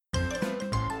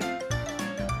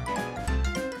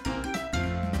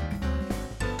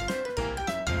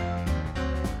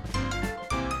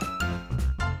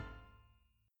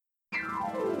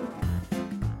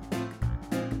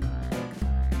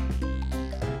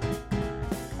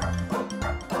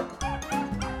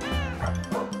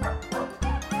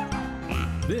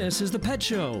This is The Pet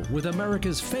Show with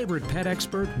America's favorite pet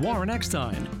expert, Warren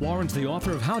Eckstein. Warren's the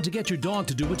author of How to Get Your Dog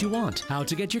to Do What You Want, How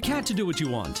to Get Your Cat to Do What You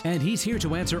Want, and he's here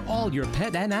to answer all your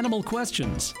pet and animal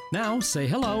questions. Now, say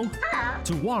hello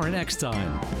to Warren Eckstein.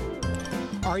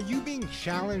 Are you being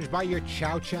challenged by your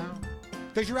chow chow?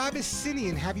 Does your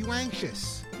Abyssinian have you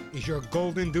anxious? Is your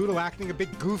golden doodle acting a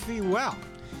bit goofy? Well,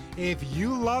 if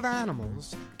you love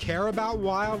animals, care about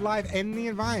wildlife and the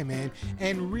environment,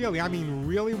 and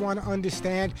really want to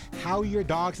understand how your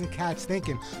dogs and cats think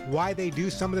and why they do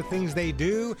some of the things they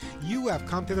do, you have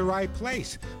come to the right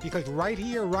place. Because right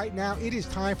here, right now, it is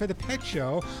time for The Pet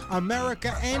Show,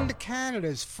 America and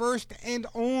Canada's first and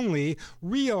only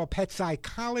real pet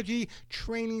psychology,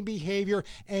 training behavior,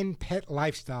 and pet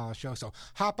lifestyle show. So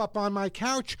hop up on my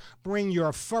couch, bring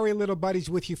your furry little buddies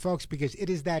with you, folks, because it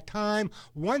is that time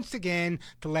once again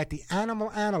to let the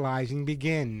animal analyzing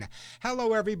begin.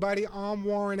 Hello, everybody. I'm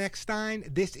Warren Eckstein.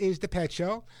 This is The Pet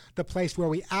Show, the place where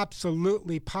we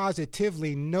absolutely,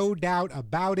 positively, no doubt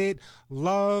about it,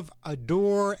 love,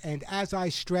 adore, and as I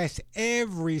stress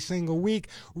every single week,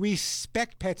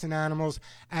 respect pets and animals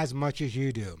as much as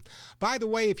you do. By the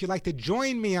way, if you'd like to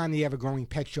join me on the ever-growing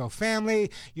Pet Show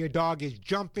family, your dog is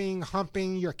jumping,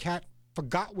 humping, your cat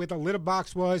forgot where the litter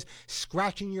box was,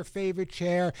 scratching your favorite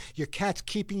chair, your cat's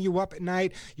keeping you up at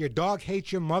night, your dog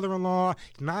hates your mother-in-law,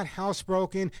 not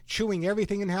housebroken, chewing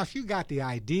everything in the house. You got the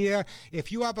idea.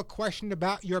 If you have a question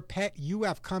about your pet, you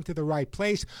have come to the right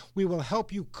place. We will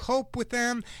help you cope with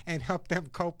them and help them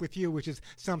cope with you, which is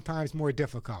sometimes more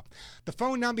difficult. The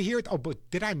phone number here,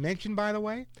 but did I mention, by the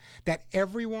way, that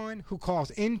everyone who calls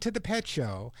into the Pet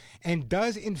Show and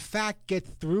does in fact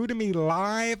get through to me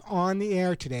live on the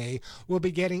air today will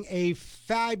be getting a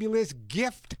fabulous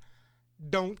gift.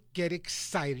 Don't get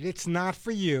excited. It's not for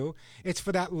you. It's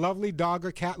for that lovely dog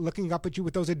or cat looking up at you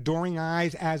with those adoring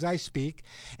eyes as I speak.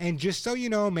 And just so you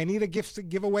know, many of the gifts to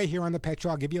give away here on the Pet Show,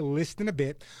 I'll give you a list in a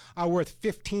bit, are worth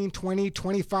 $15, $20,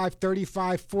 $25,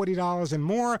 $35, $40 and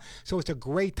more. So it's a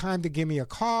great time to give me a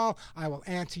call. I will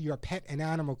answer your pet and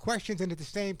animal questions. And at the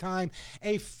same time,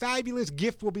 a fabulous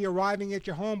gift will be arriving at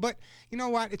your home. But you know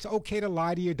what? It's okay to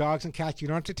lie to your dogs and cats. You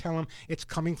don't have to tell them it's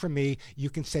coming from me. You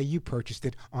can say you purchased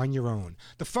it on your own.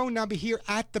 The phone number here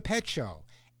at the Pet Show,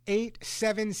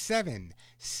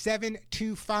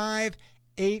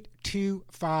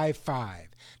 877-725-8255.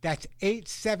 That's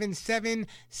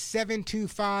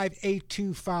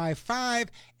 877-725-8255,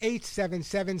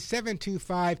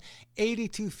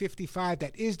 877-725-8255.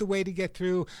 That is the way to get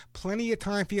through. Plenty of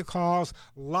time for your calls.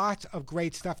 Lots of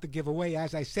great stuff to give away.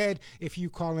 As I said, if you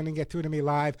call in and get through to me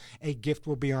live, a gift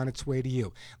will be on its way to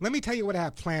you. Let me tell you what I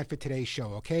have planned for today's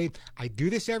show, okay? I do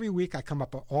this every week. I come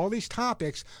up with all these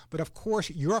topics, but of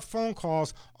course, your phone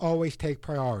calls always take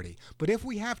priority. But if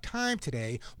we have time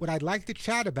today, what I'd like to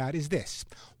chat about is this.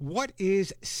 What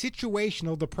is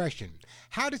situational depression?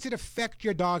 How does it affect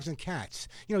your dogs and cats?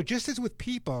 You know, just as with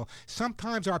people,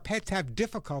 sometimes our pets have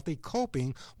difficulty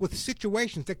coping with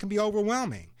situations that can be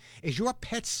overwhelming. Is your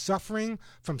pet suffering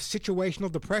from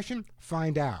situational depression?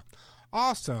 Find out.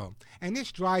 Also, and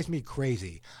this drives me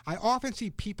crazy, I often see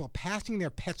people passing their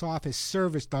pets off as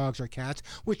service dogs or cats,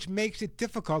 which makes it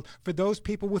difficult for those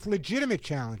people with legitimate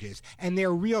challenges and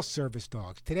their real service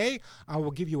dogs. Today, I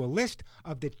will give you a list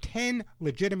of the 10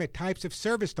 legitimate types of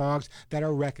service dogs that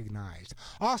are recognized.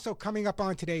 Also, coming up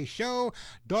on today's show,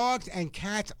 dogs and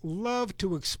cats love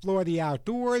to explore the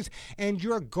outdoors, and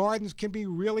your gardens can be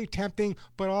really tempting,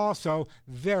 but also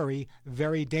very,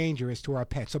 very dangerous to our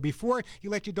pets. So before you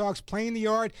let your dogs play in the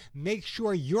yard, make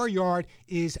sure your yard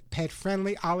is pet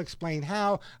friendly. I'll explain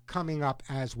how coming up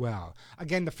as well.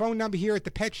 Again, the phone number here at the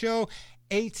Pet Show,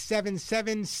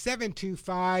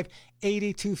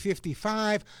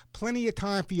 877-725-8255. Plenty of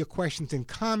time for your questions and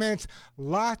comments.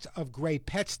 Lots of great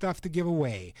pet stuff to give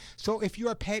away. So if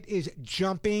your pet is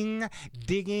jumping,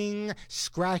 digging,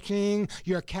 scratching,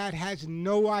 your cat has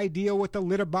no idea what the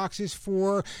litter box is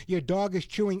for, your dog is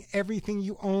chewing everything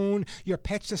you own, your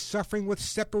pets are suffering with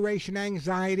separation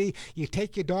anxiety, you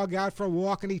take your dog out for a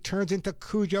walk and he turns into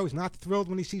Cujo, he's not thrilled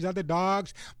when he sees other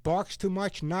dogs, barks too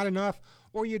much, not enough,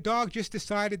 or your dog just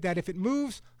decided that if it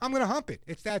moves, I'm going to hump it.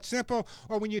 It's that simple.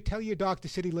 Or when you tell your dog to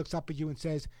sit, he looks up at you and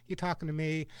says, "You're talking to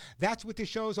me." That's what this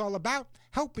show is all about,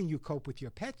 helping you cope with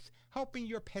your pets, helping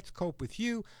your pets cope with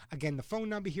you. Again, the phone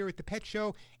number here at the Pet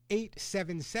Show,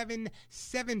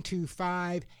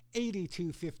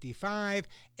 877-725-8255,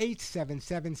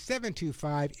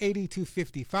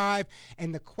 877-725-8255.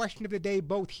 And the question of the day,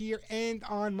 both here and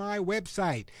on my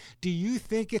website, do you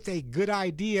think it's a good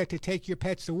idea to take your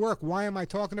pets to work? Why am I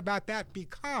talking about that?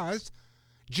 Because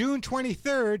June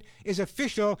 23rd is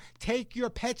official Take Your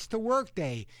Pets to Work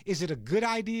Day. Is it a good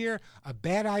idea, a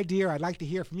bad idea? I'd like to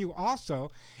hear from you.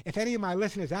 Also, if any of my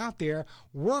listeners out there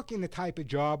work in the type of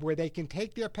job where they can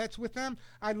take their pets with them,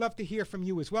 I'd love to hear from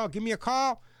you as well. Give me a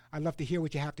call. I'd love to hear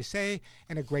what you have to say,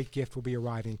 and a great gift will be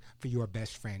arriving for your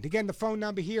best friend. Again, the phone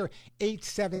number here,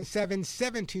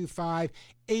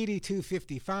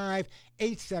 877-725-8255,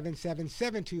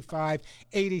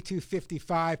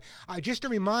 877-725-8255. Just a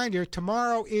reminder,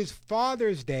 tomorrow is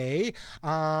Father's Day.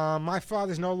 My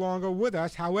father's no longer with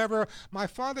us. However, my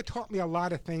father taught me a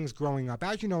lot of things growing up.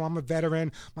 As you know, I'm a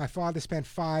veteran. My father spent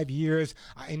 5 years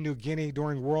in New Guinea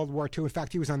during World War II. In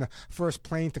fact, he was on the first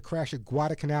plane to crash at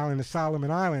Guadalcanal in the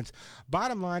Solomon Islands.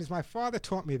 Bottom line is my father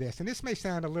taught me this, and this may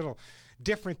sound a little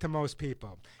different to most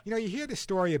people. You know, you hear the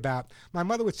story about, my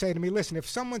mother would say to me, listen, if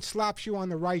someone slaps you on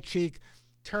the right cheek,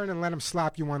 turn and let him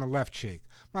slap you on the left cheek.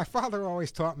 My father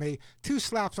always taught me 2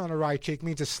 slaps on the right cheek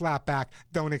means a slap back.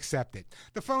 Don't accept it.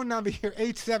 The phone number here,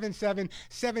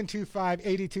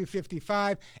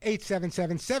 877-725-8255,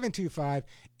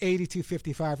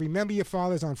 877-725-8255. Remember your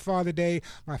father's on Father Day.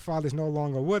 My father's no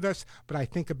longer with us, but I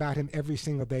think about him every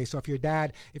single day. So if you're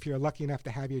lucky enough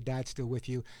to have your dad still with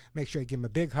you, make sure you give him a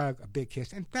big hug, a big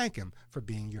kiss, and thank him for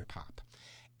being your pop.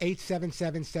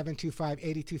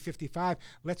 877-725-8255.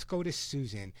 Let's go to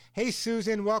Susan. Hey,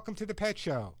 Susan, welcome to the Pet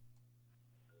Show.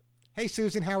 Hey,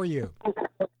 Susan, how are you? Hi,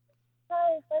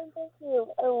 fine, thank you.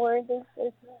 Warren, thanks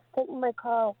for taking my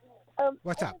call.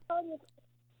 What's up?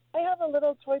 I have a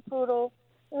little toy poodle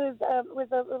who's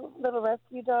with a little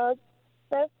rescue dog.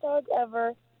 Best dog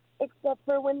ever, except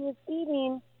for when he's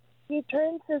eating, he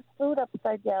turns his food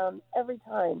upside down every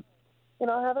time.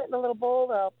 And I'll have it in a little bowl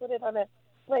or I'll put it on a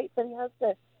plate, but he has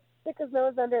to stick his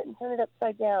nose under it and turn it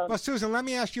upside down. Well, Susan, let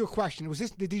me ask you a question.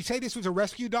 Did you say this was a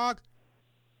rescue dog?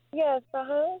 Yes,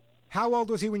 uh-huh. How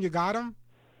old was he when you got him?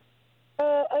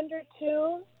 Under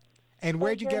 2. And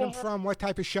where'd you get him from? What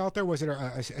type of shelter? Was it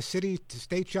a city,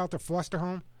 state shelter, foster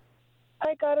home?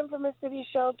 I got him from a city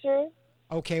shelter.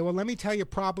 Okay, well, let me tell you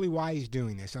probably why he's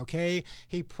doing this, okay?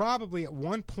 He probably at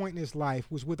one point in his life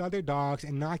was with other dogs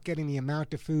and not getting the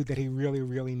amount of food that he really,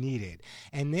 really needed.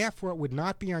 And therefore, it would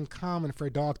not be uncommon for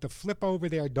a dog to flip over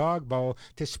their dog bowl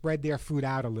to spread their food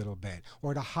out a little bit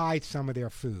or to hide some of their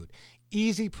food.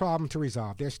 Easy problem to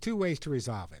resolve. There's 2 ways to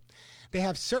resolve it. They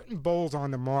have certain bowls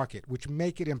on the market which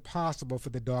make it impossible for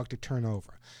the dog to turn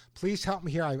over. Please help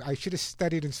me here. I should have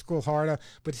studied in school harder,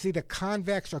 but it's either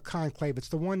convex or concave. It's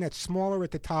the one that's smaller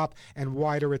at the top and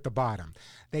wider at the bottom.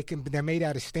 They're made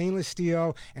out of stainless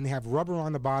steel, and they have rubber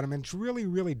on the bottom, and it's really,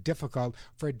 really difficult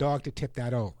for a dog to tip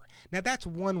that over. Now, that's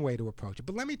one way to approach it.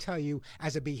 But let me tell you,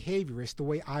 as a behaviorist, the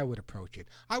way I would approach it.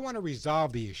 I want to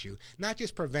resolve the issue, not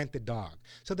just prevent the dog.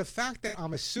 So the fact that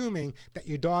I'm assuming that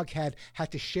your dog had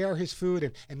to share his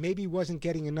food and maybe wasn't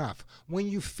getting enough. When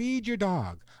you feed your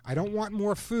dog, I don't want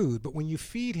more food, but when you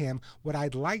feed him, what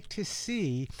I'd like to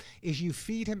see is you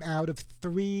feed him out of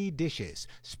 3 dishes.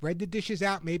 Spread the dishes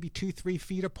out maybe 2-3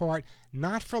 feet apart,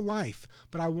 not for life,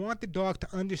 but I want the dog to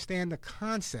understand the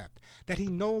concept that he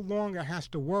no longer has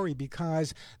to worry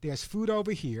because there's food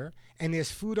over here, and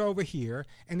there's food over here,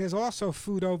 and there's also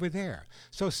food over there.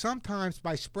 So sometimes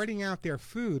by spreading out their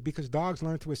food, because dogs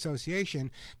learn through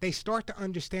association, they start to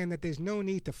understand that there's no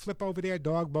need to flip over their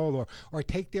dog bowl or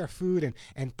take their food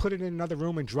and put it in another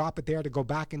room and drop it there to go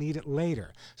back and eat it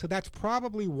later. So that's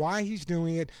probably why he's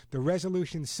doing it. The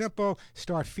resolution's simple.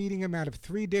 Start feeding him out of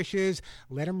 3 dishes.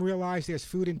 Let him realize there's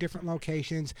food in different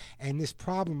locations, and this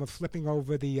problem of flipping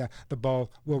over the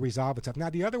bowl will resolve itself. Now,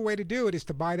 the other way to do it is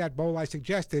to buy that bowl I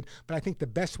suggested, but I think the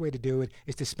best way to do it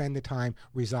is to spend the time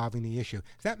resolving the issue.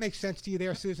 Does that make sense to you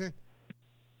there, Susan?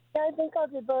 Yeah, I think I'll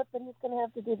do both, but he's going to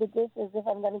have to do the dishes if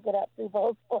I'm going to get out 3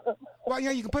 bowls for him. Well,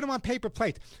 you can put them on paper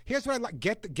plates. Here's what I like.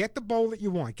 Get the bowl that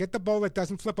you want. Get the bowl that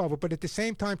doesn't flip over, but at the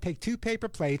same time, take 2 paper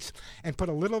plates and put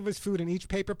a little of his food in each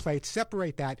paper plate.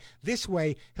 Separate that. This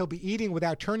way, he'll be eating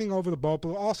without turning over the bowl, but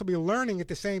he'll also be learning at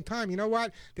the same time. You know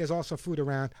what? There's also food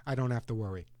around. I don't have to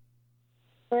worry.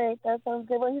 Great, that sounds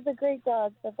good. Well, he's a great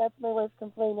dog, but that's my worst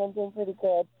complaint. I'm doing pretty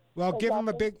good. Well, give him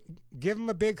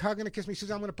a big hug and a kiss me,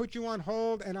 Susan. I'm going to put you on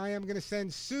hold, and I am going to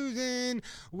send Susan.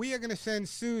 We are going to send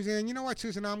Susan. You know what,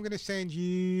 Susan? I'm going to send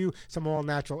you some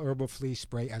all-natural herbal flea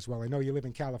spray as well. I know you live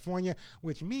in California,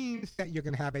 which means that you're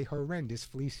going to have a horrendous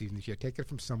flea season this year. Take it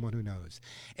from someone who knows.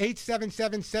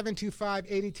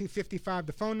 877-725-8255.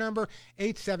 The phone number,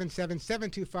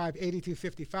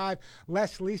 877-725-8255.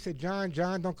 Les, Lisa, John,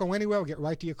 don't go anywhere. We'll get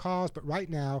right to your calls. But right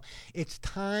now, it's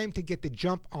time to get the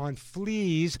jump on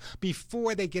fleas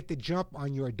before they get the jump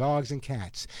on your dogs and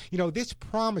cats. You know, this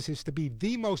promises to be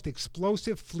the most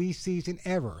explosive flea season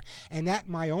ever. And at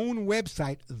my own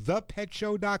website,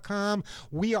 ThePetShow.com,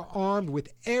 we are armed with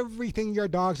everything your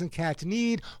dogs and cats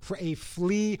need for a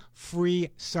flea-free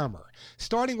summer.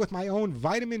 Starting with my own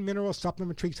vitamin mineral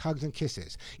supplement treats, Hugs and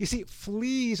Kisses. You see,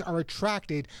 fleas are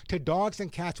attracted to dogs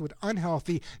and cats with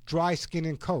unhealthy, dry skin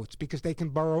and coats because they can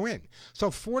burrow in.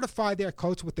 So fortify their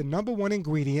coats with the #1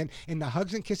 ingredient in the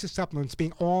Hugs and Kisses supplements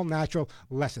being all natural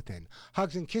lecithin.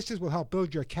 Hugs and Kisses will help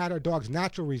build your cat or dog's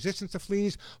natural resistance to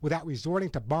fleas without resorting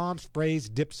to bombs, sprays,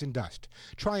 dips, and dust.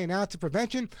 Try an ounce of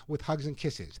prevention with Hugs and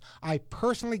Kisses. I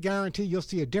personally guarantee you'll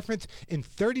see a difference in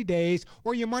 30 days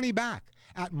or your money back.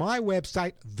 At my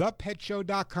website,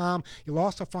 ThePetShow.com, you'll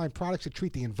also find products that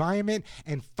treat the environment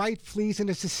and fight fleas in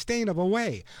a sustainable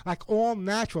way, like all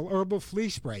natural herbal flea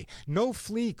spray, no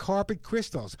flea carpet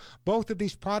crystals. Both of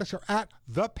these products are at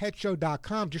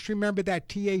ThePetShow.com. Just remember that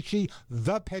THE,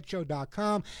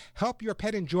 ThePetShow.com. Help your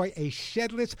pet enjoy a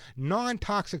shedless,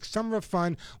 non-toxic summer of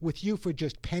fun with you for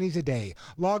just pennies a day.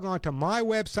 Log on to my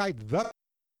website, ThePetShow.com,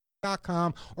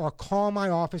 or call my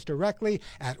office directly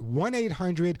at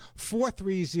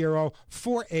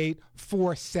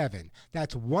 1-800-430-4847.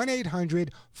 That's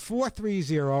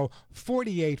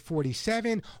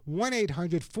 1-800-430-4847,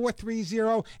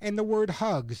 1-800-430, and the word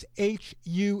HUGS,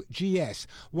 HUGS.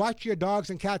 Watch your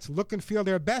dogs and cats look and feel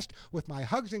their best with my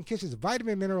Hugs and Kisses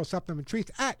vitamin mineral supplement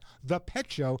treats at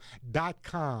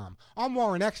ThePetShow.com. I'm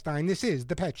Warren Eckstein. This is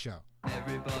The Pet Show.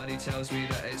 Everybody tells me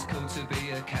that it's cool to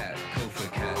be a cat, cool for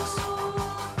cats.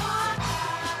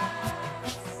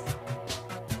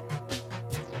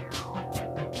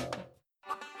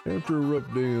 After a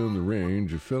rough day on the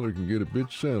range, a fella can get a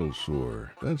bit saddle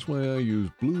sore. That's why I use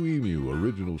Blue Emu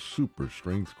Original Super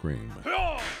Strength Cream.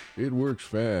 It works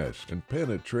fast and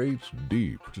penetrates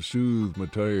deep to soothe my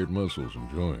tired muscles and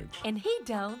joints. And he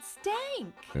don't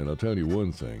stink. And I'll tell you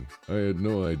one thing, I had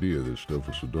no idea this stuff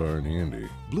was so darn handy.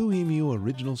 Blue Emu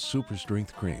Original Super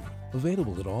Strength Cream.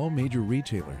 Available at all major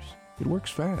retailers. It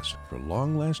works fast for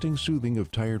long-lasting soothing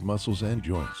of tired muscles and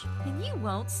joints. And you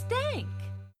won't stink.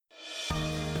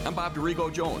 I'm Bob DeRigo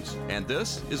Jones, and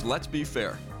this is Let's Be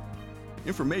Fair.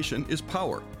 Information is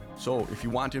power. So if you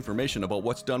want information about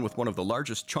what's done with one of the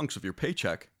largest chunks of your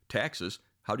paycheck, taxes,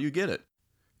 how do you get it?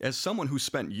 As someone who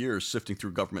spent years sifting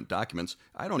through government documents,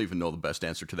 I don't even know the best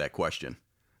answer to that question.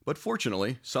 But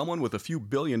fortunately, someone with a few $1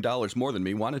 billion more than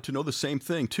me wanted to know the same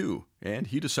thing too, and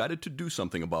he decided to do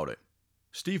something about it.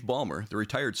 Steve Ballmer, the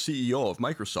retired CEO of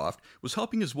Microsoft, was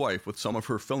helping his wife with some of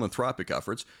her philanthropic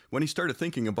efforts when he started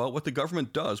thinking about what the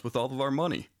government does with all of our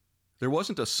money. There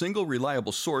wasn't a single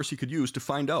reliable source he could use to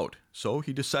find out, so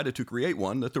he decided to create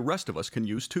one that the rest of us can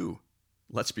use too.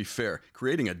 Let's be fair,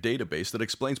 creating a database that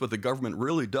explains what the government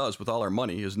really does with all our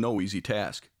money is no easy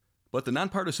task. But the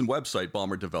nonpartisan website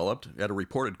Ballmer developed, at a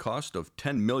reported cost of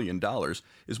 $10 million,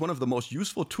 is one of the most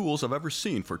useful tools I've ever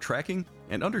seen for tracking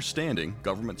and understanding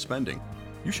government spending.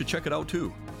 You should check it out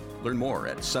too. Learn more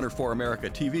at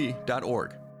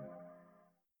CenterForAmericaTV.org.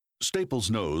 Staples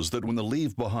knows that when the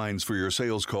leave-behinds for your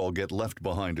sales call get left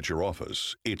behind at your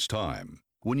office, it's time.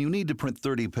 When you need to print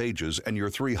 30 pages and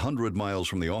you're 300 miles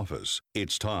from the office,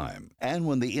 it's time. And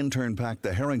when the intern packed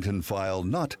the Harrington file,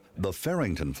 not the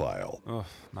Farrington file. Oh,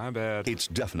 my bad. It's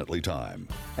definitely time.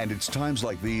 And it's times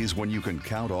like these when you can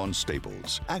count on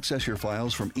Staples. Access your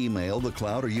files from email, the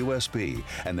cloud, or USB,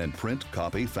 and then print,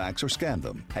 copy, fax, or scan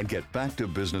them, and get back to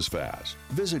business fast.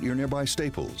 Visit your nearby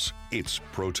Staples. It's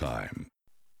pro time.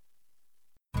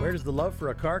 Where does the love for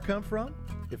a car come from?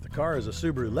 If the car is a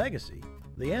Subaru Legacy,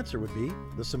 the answer would be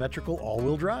the symmetrical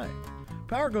all-wheel drive.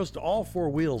 Power goes to all four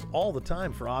wheels all the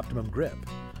time for optimum grip.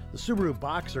 The Subaru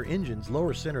Boxer engine's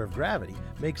lower center of gravity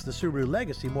makes the Subaru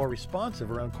Legacy more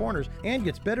responsive around corners and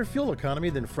gets better fuel economy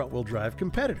than front-wheel drive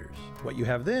competitors. What you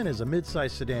have then is a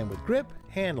mid-size sedan with grip,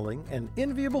 handling, and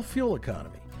enviable fuel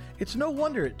economy. It's no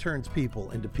wonder it turns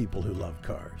people into people who love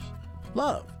cars.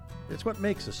 Love, it's what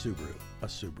makes a Subaru a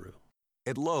Subaru.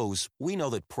 At Lowe's, we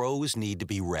know that pros need to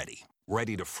be ready.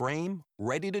 Ready to frame,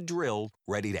 ready to drill,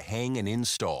 ready to hang and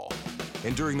install.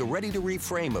 And during the Ready to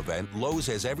Reframe event, Lowe's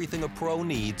has everything a pro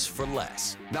needs for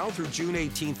less. Now through June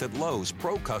 18th at Lowe's,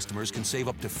 pro customers can save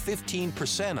up to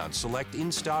 15% on select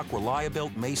in-stock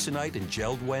Reliabuilt Masonite and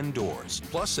Gelled Wen doors.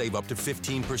 Plus save up to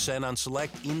 15% on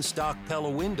select in-stock Pella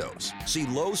windows. See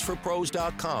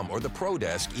Lowe'sForPros.com or the Pro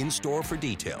Desk in-store for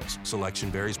details.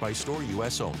 Selection varies by store,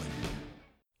 U.S. only.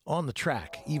 On the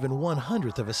track, even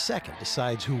 1/100th of a second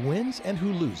decides who wins and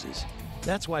who loses.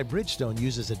 That's why Bridgestone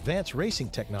uses advanced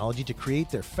racing technology to create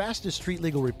their fastest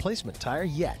street-legal replacement tire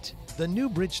yet, the new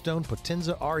Bridgestone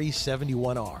Potenza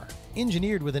RE71R.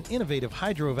 Engineered with an innovative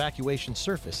hydro-evacuation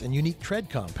surface and unique tread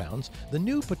compounds, the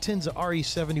new Potenza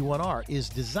RE71R is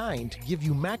designed to give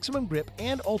you maximum grip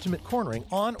and ultimate cornering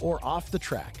on or off the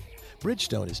track.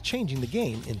 Bridgestone is changing the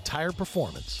game in tire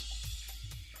performance.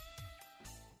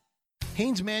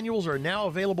 Haynes manuals are now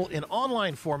available in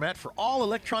online format for all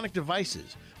electronic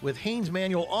devices. With Haynes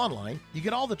Manual Online, you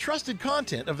get all the trusted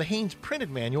content of the Haynes printed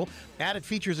manual. Added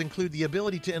features include the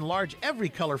ability to enlarge every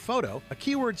color photo, a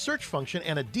keyword search function,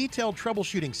 and a detailed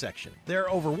troubleshooting section. There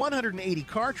are over 180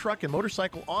 car, truck, and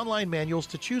motorcycle online manuals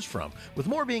to choose from, with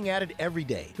more being added every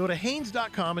day. Go to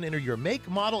Haynes.com and enter your make,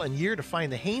 model, and year to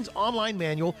find the Haynes Online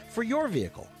Manual for your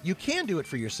vehicle. You can do it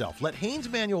for yourself. Let Haynes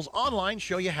Manuals Online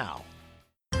show you how.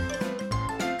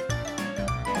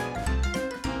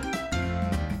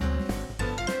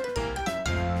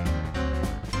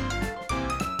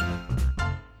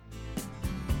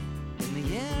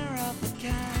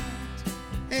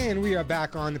 And we are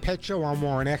back on The Pet Show. I'm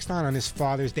Warren Eckstein on this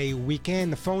Father's Day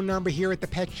weekend. The phone number here at The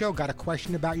Pet Show. Got a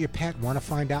question about your pet? Want to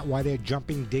find out why they're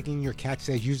jumping, digging? Your cat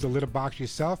says use the litter box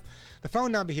yourself. The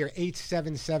phone number here,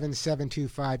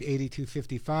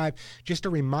 877-725-8255. Just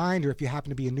a reminder, if you happen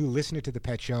to be a new listener to The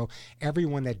Pet Show,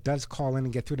 everyone that does call in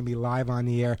and get through to me live on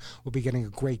the air will be getting a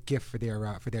great gift for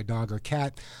their dog or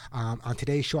cat. On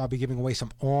today's show, I'll be giving away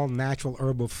some all-natural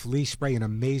herbal flea spray, an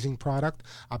amazing product.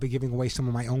 I'll be giving away some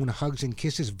of my own Hugs and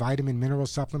Kisses vitamin mineral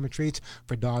supplement treats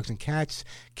for dogs and cats,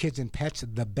 kids and pets,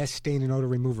 the best stain and odor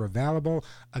remover available,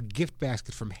 a gift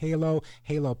basket from Halo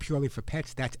Purely for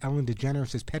Pets. That's Ellen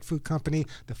DeGeneres' pet food company,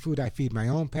 the food I feed my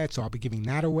own pets, so I'll be giving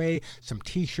that away. Some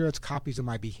t-shirts, copies of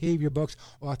my behavior books,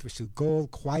 Author Sue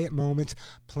Gold, Quiet Moments,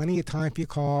 plenty of time for your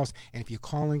calls, and if you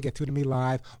call and get through to me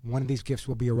live, one of these gifts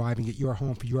will be arriving at your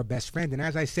home for your best friend. And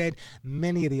as I said,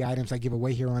 many of the items I give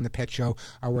away here on The Pet Show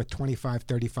are worth $25,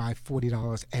 $35,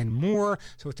 $40 and more,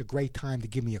 so it's a great time to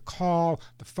give me a call.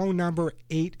 The phone number,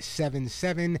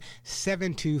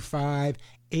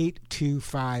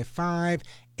 877-725-8255,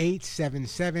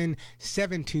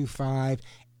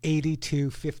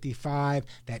 877-725-8255.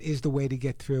 That is the way to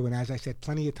get through. And as I said,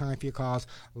 plenty of time for your calls.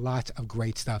 Lots of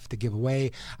great stuff to give away.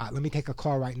 Let me take a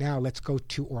call right now. Let's go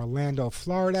to Orlando,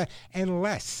 Florida. And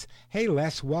Les. Hey,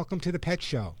 Les. Welcome to The Pet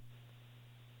Show.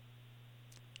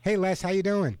 Hey, Les. How you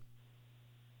doing?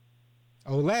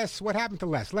 Oh, Les. What happened to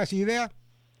Les? Les, are you there?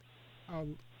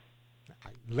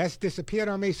 Les disappeared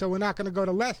on me, so we're not going to go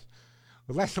to Les.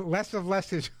 Less of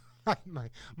Les is... my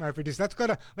producer.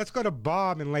 Let's go to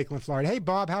Bob in Lakeland, Florida. Hey,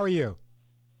 Bob, how are you?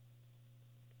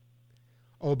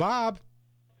 Oh, Bob.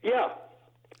 Yeah.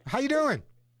 How you doing?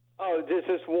 Oh, this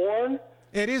is Warren?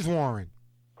 It is Warren.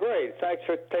 Great. Thanks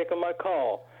for taking my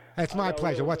call. That's my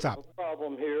pleasure. What's up? A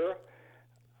problem here.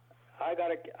 I got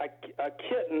a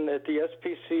kitten at the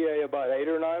SPCA about 8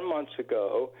 or 9 months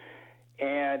ago,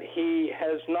 and he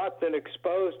has not been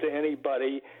exposed to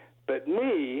anybody but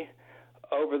me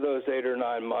over those 8 or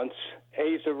 9 months.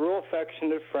 He's a real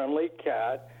affectionate, friendly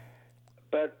cat,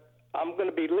 but I'm going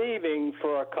to be leaving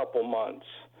for a couple months,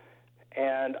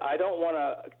 and I don't want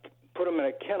to put him in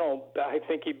a kennel. I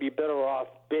think he'd be better off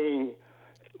being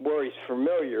where he's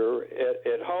familiar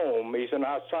at home. He's an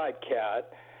outside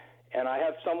cat, and I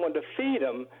have someone to feed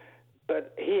him,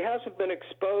 but he hasn't been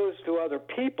exposed to other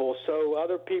people, so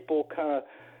other people kind of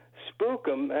spook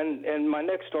him, and my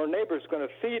next-door neighbor's going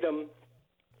to feed him.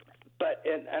 But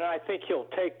and I think he'll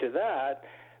take to that,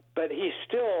 but he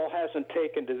still hasn't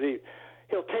taken to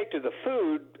he'll take to the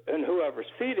food and whoever's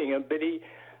feeding him, but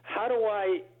how do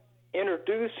I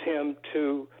introduce him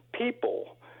to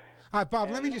people? All right,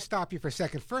 Bob, let me just stop you for a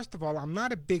second. First of all, I'm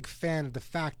not a big fan of the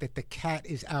fact that the cat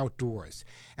is outdoors.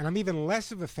 And I'm even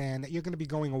less of a fan that you're going to be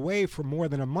going away for more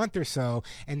than a month or so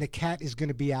and the cat is going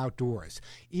to be outdoors.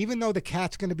 Even though the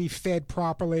cat's going to be fed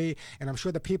properly, and I'm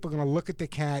sure the people are going to look at the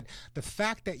cat, the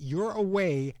fact that you're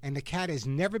away and the cat has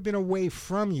never been away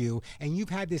from you and you've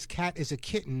had this cat as a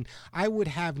kitten, I would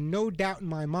have no doubt in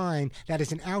my mind that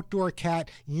as an outdoor cat,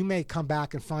 you may come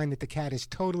back and find that the cat has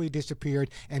totally disappeared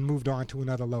and moved on to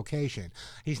another location.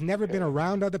 He's never been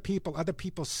around other people. Other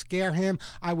people scare him.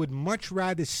 I would much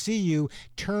rather see you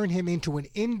turn him into an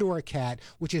indoor cat,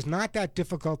 which is not that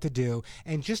difficult to do.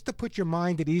 And just to put your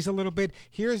mind at ease a little bit,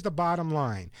 here's the bottom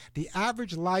line. The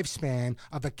average lifespan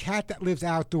of a cat that lives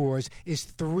outdoors is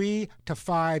 3 to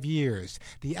 5 years.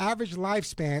 The average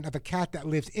lifespan of a cat that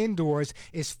lives indoors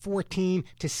is 14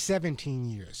 to 17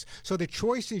 years. So the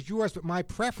choice is yours, but my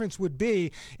preference would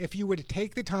be if you were to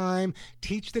take the time,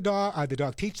 teach the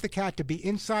cat to be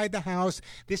inside the house.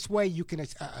 This way you can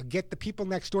get the people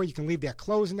next door. You can leave their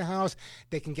clothes in the house.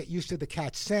 They can get used to the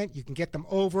cat's scent. You can get them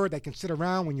over. They can sit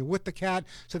around when you're with the cat,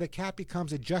 so the cat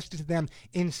becomes adjusted to them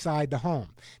inside the home.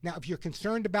 Now, if you're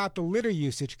concerned about the litter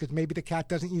usage, because maybe the cat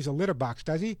doesn't use a litter box,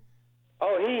 does he?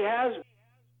 Oh, he has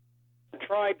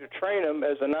tried to train him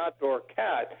as an outdoor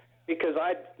cat, because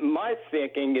my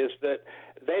thinking is that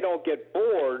they don't get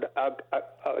bored. A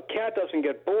cat doesn't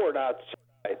get bored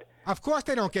outside. Of course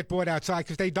they don't get bored outside,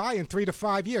 because they die in 3 to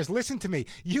 5 years. Listen to me.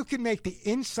 You can make the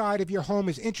inside of your home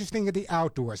as interesting as the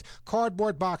outdoors.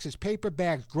 Cardboard boxes, paper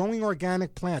bags, growing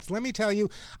organic plants. Let me tell you,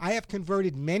 I have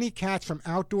converted many cats from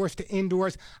outdoors to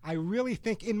indoors. I really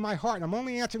think in my heart, and I'm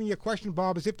only answering your question,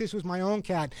 Bob, as if this was my own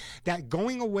cat, that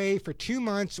going away for 2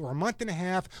 months or a month and a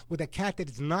half with a cat that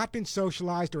has not been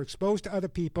socialized or exposed to other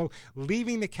people,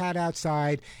 leaving the cat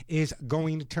outside is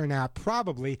going to turn out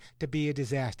probably to be a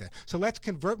disaster. So let's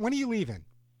convert. When are you leaving?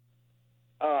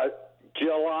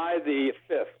 July the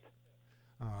 5th.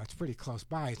 Oh, it's pretty close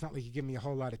by. It's not like you give me a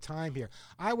whole lot of time here.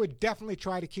 I would definitely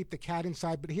try to keep the cat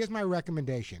inside, but here's my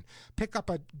recommendation. Pick up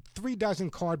 3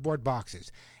 dozen cardboard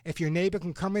boxes. If your neighbor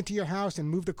can come into your house and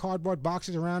move the cardboard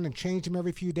boxes around and change them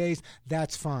every few days,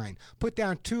 that's fine. Put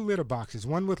down 2 litter boxes,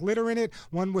 one with litter in it,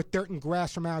 one with dirt and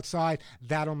grass from outside.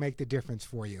 That'll make the difference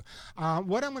for you.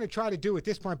 What I'm going to try to do at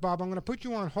this point, Bob, I'm going to put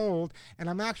you on hold, and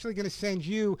I'm actually going to send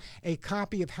you a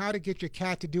copy of how to get your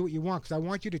cat to do what you want, because I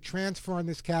want you to transform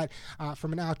this cat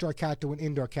from an outdoor cat to an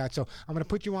indoor cat. So I'm going to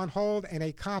put you on hold, and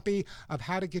a copy of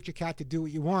how to get your cat to do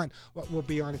what you want will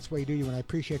be on its way to you, and I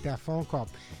appreciate that phone call.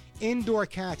 Indoor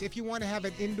cats. If you want to have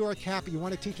an indoor cat, but you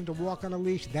want to teach them to walk on a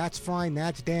leash, that's fine.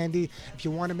 That's dandy. If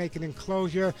you want to make an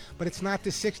enclosure, but it's not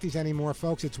the 60s anymore,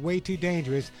 folks. It's way too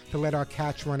dangerous to let our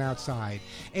cats run outside.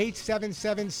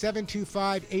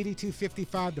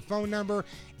 877-725-8255. The phone number,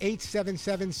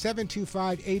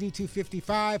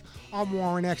 877-725-8255. I'm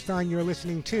Warren Eckstein. You're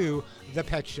listening to The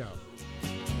Pet Show.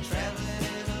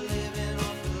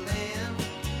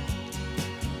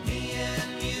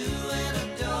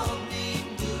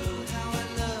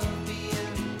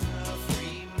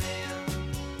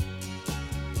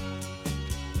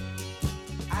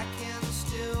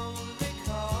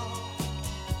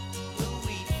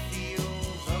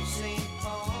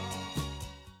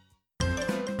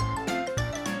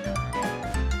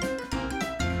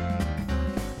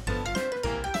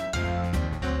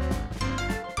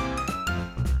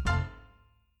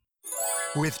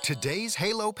 With today's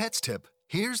Halo Pets tip,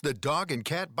 here's the dog and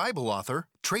cat Bible author,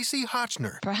 Tracy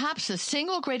Hotchner. Perhaps the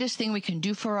single greatest thing we can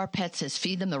do for our pets is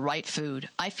feed them the right food.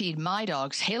 I feed my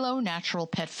dogs Halo Natural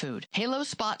Pet Food. Halo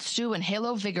Spot Stew and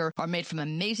Halo Vigor are made from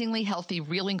amazingly healthy,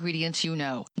 real ingredients you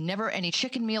know. Never any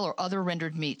chicken meal or other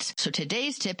rendered meats. So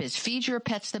today's tip is feed your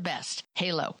pets the best.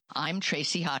 Halo. I'm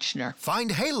Tracy Hotchner.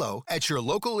 Find Halo at your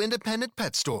local independent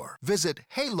pet store. Visit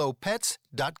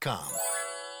halopets.com.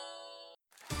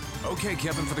 Okay,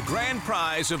 Kevin, for the grand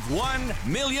prize of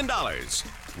 $1 million,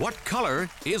 what color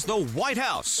is the White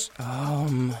House?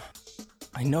 I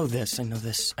know this.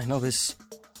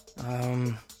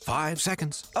 5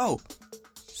 seconds. Oh,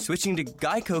 switching to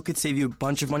Geico could save you a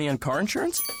bunch of money on car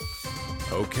insurance?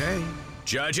 Okay.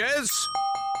 Judges?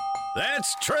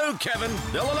 That's true, Kevin.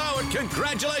 They'll allow it.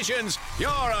 Congratulations. You're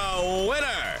a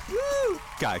winner. Woo!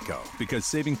 Geico, because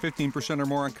saving 15% or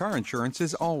more on car insurance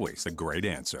is always a great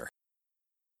answer.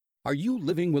 Are you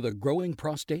living with a growing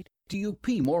prostate? Do you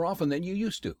pee more often than you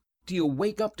used to? Do you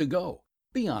wake up to go?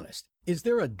 Be honest. Is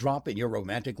there a drop in your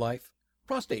romantic life?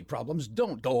 Prostate problems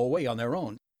don't go away on their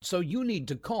own, so you need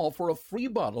to call for a free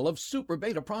bottle of Super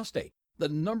Beta Prostate, the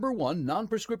 #1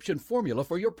 non-prescription formula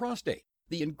for your prostate.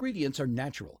 The ingredients are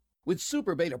natural. With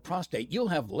Super Beta Prostate, you'll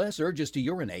have less urges to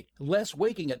urinate, less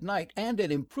waking at night, and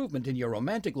an improvement in your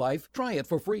romantic life. Try it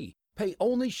for free. Pay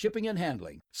only shipping and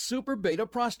handling. Super Beta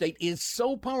Prostate is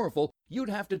so powerful, you'd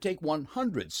have to take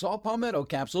 100 saw palmetto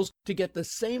capsules to get the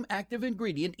same active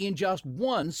ingredient in just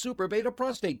 1 Super Beta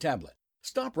Prostate tablet.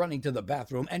 Stop running to the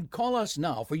bathroom and call us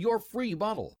now for your free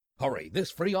bottle. Hurry, this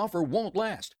free offer won't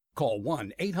last. Call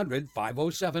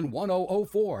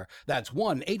 1-800-507-1004. That's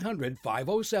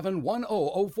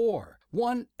 1-800-507-1004.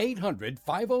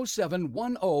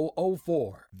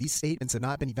 1-800-507-1004. These statements have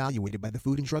not been evaluated by the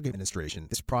Food and Drug Administration.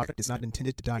 This product is not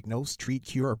intended to diagnose, treat,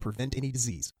 cure, or prevent any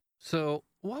disease. So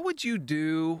what would you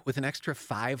do with an extra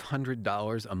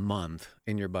 $500 a month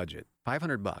in your budget?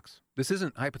 $500. This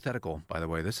isn't hypothetical, by the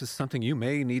way. This is something you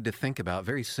may need to think about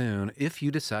very soon if you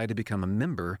decide to become a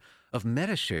member of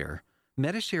MediShare.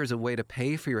 MediShare is a way to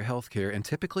pay for your health care, and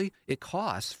typically it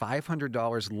costs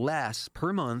 $500 less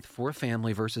per month for a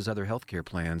family versus other health care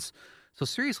plans. So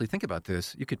seriously, think about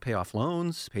this. You could pay off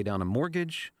loans, pay down a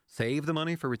mortgage, Save the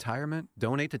money for retirement,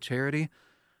 donate to charity.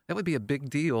 That would be a big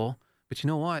deal. But you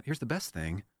know what? Here's the best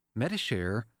thing.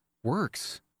 MediShare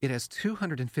works. It has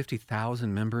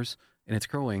 250,000 members, and it's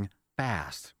growing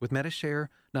fast. With MediShare,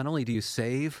 not only do you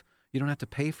save, you don't have to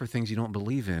pay for things you don't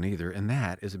believe in either, and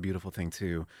that is a beautiful thing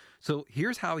too. So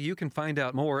here's how you can find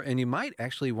out more, and you might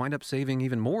actually wind up saving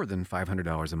even more than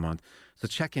 $500 a month. So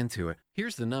check into it.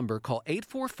 Here's the number. Call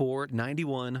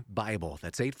 844-91-BIBLE.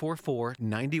 That's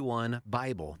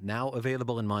 844-91-BIBLE. Now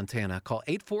available in Montana. Call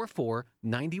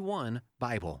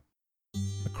 844-91-BIBLE.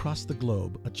 Across the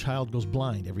globe, a child goes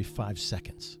blind every 5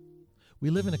 seconds. We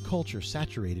live in a culture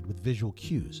saturated with visual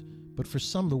cues, but for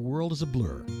some the world is a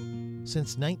blur.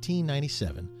 Since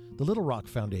 1997, the Little Rock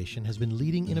Foundation has been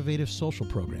leading innovative social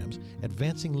programs,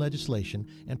 advancing legislation,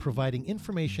 and providing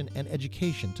information and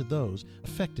education to those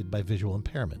affected by visual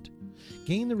impairment.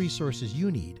 Gain the resources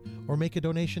you need or make a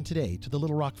donation today to the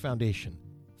Little Rock Foundation.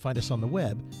 Find us on the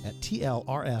web at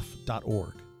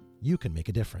tlrf.org. You can make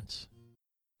a difference.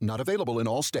 Not available in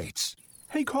all states.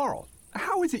 Hey, Carl,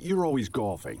 how is it you're always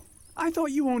golfing? I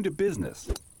thought you owned a business.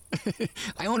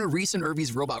 I own a Reese and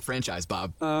Irvy's robot franchise,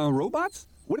 Bob. Robots?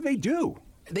 What do they do?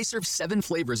 They serve 7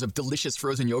 flavors of delicious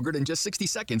frozen yogurt in just 60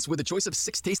 seconds with a choice of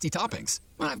 6 tasty toppings.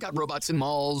 I've got robots in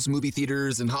malls, movie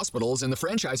theaters, and hospitals, and the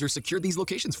franchisor secured these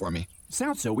locations for me.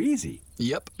 Sounds so easy.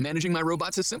 Yep, managing my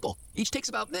robots is simple. Each takes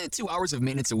about 2 hours of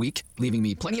maintenance a week, leaving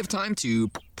me plenty of time to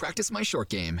practice my short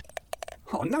game.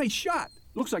 Oh, nice shot.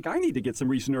 Looks like I need to get some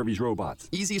Reese and Irvy's robots.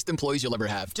 Easiest employees you'll ever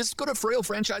have. Just go to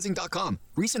FrailFranchising.com.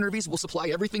 Reese and Irvy's will supply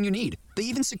everything you need. They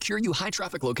even secure you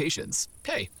high-traffic locations.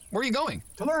 Hey, where are you going?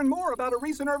 To learn more about a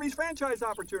Reese and Irvy's franchise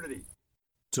opportunity.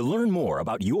 To learn more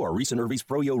about your Reese and Irvy's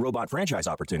Froyo robot franchise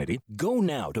opportunity, go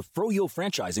now to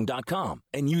FroyoFranchising.com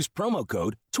and use promo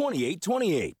code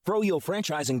 2828.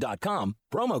 FroyoFranchising.com,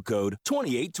 promo code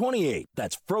 2828.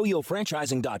 That's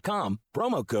FroyoFranchising.com,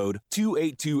 promo code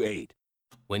 2828.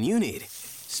 When you need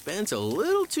spent a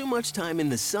little too much time in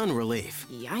the sun relief.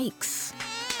 Yikes.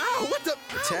 Ow, what the?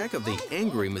 Attack of the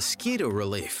angry mosquito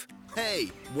relief.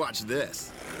 Hey, watch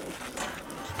this.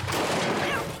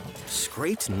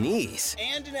 Scraped knees.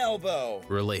 And an elbow.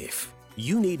 Relief.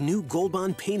 You need new Gold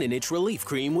Bond Pain and Itch Relief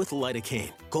Cream with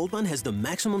lidocaine. Gold Bond has the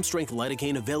maximum strength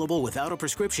lidocaine available without a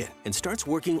prescription and starts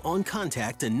working on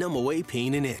contact to numb away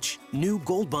pain and itch. New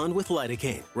Gold Bond with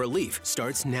lidocaine. Relief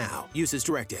starts now. Use as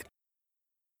directed.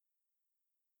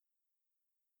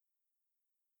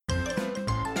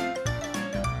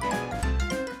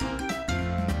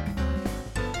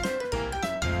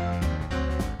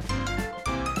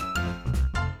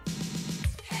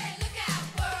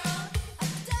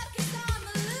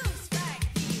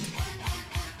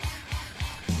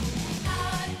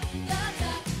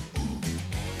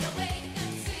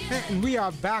 And we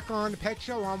are back on the Pet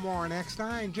Show. I'm Warren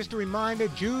Eckstein. Just a reminder,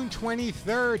 June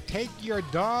 23rd, Take Your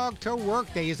Dog to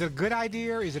Work Day. Is it a good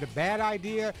idea? Is it a bad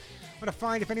idea? I want to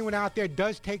find if anyone out there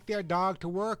does take their dog to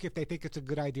work, if they think it's a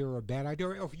good idea or a bad idea.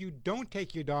 Or if you don't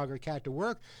take your dog or cat to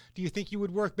work, do you think you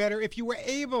would work better if you were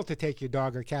able to take your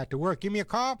dog or cat to work? Give me a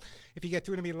call. If you get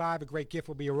through to me live, a great gift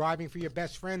will be arriving for your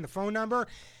best friend. The phone number,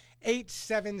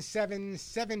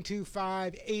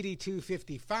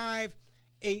 877-725-8255.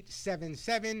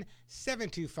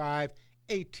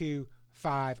 877-725-8255.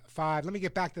 Let me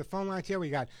get back to the phone lines here.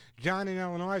 We got John in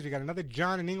Illinois. We got another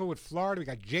John in Inglewood, Florida. We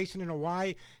got Jason in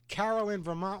Hawaii. Carol in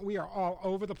Vermont. We are all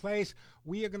over the place.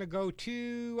 We are going to go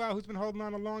to, who's been holding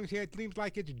on the longest here? It seems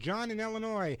like it's John in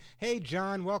Illinois. Hey,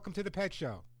 John. Welcome to the Pet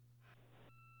Show.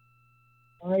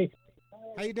 Hi.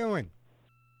 How you doing?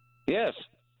 Yes.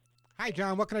 Hi,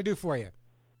 John. What can I do for you?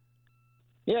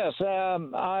 Yes,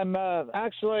 I'm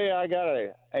actually I got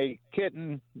a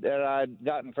kitten that I'd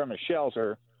gotten from a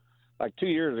shelter like 2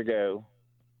 years ago.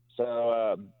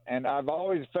 So and I've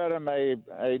always fed him a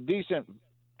decent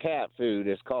cat food.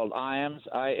 It's called IAMS,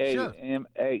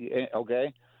 IAMA.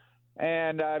 Okay,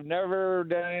 and I've never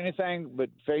done anything but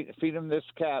feed him this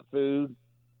cat food.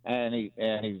 And he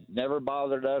never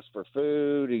bothered us for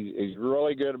food. He's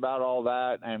really good about all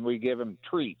that, and we give him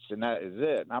treats, and that is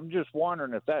it. I'm just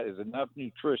wondering if that is enough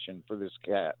nutrition for this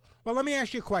cat. Well, let me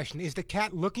ask you a question. Is the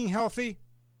cat looking healthy?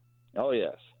 Oh,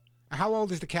 yes. How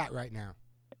old is the cat right now?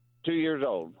 2 years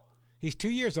old. He's 2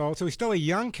 years old, so he's still a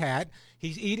young cat.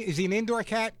 Is he an indoor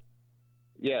cat?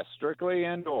 Yes, strictly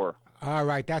indoor. All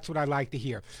right, that's what I like to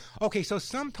hear. Okay, so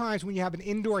sometimes when you have an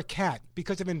indoor cat,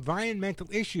 because of environmental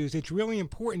issues, it's really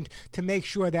important to make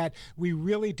sure that we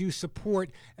really do support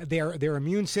their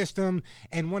immune system.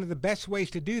 And one of the best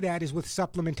ways to do that is with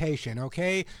supplementation,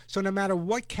 okay? So no matter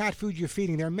what cat food you're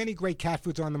feeding, there are many great cat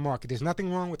foods on the market. There's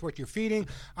nothing wrong with what you're feeding.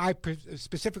 I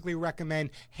specifically recommend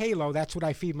Halo. That's what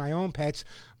I feed my own pets.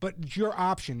 But it's your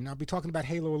option. I'll be talking about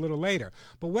Halo a little later.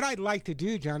 But what I'd like to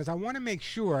do, John, is I want to make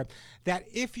sure that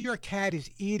if your cat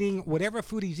is eating whatever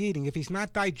food he's eating, if he's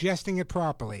not digesting it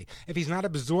properly, if he's not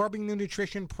absorbing the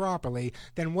nutrition properly,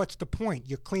 then what's the point?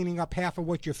 You're cleaning up half of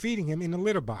what you're feeding him in the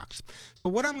litter box. So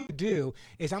what I'm going to do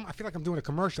is, I feel like I'm doing a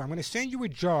commercial. I'm going to send you a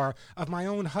jar of my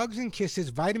own Hugs and Kisses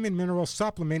vitamin mineral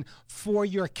supplement for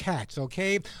your cats,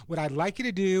 okay? What I'd like you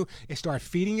to do is start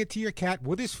feeding it to your cat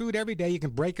with his food every day. You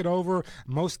can break it over.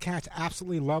 Most cats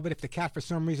absolutely love it. If the cat for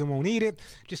some reason won't eat it,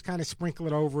 just kind of sprinkle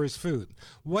it over his food.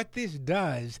 What this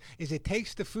does is it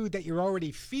takes the food that you're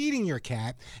already feeding your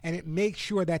cat and it makes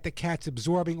sure that the cat's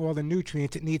absorbing all the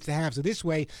nutrients it needs to have. So this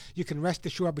way you can rest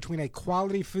assured between a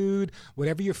quality food,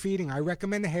 whatever you're feeding, I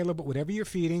recommend the Halo, but whatever you're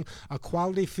feeding, a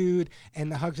quality food and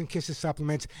the Hugs and Kisses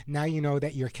supplements, now you know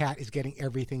that your cat is getting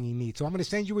everything he needs. So I'm going to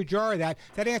send you a jar of that.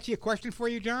 Does that answer your question for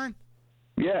you, John?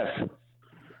 Yes.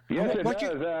 Yes, it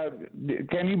does.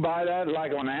 Can you buy that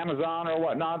like on Amazon or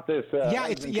whatnot?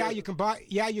 You can buy.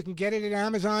 Yeah, you can get it at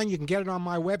Amazon. You can get it on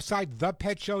my website,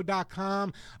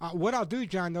 ThePetShow.com. What I'll do,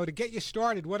 John, though, to get you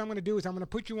started, what I'm going to do is I'm going to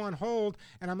put you on hold,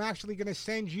 and I'm actually going to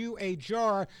send you a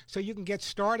jar so you can get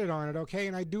started on it. Okay?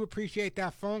 And I do appreciate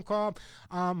that phone call.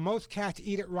 Most cats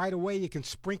eat it right away. You can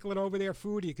sprinkle it over their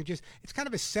food. You can it's kind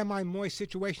of a semi-moist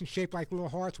situation shaped like little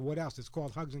hearts. What else? It's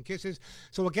called Hugs and Kisses.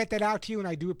 So we'll get that out to you, and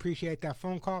I do appreciate that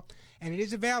phone call. And it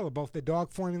is available, both the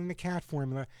dog formula and the cat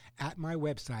formula, at my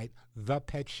website,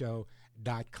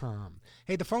 thepetshow.com.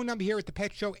 Hey, the phone number here at The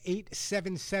Pet Show,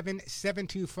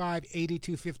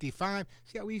 877-725-8255.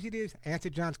 See how easy it is?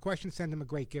 Answer John's question, send him a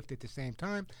great gift at the same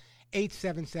time.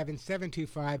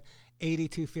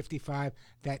 877-725-8255.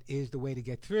 That is the way to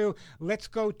get through. Let's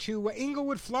go to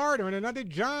Inglewood, Florida, and another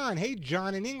John. Hey,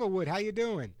 John in Inglewood, how you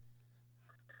doing?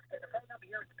 Hey, the phone number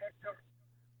here at The Pet Show.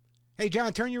 Hey,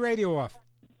 John, turn your radio off.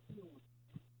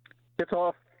 It's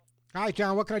off. Hi,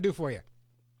 John. What can I do for you?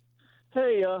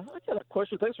 Hey, I got a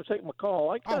question. Thanks for taking my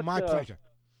call. My pleasure.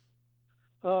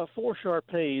 4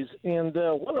 Shar-Peis, and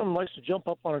one of them likes to jump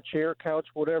up on a chair, couch,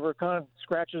 whatever, kind of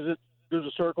scratches it, does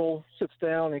a circle, sits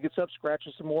down, and gets up,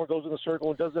 scratches some more, goes in a circle,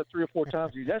 and does that 3 or 4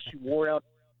 times. He's actually wore out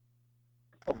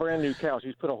a brand new couch.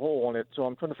 He's put a hole on it, so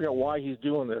I'm trying to figure out why he's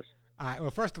doing this.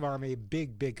 Well, first of all, I'm a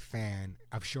big fan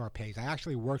of Shar-Peis. I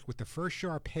actually worked with the first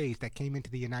Shar-Peis that came into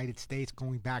the United States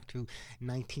going back to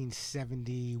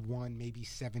 1971, maybe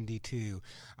 72.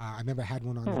 I remember I had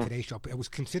one on the Today Show. It was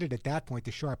considered at that point,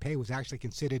 the Shar-Pei was actually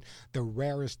considered the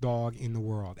rarest dog in the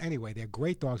world. Anyway, they're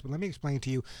great dogs, but let me explain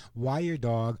to you why your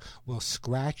dog will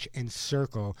scratch and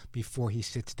circle before he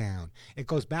sits down. It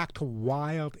goes back to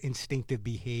wild instinctive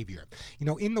behavior. You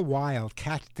know, in the wild,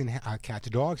 dogs didn't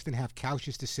have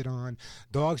couches to sit on.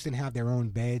 Dogs didn't have their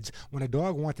own beds. When a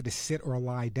dog wanted to sit or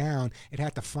lie down, it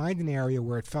had to find an area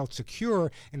where it felt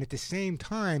secure, and at the same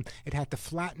time, it had to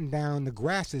flatten down the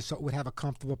grasses so it would have a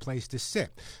comfortable place to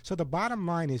sit. So the bottom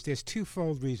line is there's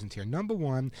twofold reasons here. Number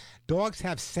one, dogs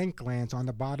have scent glands on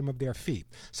the bottom of their feet.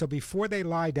 So before they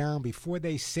lie down, before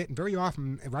they sit, and very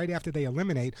often right after they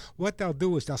eliminate, what they'll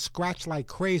do is they'll scratch like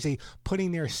crazy,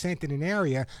 putting their scent in an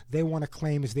area they want to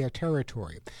claim as their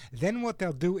territory. Then what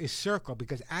they'll do is circle,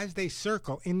 because as they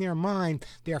circle, in their mind,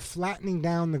 they're flattening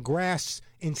down the grass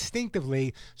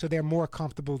instinctively so they're more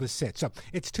comfortable to sit. So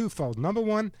it's twofold. Number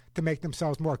one, to make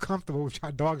themselves more comfortable, which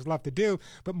our dogs love to do,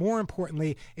 but more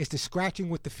importantly is the scratching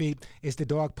with the feet, is the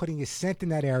dog putting his scent in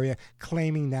that area,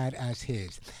 claiming that as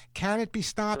his. Can it be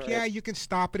stopped? Right. Yeah, you can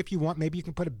stop it if you want. Maybe you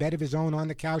can put a bed of his own on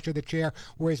the couch or the chair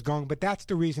where he's going, but that's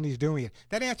the reason he's doing it.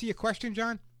 That answer your question,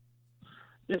 John?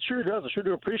 It sure does. I sure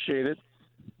do appreciate it.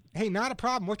 Hey, not a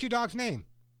problem. What's your dog's name?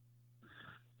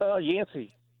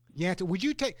 Yancey. Yancey. Would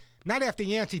you take, not after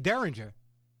Yancey Derringer?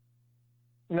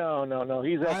 No.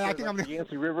 He's I think I'm the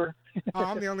Yancey River.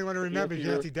 I'm the only one who remembers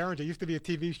Yancey Derringer. It used to be a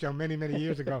TV show many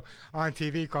years ago on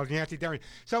TV called Yancey Derringer.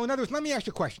 So in other words, let me ask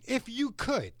you a question. If you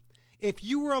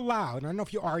were allowed, and I don't know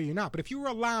if you are or you're not, but if you were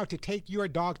allowed to take your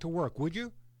dog to work, would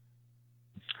you?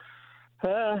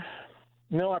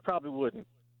 No, I probably wouldn't.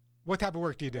 What type of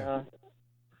work do you do?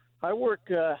 I work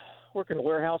in a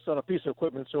warehouse on a piece of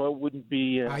equipment, so it wouldn't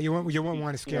be... you wouldn't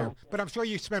want to scare him. But I'm sure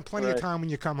you spend plenty of time when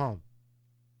you come home.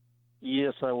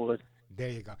 Yes, I would. There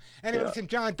you go. Anyway, listen,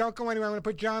 John, don't go anywhere. I'm going to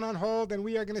put John on hold, and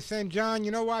we are going to send John.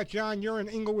 You know what, John? You're in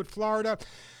Inglewood, Florida.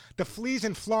 The fleas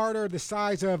in Florida are the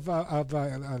size of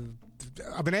an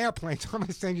airplane, so I'm going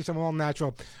to send you some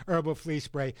all-natural herbal flea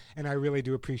spray, and I really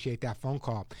do appreciate that phone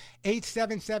call.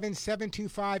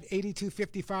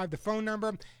 877-725-8255, the phone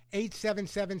number,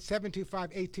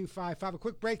 877-725-8255. A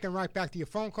quick break, then right back to your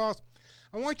phone calls.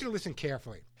 I want you to listen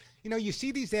carefully. You know, you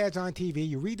see these ads on TV,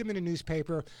 you read them in the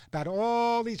newspaper about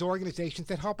all these organizations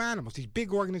that help animals, these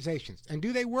big organizations. And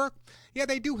do they work? Yeah,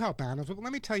 they do help animals. But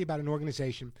let me tell you about an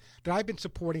organization that I've been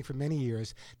supporting for many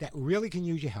years that really can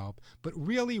use your help, but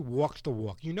really walks the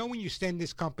walk. You know, when you send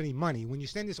this company money, when you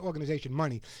send this organization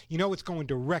money, you know it's going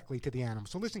directly to the animal.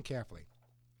 So listen carefully.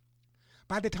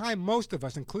 By the time most of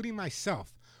us, including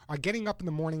myself, are getting up in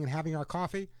the morning and having our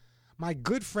coffee, my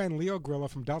good friend Leo Grillo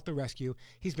from Delta Rescue,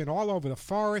 he's been all over the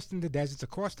forests and the deserts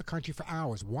across the country for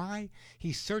hours. Why?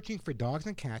 He's searching for dogs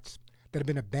and cats that have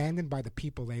been abandoned by the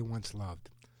people they once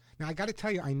loved. Now, I got to tell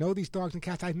you, I know these dogs and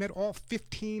cats. I've met all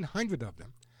 1,500 of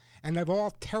them, and they're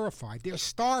all terrified. They're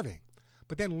starving.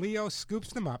 But then Leo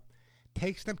scoops them up,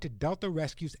 takes them to Delta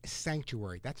Rescue's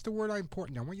sanctuary. That's the word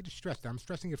important. I want you to stress that. I'm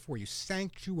stressing it for you.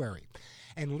 Sanctuary.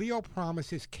 And Leo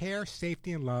promises care,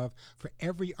 safety, and love for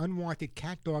every unwanted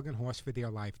cat, dog, and horse for their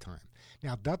lifetime.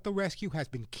 Now, Delta Rescue has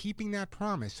been keeping that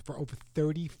promise for over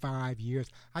 35 years.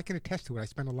 I can attest to it. I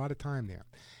spent a lot of time there.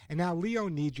 And now Leo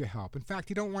needs your help. In fact,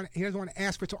 he doesn't want to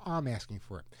ask for it, so I'm asking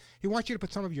for it. He wants you to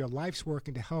put some of your life's work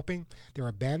into helping their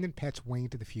abandoned pets way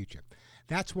into the future.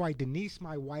 That's why Denise,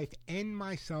 my wife, and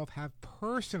myself have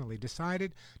personally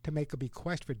decided to make a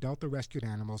bequest for Delta Rescued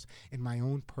animals in my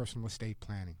own personal estate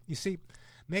planning. You see,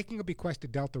 making a bequest to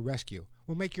Delta Rescue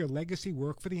will make your legacy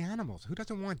work for the animals. Who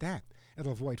doesn't want that?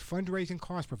 It'll avoid fundraising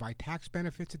costs, provide tax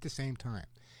benefits at the same time.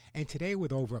 And today,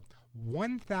 with over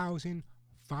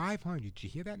 1,500, did you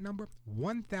hear that number?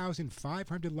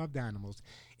 1,500 loved animals,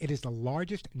 it is the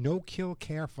largest no-kill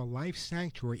care for life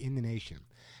sanctuary in the nation.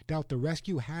 Delta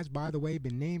Rescue has, by the way,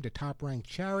 been named a top-ranked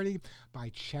charity by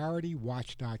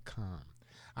CharityWatch.com.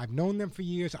 I've known them for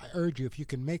years. I urge you, if you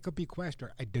can make a bequest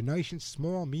or a donation,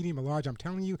 small, medium, or large, I'm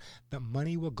telling you, the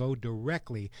money will go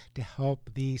directly to help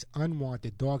these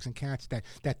unwanted dogs and cats that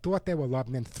thought they were loved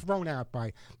and then thrown out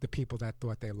by the people that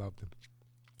thought they loved them.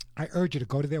 I urge you to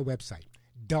go to their website,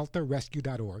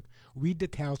 deltarescue.org. Read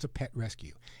details of pet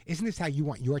rescue. Isn't this how you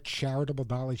want your charitable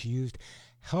dollars used?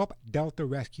 Help Delta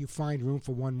Rescue find room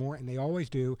for one more, and they always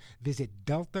do. Visit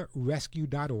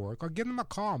deltarescue.org or give them a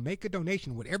call. Make a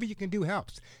donation. Whatever you can do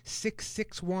helps.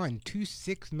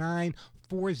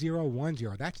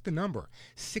 661-269-4010. That's the number.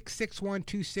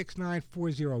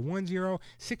 661-269-4010.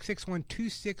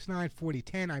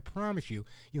 661-269-4010. I promise you,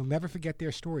 you'll never forget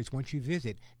their stories once you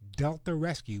visit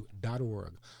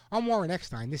deltarescue.org. I'm Warren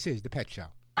Eckstein. This is The Pet Show.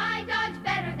 My dog's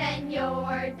better than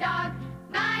your dog.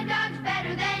 My dog's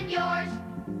better than yours.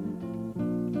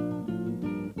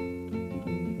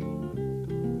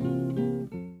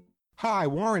 Hi,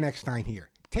 Warren Eckstein here.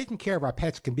 Taking care of our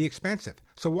pets can be expensive,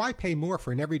 so why pay more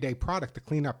for an everyday product to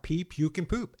clean up pee, puke, and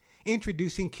poop?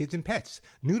 Introducing Kids and Pets.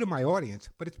 New to my audience,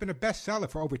 but it's been a bestseller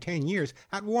for over 10 years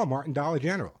at Walmart and Dollar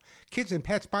General. Kids and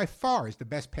Pets by far is the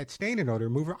best pet stain and odor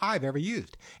remover I've ever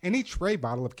used, and each spray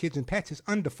bottle of Kids and Pets is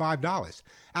under $5.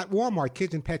 At Walmart,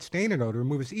 Kids and Pets stain and odor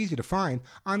remover is easy to find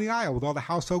on the aisle with all the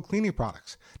household cleaning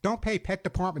products. Don't pay pet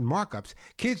department markups.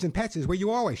 Kids and Pets is where you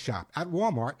always shop, at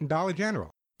Walmart and Dollar General.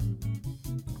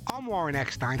 I'm Warren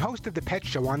Eckstein, host of The Pet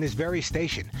Show on this very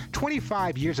station.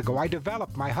 25 years ago, I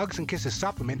developed my Hugs and Kisses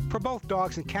supplement for both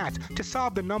dogs and cats to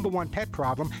solve the number one pet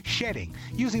problem, shedding.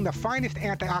 Using the finest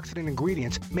antioxidant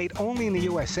ingredients made only in the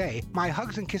USA, my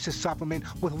Hugs and Kisses supplement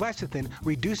with lecithin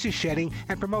reduces shedding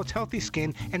and promotes healthy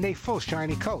skin and a full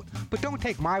shiny coat. But don't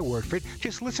take my word for it.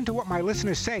 Just listen to what my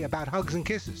listeners say about Hugs and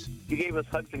Kisses. You gave us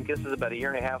Hugs and Kisses about a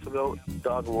year and a half ago.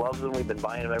 Dog loves them. We've been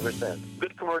buying them ever since.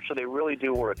 Good commercial. They really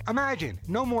do work. Imagine,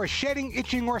 no more shedding,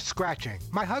 itching, or scratching.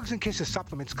 My Hugs and Kisses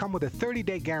supplements come with a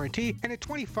 30-day guarantee and a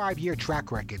 25-year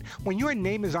track record. When your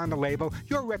name is on the label,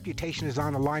 your reputation is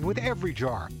on the line with every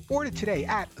jar. Order today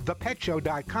at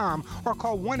thepetshow.com or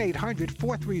call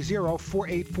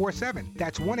 1-800-430-4847.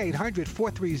 That's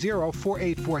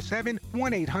 1-800-430-4847,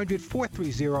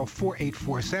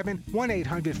 1-800-430-4847,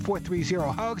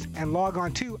 1-800-430-HUGS, and log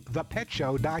on to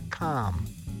thepetshow.com.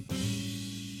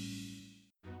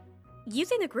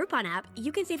 Using the Groupon app,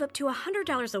 you can save up to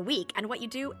 $100 a week on what you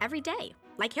do every day,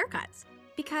 like haircuts.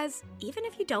 Because even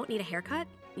if you don't need a haircut,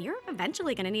 you're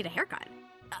eventually going to need a haircut.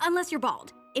 Unless you're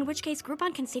bald, in which case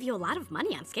Groupon can save you a lot of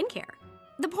money on skincare.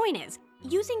 The point is,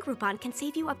 using Groupon can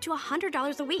save you up to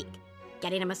 $100 a week.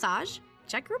 Getting a massage?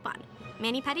 Check Groupon.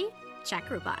 Mani-pedi? Check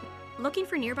Groupon. Looking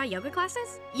for nearby yoga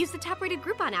classes? Use the top-rated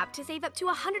Groupon app to save up to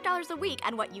 $100 a week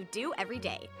on what you do every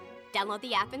day. Download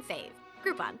the app and save.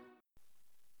 Groupon.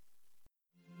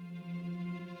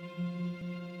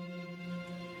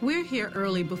 We're here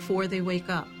early before they wake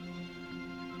up.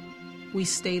 We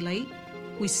stay late.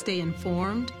 We stay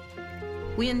informed.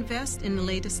 We invest in the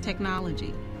latest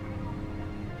technology.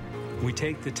 We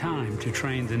take the time to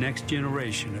train the next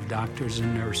generation of doctors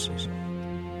and nurses.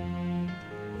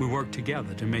 We work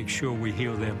together to make sure we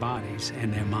heal their bodies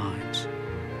and their minds.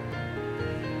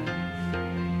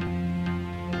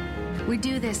 We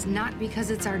do this not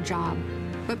because it's our job,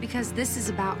 but because this is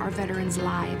about our veterans'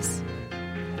 lives.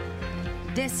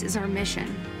 This is our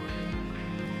mission.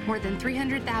 More than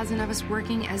 300,000 of us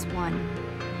working as one,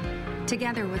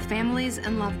 together with families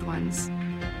and loved ones.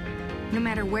 No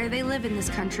matter where they live in this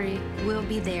country, we'll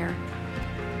be there.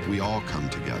 We all come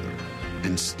together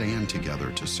and stand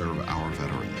together to serve our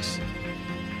veterans.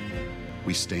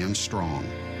 We stand strong,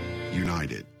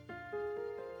 united.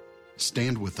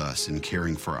 Stand with us in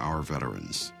caring for our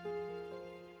veterans.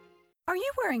 Are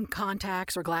you wearing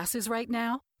contacts or glasses right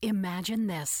now? Imagine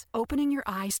this, opening your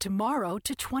eyes tomorrow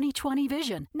to 20/20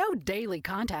 vision. No daily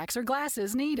contacts or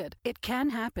glasses needed. It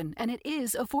can happen, and it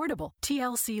is affordable.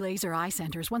 TLC Laser Eye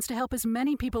Centers wants to help as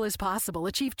many people as possible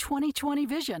achieve 20/20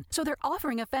 vision, so they're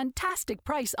offering a fantastic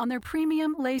price on their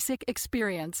premium LASIK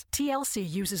experience. TLC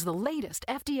uses the latest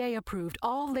FDA-approved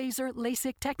all-laser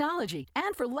LASIK technology,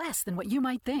 and for less than what you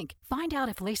might think. Find out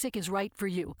if LASIK is right for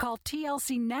you. Call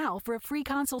TLC now for a free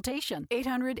consultation.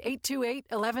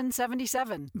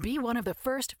 800-828-1177. Be one of the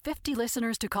first 50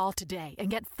 listeners to call today and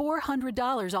get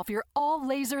 $400 off your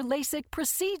all-laser LASIK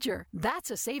procedure.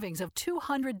 That's a savings of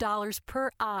 $200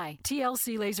 per eye.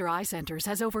 TLC Laser Eye Centers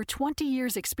has over 20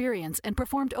 years experience and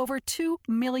performed over 2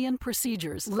 million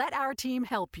procedures. Let our team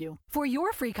help you. For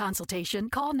your free consultation,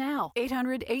 call now.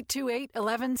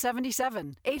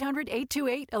 800-828-1177.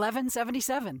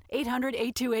 800-828-1177.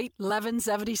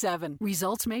 800-828-1177.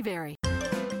 Results may vary.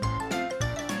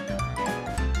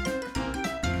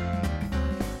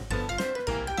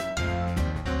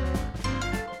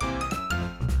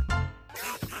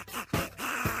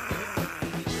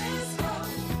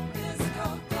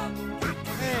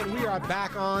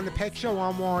 Back on the Pet Show.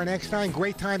 I'm Warren Eckstein.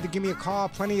 Great time to give me a call.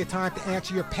 Plenty of time to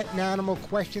answer your pet and animal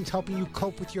questions, helping you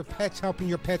cope with your pets, helping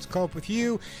your pets cope with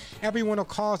you. Everyone who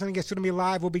calls and gets to me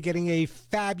live will be getting a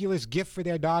fabulous gift for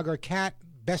their dog or cat.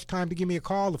 Best time to give me a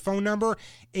call. The phone number,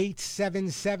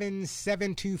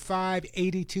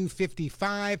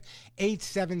 877-725-8255.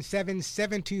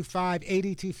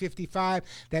 877-725-8255.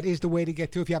 That is the way to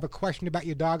get through. If you have a question about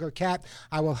your dog or cat,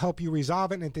 I will help you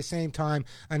resolve it. And at the same time,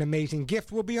 an amazing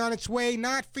gift will be on its way,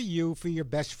 not for you, for your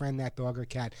best friend, that dog or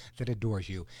cat that adores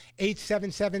you.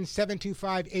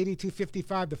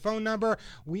 877-725-8255, the phone number.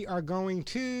 We are going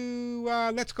to,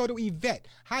 let's go to Yvette.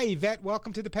 Hi, Yvette.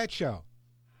 Welcome to the Pet Show.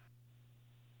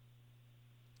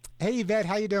 Hey, Yvette,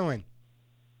 how you doing?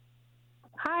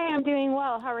 Hi, I'm doing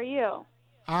well. How are you?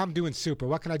 I'm doing super.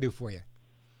 What can I do for you?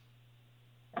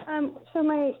 So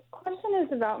my question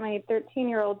is about my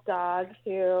 13-year-old dog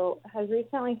who has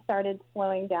recently started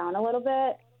slowing down a little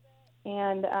bit.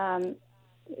 And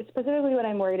specifically what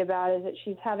I'm worried about is that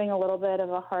she's having a little bit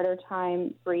of a harder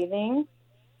time breathing.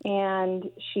 And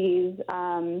she's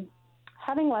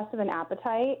having less of an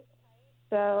appetite.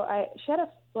 So she had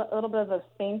a little bit of a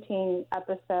fainting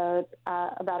episode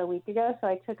about a week ago. So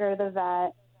I took her to the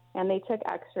vet, and they took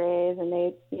x-rays, and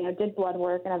they did blood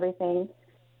work and everything.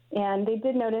 And they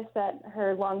did notice that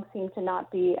her lungs seem to not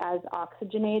be as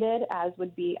oxygenated as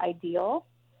would be ideal.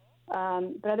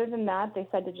 But other than that, they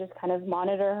said to just kind of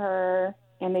monitor her,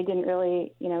 and they didn't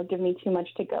really, give me too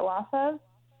much to go off of.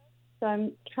 So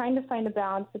I'm trying to find a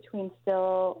balance between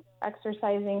still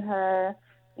exercising her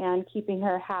and keeping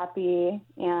her happy.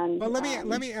 And well, let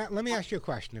me ask you a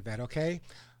question, Yvette. Okay,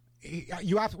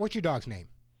 what's your dog's name?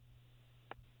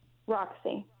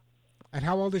 Roxy. And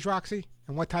how old is Roxy?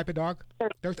 And what type of dog?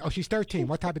 13. Oh, she's 13.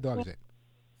 What type of dog is it?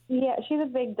 Yeah, she's a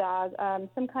big dog.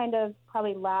 Some kind of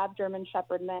probably lab German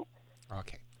Shepherd mix.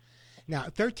 Okay. Now,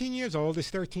 13 years old is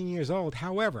 13 years old.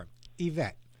 However,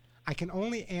 Yvette, I can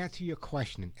only answer your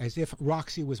question as if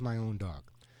Roxy was my own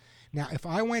dog. Now, if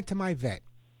I went to my vet,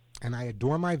 and I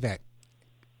adore my vet,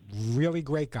 really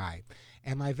great guy,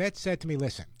 and my vet said to me,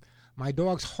 listen, my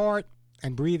dog's heart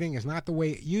and breathing is not the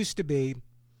way it used to be,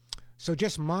 so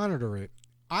just monitor it,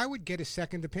 I would get a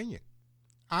second opinion.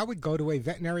 I would go to a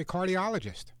veterinary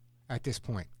cardiologist at this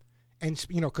point. And,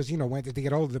 because, when they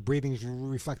get older, the breathing is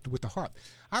reflected with the heart.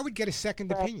 I would get a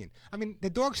second opinion. I mean, the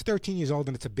dog's 13 years old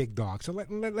and it's a big dog. So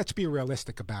let's be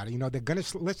realistic about it. They're going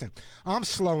to, listen, I'm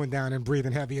slowing down and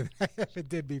breathing heavier than I ever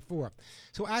did before.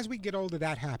 So as we get older,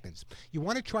 that happens. You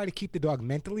want to try to keep the dog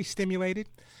mentally stimulated.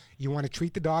 You want to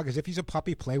treat the dog as if he's a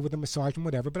puppy, play with him, massage him,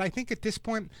 whatever. But I think at this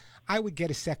point, I would get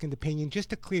a second opinion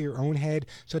just to clear your own head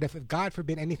so that if, God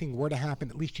forbid, anything were to happen,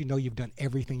 at least you know you've done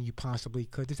everything you possibly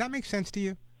could. Does that make sense to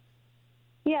you?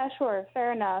 Yeah, sure.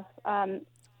 Fair enough. And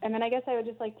then I guess I would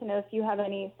just like to know if you have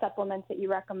any supplements that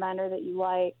you recommend or that you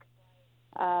like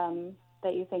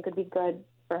that you think would be good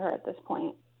for her at this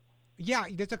point. Yeah,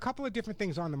 there's a couple of different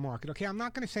things on the market. Okay, I'm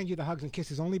not going to send you the hugs and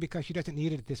kisses only because she doesn't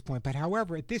need it at this point. But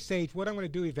however, at this age, what I'm going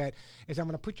to do, Yvette, is I'm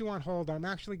going to put you on hold. I'm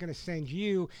actually going to send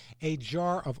you a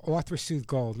jar of Arthur-Soothe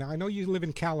Gold. Now, I know you live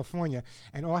in California,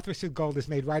 and Arthur-Soothe Gold is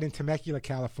made right in Temecula,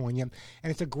 California,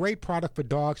 and it's a great product for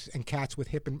dogs and cats with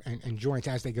hip and joints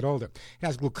as they get older. It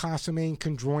has glucosamine,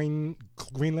 chondroitin,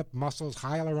 green lip mussels,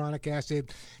 hyaluronic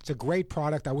acid. It's a great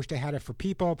product. I wish they had it for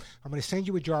people. I'm going to send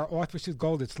you a jar of Arthur-Soothe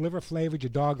Gold. It's liver flavored. Your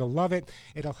dog will love it.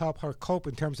 It'll help her cope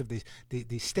in terms of the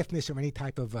stiffness or any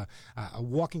type of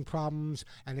walking problems,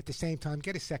 and at the same time,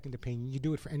 get a second opinion. You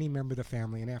do it for any member of the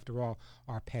family, and after all,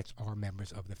 our pets are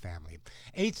members of the family.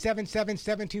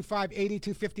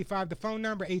 877-725-8255, the phone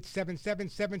number,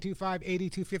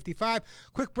 877-725-8255.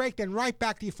 Quick break, then right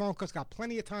back to your phone calls. Got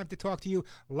plenty of time to talk to you.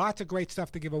 Lots of great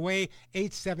stuff to give away.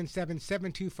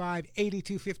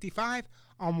 877-725-8255.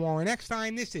 I'm Warren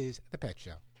Eckstein. This is The Pet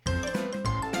Show.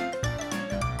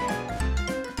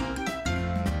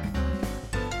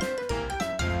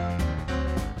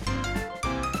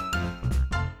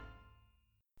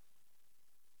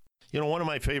 You know, one of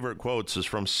my favorite quotes is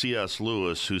from C.S.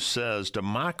 Lewis, who says,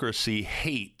 democracy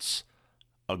hates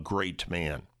a great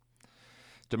man.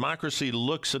 Democracy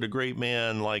looks at a great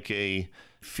man like a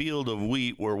field of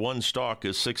wheat where one stalk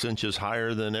is 6 inches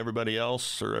higher than everybody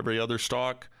else or every other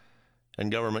stalk,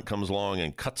 and government comes along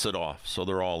and cuts it off so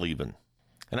they're all even.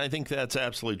 And I think that's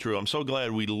absolutely true. I'm so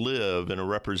glad we live in a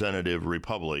representative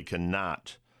republic and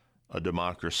not a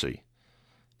democracy.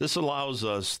 This allows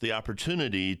us the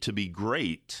opportunity to be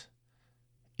great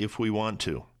if we want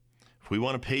to. If we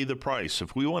want to pay the price,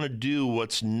 if we want to do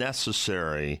what's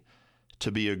necessary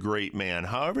to be a great man,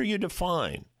 however you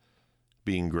define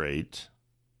being great,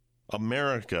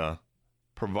 America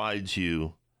provides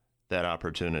you that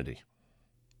opportunity.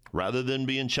 Rather than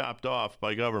being chopped off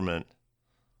by government,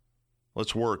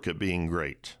 let's work at being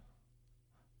great.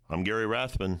 I'm Gary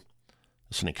Rathman.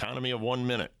 It's an economy of 1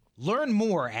 minute. Learn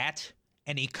more at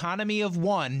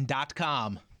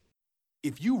aneconomyof1.com.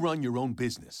 If you run your own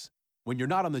business, when you're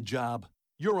not on the job,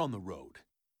 you're on the road,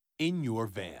 in your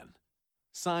van.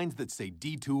 Signs that say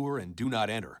detour and do not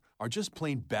enter are just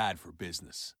plain bad for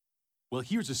business. Well,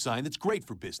 here's a sign that's great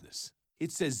for business.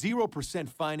 It says 0%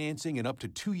 financing and up to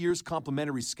 2 years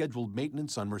complimentary scheduled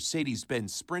maintenance on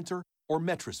Mercedes-Benz Sprinter or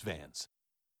Metris vans.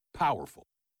 Powerful,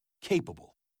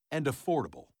 capable, and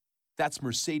affordable. That's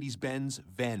Mercedes-Benz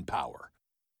Van Power.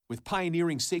 With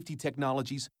pioneering safety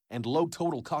technologies and low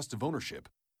total cost of ownership,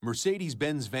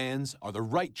 Mercedes-Benz vans are the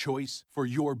right choice for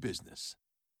your business.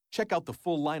 Check out the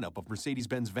full lineup of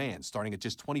Mercedes-Benz vans starting at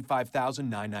just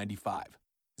 $25,995.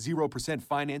 0%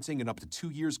 financing and up to 2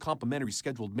 years complimentary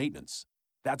scheduled maintenance.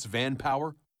 That's van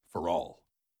power for all.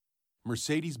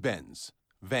 Mercedes-Benz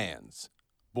Vans.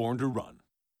 Born to run.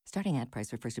 Starting at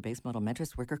price refers to base model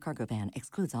Metris worker cargo van.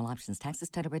 Excludes all options, taxes,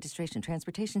 title registration,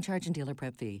 transportation charge, and dealer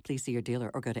prep fee. Please see your dealer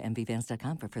or go to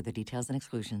mvvans.com for further details and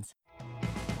exclusions.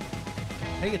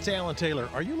 Hey, it's Alan Taylor.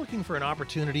 Are you looking for an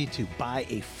opportunity to buy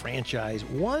a franchise,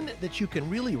 one that you can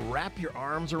really wrap your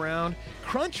arms around?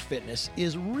 Crunch Fitness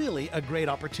is really a great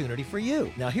opportunity for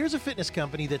you. Now, here's a fitness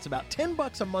company that's about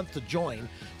 $10 a month to join,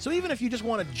 so even if you just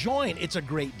want to join, it's a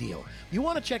great deal. You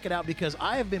want to check it out because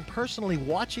I have been personally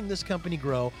watching this company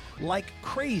grow like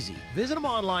crazy. Visit them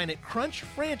online at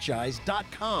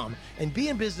crunchfranchise.com and be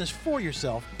in business for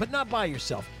yourself, but not by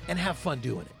yourself, and have fun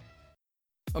doing it.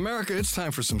 America, it's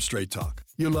time for some straight talk.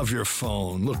 You love your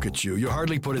phone. Look at you. You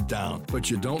hardly put it down.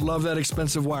 But you don't love that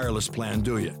expensive wireless plan,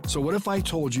 do you? So what if I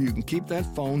told you can keep that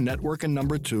phone, network, and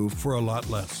number 2 for a lot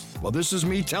less? Well, this is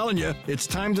me telling you, it's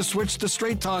time to switch to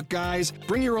Straight Talk, guys.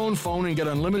 Bring your own phone and get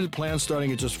unlimited plans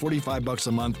starting at just $45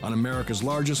 a month on America's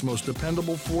largest, most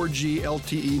dependable 4G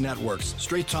LTE networks.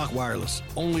 Straight Talk Wireless,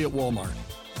 only at Walmart.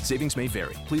 Savings may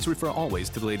vary. Please refer always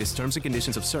to the latest terms and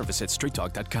conditions of service at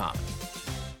straighttalk.com.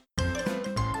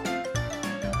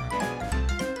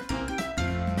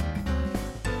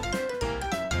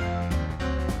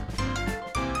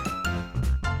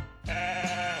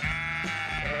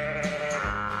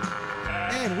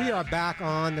 And we are back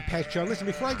on The Pet Show. Listen,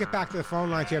 before I get back to the phone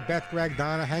lines here, Beth, Greg,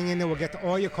 Donna, hang in there. We'll get to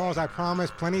all your calls, I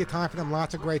promise. Plenty of time for them.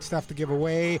 Lots of great stuff to give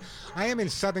away. I am in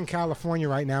Southern California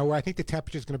right now, where I think the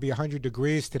temperature is going to be 100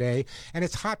 degrees today, and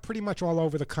it's hot pretty much all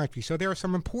over the country. So there are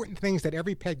some important things that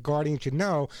every pet guardian should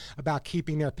know about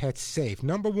keeping their pets safe.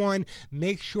 Number one,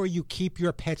 make sure you keep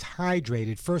your pets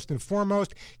hydrated. First and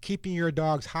foremost, keeping your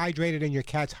dogs hydrated and your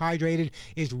cats hydrated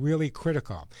is really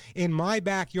critical. In my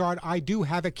backyard, I do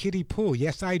have a kiddie pool.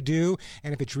 Yes, I do.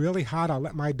 And if it's really hot, I'll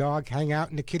let my dog hang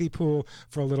out in the kiddie pool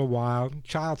for a little while.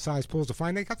 Child-sized pools are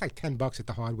fine. They cost like $10 at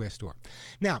the hardware store.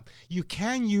 Now, you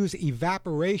can use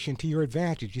evaporation to your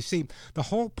advantage. You see, the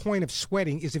whole point of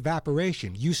sweating is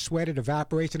evaporation. You sweat, it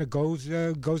evaporates, and it goes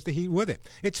the heat with it.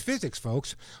 It's physics,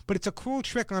 folks. But it's a cool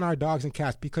trick on our dogs and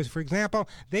cats because, for example,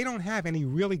 they don't have any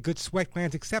really good sweat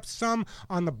glands except some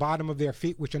on the bottom of their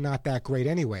feet, which are not that great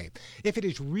anyway. If it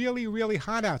is really, really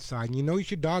hot outside and you know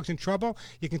your dog's in trouble,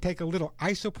 you can take a little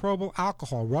isopropyl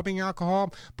alcohol, rubbing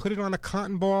alcohol, put it on a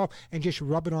cotton ball, and just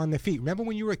rub it on the feet. Remember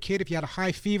when you were a kid, if you had a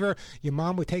high fever, your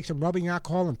mom would take some rubbing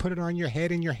alcohol and put it on your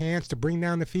head and your hands to bring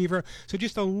down the fever? So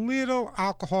just a little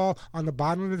alcohol on the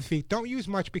bottom of the feet. Don't use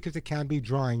much because it can be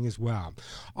drying as well.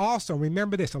 Also,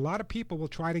 remember this, a lot of people will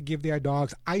try to give their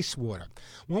dogs ice water.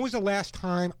 When was the last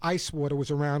time ice water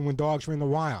was around when dogs were in the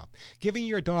wild? Giving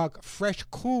your dog fresh,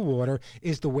 cool water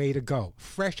is the way to go.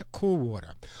 Fresh, cool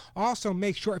water. Also,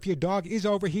 make sure if your dog is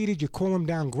overheated, you cool him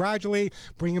down gradually.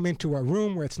 Bring him into a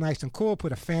room where it's nice and cool.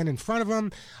 Put a fan in front of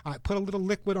him. Put a little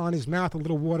liquid on his mouth, a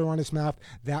little water on his mouth.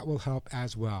 That will help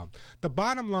as well. The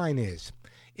bottom line is,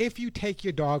 if you take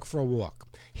your dog for a walk,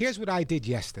 here's what I did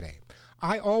yesterday.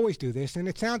 I always do this, and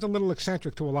it sounds a little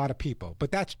eccentric to a lot of people,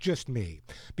 but that's just me.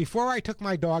 Before I took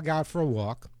my dog out for a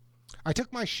walk, I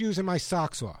took my shoes and my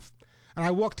socks off, and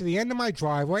I walked to the end of my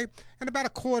driveway and about a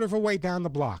quarter of a way down the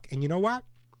block. And you know what?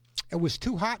 It was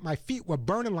too hot. My feet were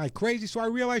burning like crazy, so I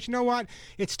realized, you know what?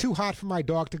 It's too hot for my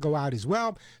dog to go out as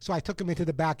well, so I took him into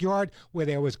the backyard where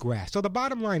there was grass. So the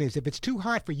bottom line is, if it's too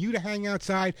hot for you to hang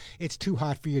outside, it's too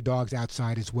hot for your dogs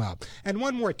outside as well. And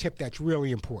one more tip that's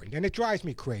really important, and it drives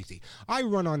me crazy. I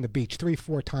run on the beach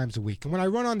 3-4 times a week, and when I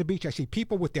run on the beach, I see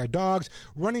people with their dogs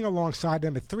running alongside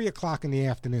them at 3 o'clock in the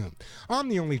afternoon. I'm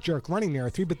the only jerk running there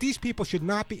at 3, but these people should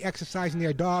not be exercising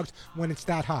their dogs when it's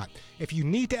that hot. If you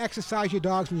need to exercise your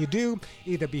dogs, and you do,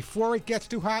 either before it gets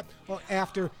too hot or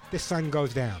after the sun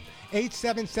goes down.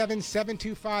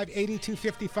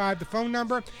 877-725-8255, the phone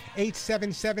number,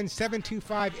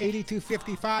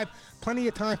 877-725-8255. Plenty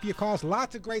of time for your calls.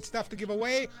 Lots of great stuff to give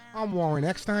away. I'm Warren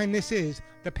Eckstein. This is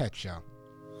The Pet Show.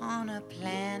 On a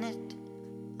planet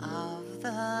of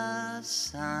the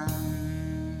sun.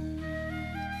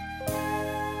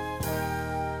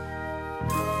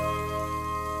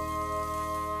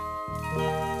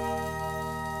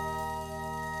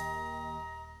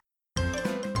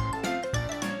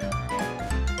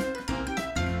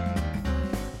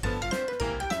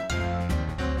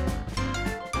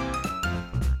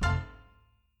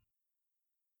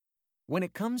 When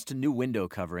it comes to new window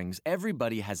coverings,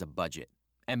 everybody has a budget.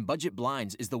 And Budget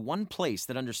Blinds is the one place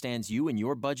that understands you and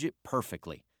your budget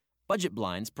perfectly. Budget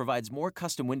Blinds provides more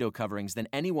custom window coverings than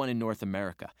anyone in North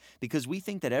America because we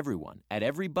think that everyone, at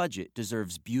every budget,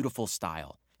 deserves beautiful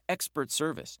style, expert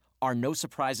service, our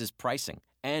no-surprises pricing,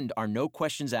 and our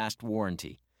no-questions-asked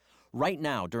warranty. Right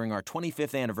now, during our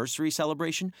 25th anniversary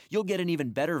celebration, you'll get an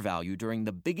even better value during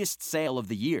the biggest sale of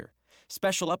the year.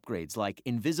 Special upgrades like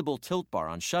invisible tilt bar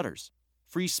on shutters,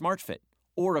 free smart fit,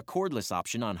 or a cordless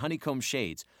option on honeycomb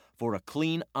shades for a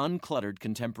clean, uncluttered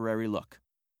contemporary look.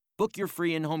 Book your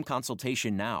free in-home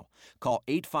consultation now. Call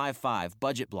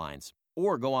 855-BUDGET-BLINDS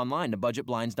or go online to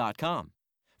budgetblinds.com.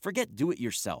 Forget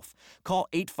do-it-yourself. Call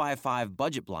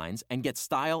 855-BUDGET-BLINDS and get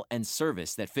style and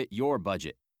service that fit your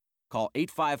budget. Call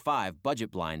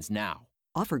 855-BUDGET-BLINDS now.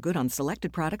 Offer good on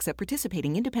selected products at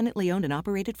participating independently owned and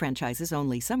operated franchises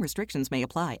only. Some restrictions may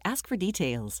apply. Ask for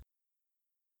details.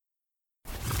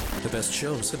 The best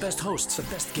shows, the best hosts, the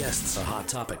best guests, the hot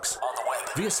topics. On the web,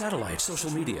 via satellite, social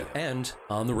media, and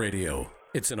on the radio.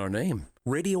 It's in our name.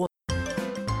 Radio.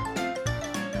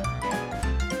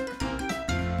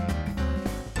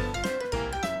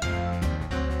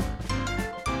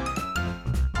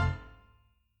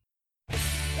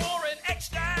 Warren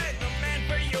Eckstein, the man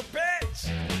for your pets.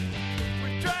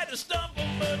 We tried to stumble,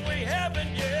 but we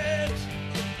haven't yet.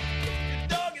 Your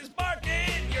dog is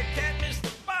barking, your cat missed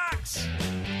the box.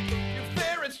 Your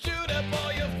ferret's chewed up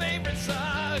all your favorite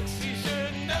socks. He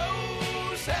sure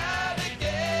knows how to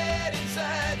get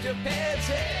inside your pet's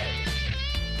head.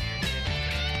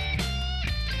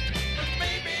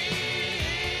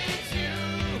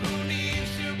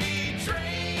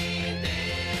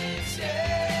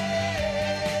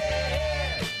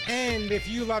 And if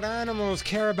you love animals,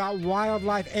 care about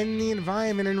wildlife and the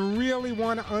environment, and really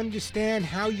want to understand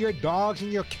how your dogs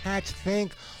and your cats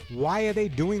think, why are they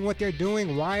doing what they're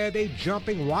doing? Why are they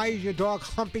jumping? Why is your dog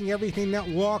humping everything that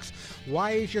walks?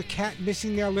 Why is your cat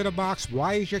missing their litter box?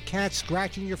 Why is your cat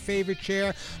scratching your favorite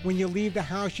chair? When you leave the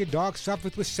house, your dog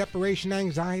suffers with separation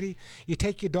anxiety. You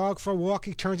take your dog for a walk,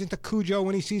 he turns into Cujo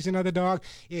when he sees another dog.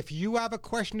 If you have a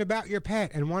question about your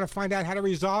pet and want to find out how to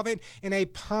resolve it in a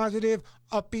positive,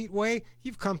 upbeat way,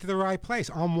 you've come to the right place.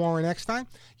 I'm Warren Eckstein.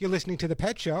 You're listening to The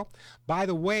Pet Show. By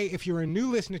the way, if you're a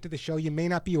new listener to the show, you may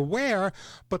not be aware,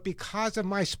 but because of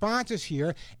my sponsors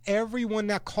here, everyone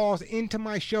that calls into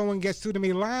my show and gets through to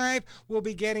me live will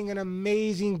be getting an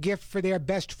amazing gift for their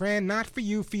best friend, not for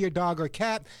you, for your dog or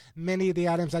cat. Many of the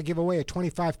items I give away are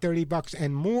 $25, $30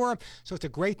 and more, so it's a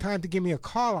great time to give me a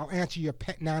call. I'll answer your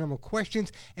pet and animal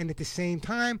questions, and at the same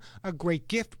time, a great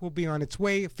gift will be on its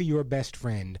way for your best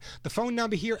friend. The phone number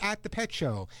here at The Pet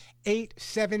Show,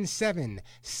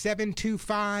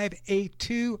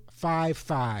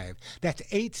 877-725-8255. That's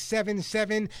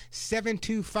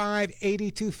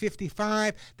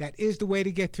 877-725-8255. That is the way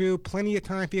to get through. Plenty of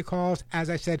time for your calls. As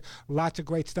I said, lots of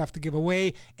great stuff to give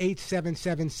away.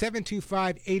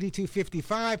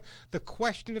 877-725-8255. The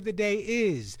question of the day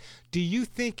is, do you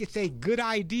think it's a good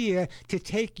idea to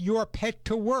take your pet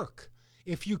to work?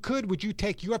 If you could, would you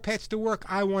take your pets to work?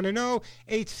 I want to know.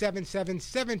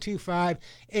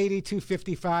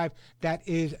 877-725-8255. That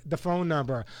is the phone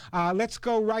number. Let's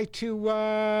go right to, we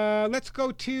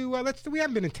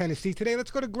haven't been in Tennessee today.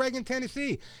 Let's go to Greg in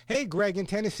Tennessee. Hey, Greg in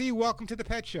Tennessee, welcome to The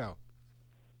Pet Show.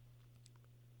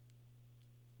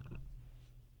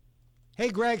 Hey,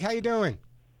 Greg, how you doing?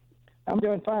 I'm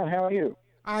doing fine. How are you?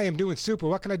 I am doing super.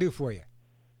 What can I do for you?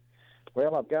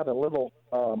 Well, I've got a little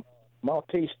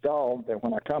Maltese dog that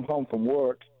when I come home from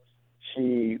work,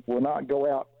 she will not go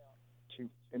out. She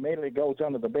immediately goes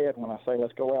under the bed when I say,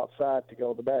 let's go outside to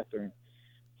go to the bathroom.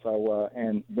 So,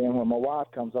 and then when my wife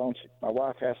comes on, my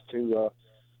wife has to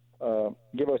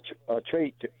give her a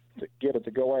treat to get her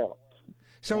to go out.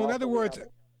 So in other words,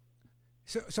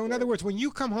 when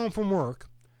you come home from work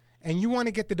and you want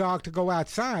to get the dog to go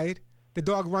outside, the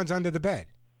dog runs under the bed.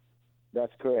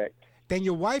 That's correct. Then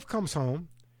your wife comes home.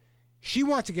 She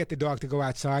wants to get the dog to go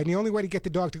outside, and the only way to get the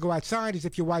dog to go outside is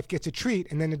if your wife gets a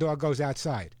treat, and then the dog goes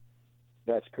outside.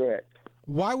 That's correct.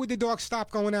 Why would the dog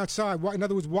stop going outside? In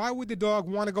other words, why would the dog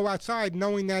want to go outside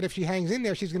knowing that if she hangs in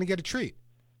there, she's going to get a treat?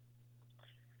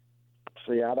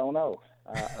 See, I don't know.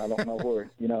 I don't know where,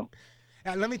 you know.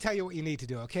 Let me tell you what you need to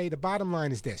do, okay? The bottom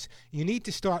line is this. You need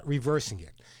to start reversing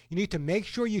it. You need to make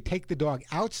sure you take the dog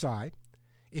outside.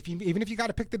 Even if you got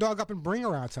to pick the dog up and bring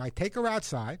her outside, take her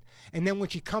outside, and then when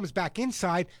she comes back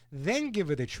inside, then give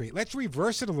her the treat. Let's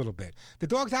reverse it a little bit. The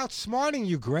dog's outsmarting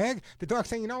you, Greg. The dog's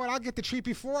saying, you know what, I'll get the treat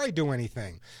before I do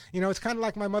anything. You know, it's kind of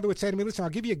like my mother would say to me, listen, I'll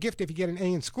give you a gift if you get an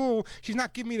A in school. She's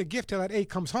not giving me the gift till that A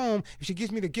comes home. If she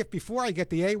gives me the gift before I get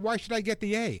the A, why should I get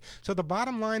the A? So the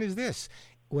bottom line is this.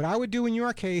 What I would do in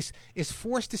your case is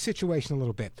force the situation a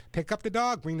little bit. Pick up the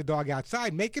dog, bring the dog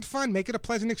outside, make it fun, make it a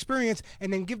pleasant experience,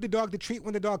 and then give the dog the treat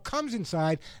when the dog comes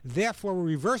inside. Therefore, we're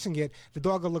reversing it. The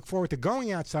dog will look forward to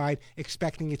going outside,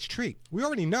 expecting its treat. We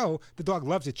already know the dog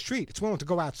loves its treat. It's willing to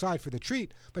go outside for the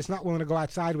treat, but it's not willing to go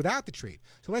outside without the treat.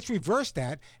 So let's reverse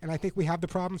that, and I think we have the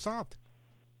problem solved.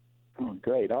 Oh,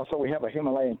 great. Also, we have a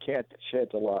Himalayan cat that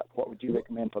sheds a lot. What would you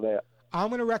recommend for that? I'm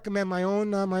going to recommend my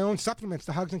own supplements,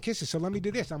 the Hugs and Kisses. So let me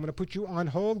do this. I'm going to put you on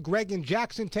hold. Greg in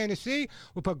Jackson, Tennessee.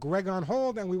 We'll put Greg on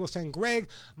hold, and we will send Greg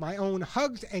my own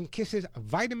Hugs and Kisses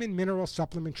vitamin mineral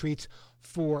supplement treats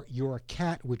for your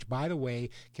cat, which, by the way,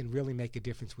 can really make a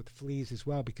difference with fleas as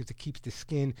well because it keeps the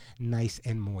skin nice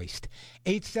and moist.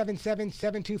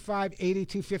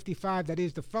 877-725-8255. That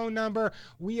is the phone number.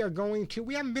 We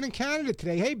haven't been in Canada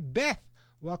today. Hey, Beth,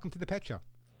 welcome to the Pet Show.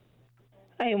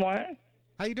 Hey, Warren.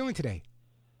 How you doing today?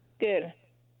 Good.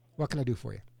 What can I do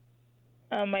for you?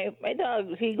 My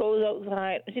dog, she goes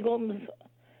outside. She's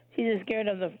just scared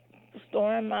of the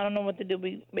storm. I don't know what to do.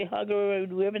 We hug her. We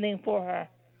do everything for her.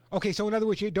 Okay, so in other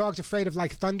words, your dog's afraid of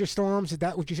like thunderstorms. Is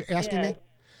that what you're asking me?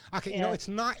 Okay, you know, it's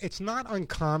not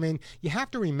uncommon. You have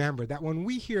to remember that when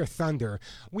we hear thunder,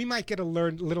 we might get a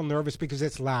little nervous because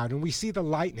it's loud and we see the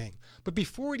lightning. But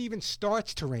before it even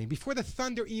starts to rain, before the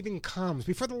thunder even comes,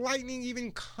 before the lightning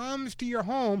even comes to your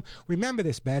home, remember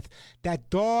this, Beth, that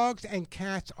dogs and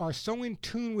cats are so in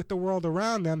tune with the world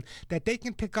around them that they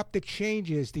can pick up the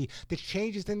changes, the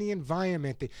changes in the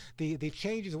environment, the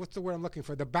changes, what's the word I'm looking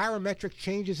for, the barometric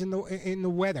changes in the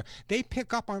weather. They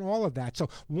pick up on all of that. So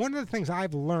one of the things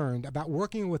I've learned learned about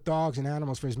working with dogs and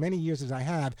animals for as many years as I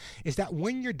have is that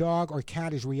when your dog or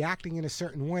cat is reacting in a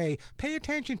certain way, pay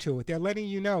attention to it. They're letting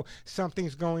you know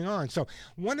something's going on. So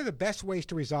one of the best ways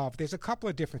to resolve, there's a couple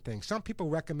of different things. Some people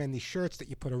recommend these shirts that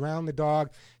you put around the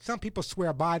dog. Some people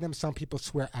swear by them. Some people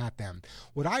swear at them.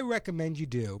 What I recommend you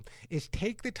do is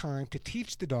take the time to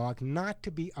teach the dog not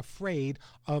to be afraid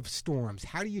of storms.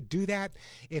 How do you do that?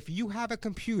 If you have a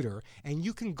computer and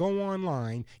you can go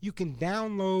online, you can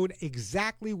download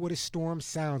exactly what a storm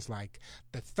sounds like.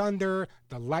 The thunder,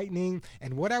 the lightning,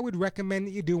 and what I would recommend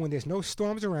that you do when there's no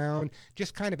storms around,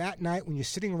 just kind of at night when you're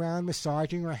sitting around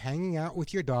massaging or hanging out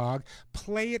with your dog,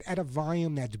 play it at a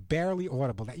volume that's barely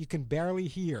audible, that you can barely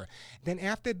hear. Then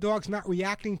after the dog's not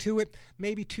reacting to it,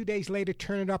 maybe 2 days later,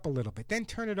 turn it up a little bit, then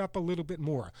turn it up a little bit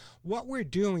more. What we're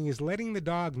doing is letting the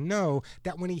dog know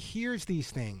that when he hears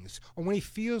these things or when he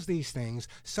feels these things,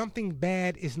 something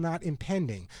bad is not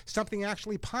impending. Something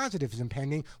actually positive is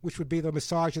impending, which would be the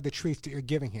massage or the treats that you're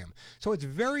giving him. So it's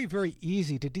very, very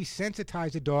easy to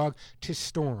desensitize a dog to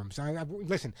storms.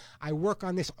 Listen, I work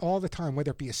on this all the time,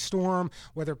 whether it be a storm,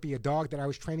 whether it be a dog that I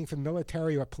was training for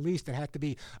military or police that had to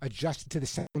be adjusted to the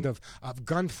sound of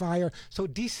gunfire. So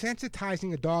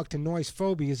desensitizing a dog to noise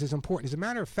phobias is important. As a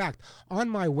matter of fact, on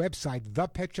my website,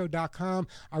 ThePetShow.com,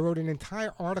 I wrote an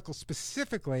entire article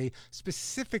specifically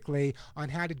on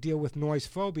how to deal with noise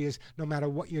phobias, no matter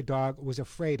what your dog was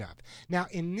afraid of. Now,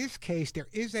 in this case,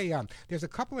 there's a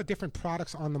couple of different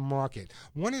products on the market.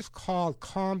 One is called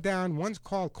Calm Down. One's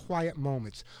called Quiet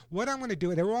Moments. What I'm going to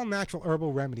do, they're all natural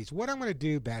herbal remedies. What I'm going to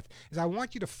do, Beth, is I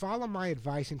want you to follow my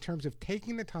advice in terms of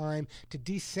taking the time to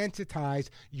desensitize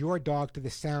your dog to the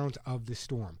sounds of the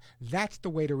storm. That's the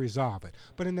way to resolve it.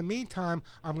 But in the meantime,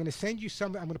 I'm going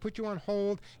to put you on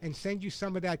hold and send you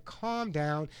some of that Calm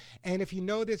Down. And if you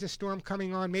know there's a storm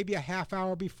coming on, maybe a half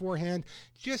hour beforehand,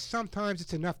 just sometimes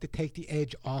it's enough to take the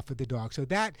edge off of the dog. So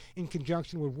that, in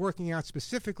conjunction with working out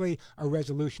specifically a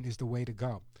resolution, is the way to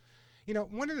go. You know,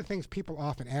 one of the things people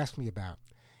often ask me about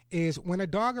is when a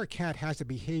dog or cat has a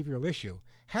behavioral issue,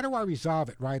 how do I resolve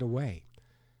it right away?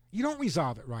 You don't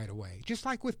resolve it right away. Just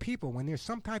like with people, when there's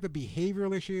some type of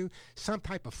behavioral issue, some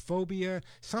type of phobia,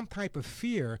 some type of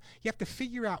fear, you have to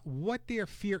figure out what their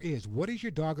fear is. What is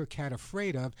your dog or cat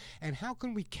afraid of? And how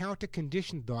can we counter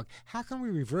condition the dog? How can we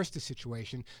reverse the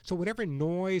situation so whatever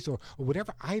noise or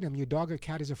whatever item your dog or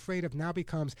cat is afraid of now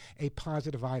becomes a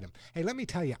positive item? Hey, let me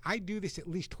tell you, I do this at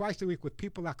least twice a week with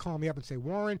people that call me up and say,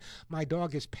 Warren, my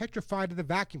dog is petrified of the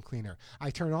vacuum cleaner. I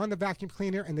turn on the vacuum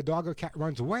cleaner and the dog or cat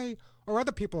runs away. Or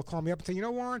other people will call me up and say, you know,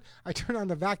 Warren, I turn on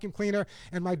the vacuum cleaner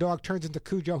and my dog turns into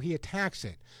Cujo. He attacks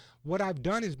it. What I've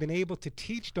done is been able to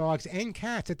teach dogs and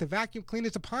cats that the vacuum cleaner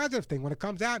is a positive thing. When it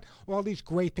comes out, all these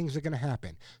great things are going to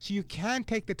happen. So you can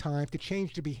take the time to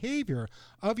change the behavior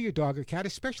of your dog or cat,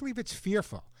 especially if it's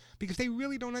fearful, because they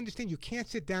really don't understand. You can't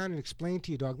sit down and explain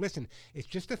to your dog, listen, it's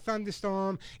just a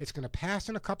thunderstorm. It's going to pass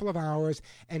in a couple of hours.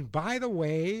 And by the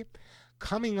way,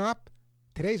 coming up,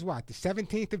 today's what, the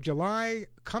 17th of July?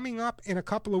 Coming up in a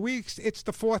couple of weeks, it's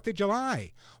the 4th of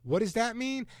July. What does that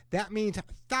mean? That means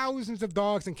thousands of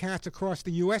dogs and cats across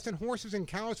the U.S., and horses and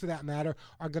cows for that matter,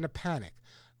 are going to panic.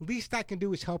 Least I can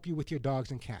do is help you with your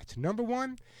dogs and cats. Number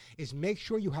one is make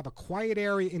sure you have a quiet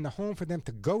area in the home for them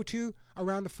to go to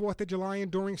around the 4th of July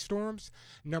and during storms.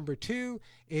 Number two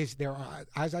is there are,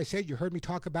 as I said, you heard me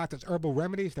talk about those herbal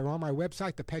remedies. They're on my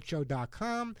website,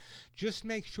 thepetshow.com. Just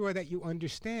make sure that you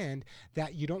understand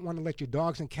that you don't want to let your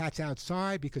dogs and cats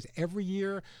outside, because every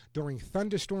year during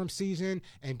thunderstorm season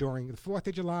and during the 4th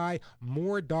of July,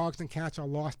 more dogs and cats are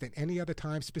lost than any other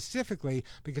time, specifically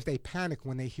because they panic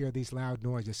when they hear these loud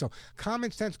noises. So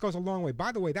common sense goes a long way.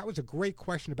 By the way, that was a great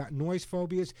question about noise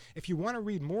phobias. If you want to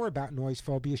read more about noise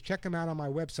phobias, check them out on my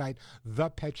website,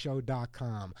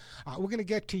 thepetshow.com. We're going to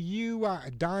get to you,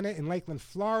 Donna in Lakeland,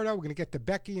 Florida. We're going to get to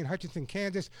Becky in Hutchinson,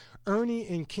 Kansas, Ernie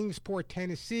in Kingsport,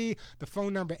 Tennessee. The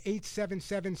phone number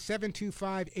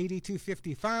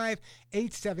 877-725-8255,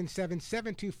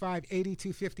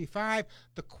 877-725-8255.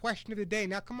 The question of the day.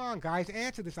 Now, come on, guys,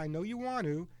 answer this. I know you want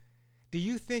to. Do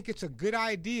you think it's a good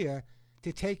idea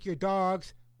to take your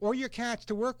dogs or your cats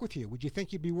to work with you? Would you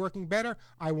think you'd be working better?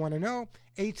 I want to know.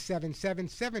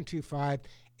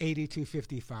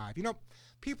 877-725-8255. You know,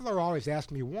 people are always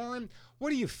asking me, Warren,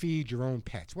 what do you feed your own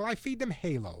pets? Well, I feed them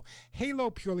Halo. Halo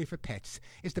Purely for Pets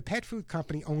is the pet food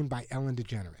company owned by Ellen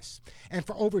DeGeneres. And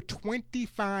for over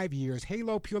 25 years,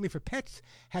 Halo Purely for Pets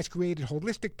has created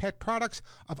holistic pet products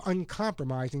of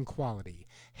uncompromising quality.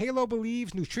 Halo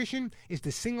believes nutrition is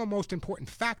the single most important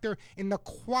factor in the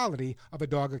quality of a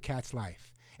dog or cat's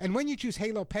life. And when you choose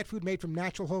Halo pet food made from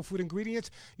natural whole food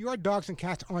ingredients, your dogs and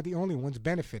cats aren't the only ones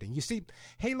benefiting. You see,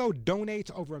 Halo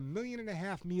donates over 1.5 million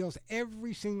meals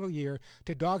every single year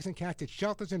to dogs and cats at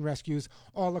shelters and rescues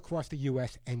all across the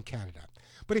U.S. and Canada.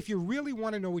 But if you really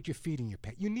want to know what you're feeding your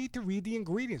pet, you need to read the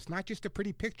ingredients, not just a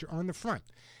pretty picture on the front.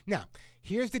 Now,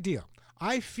 here's the deal.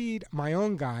 I feed my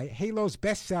own guy Halo's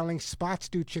best-selling spot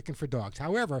stew chicken for dogs.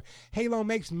 However, Halo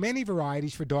makes many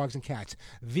varieties for dogs and cats.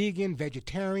 Vegan,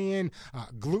 vegetarian,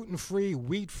 gluten-free,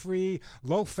 wheat-free,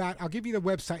 low-fat. I'll give you the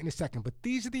website in a second, but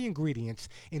these are the ingredients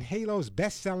in Halo's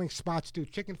best-selling spot stew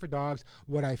chicken for dogs,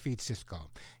 What I Feed Cisco.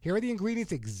 Here are the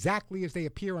ingredients exactly as they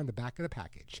appear on the back of the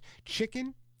package.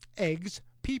 Chicken, eggs,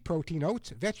 pea protein, oats,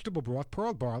 vegetable broth,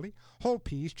 pearl barley, whole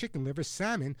peas, chicken liver,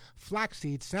 salmon,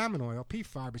 flaxseed, salmon oil, pea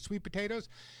fiber, sweet potatoes,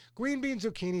 green beans,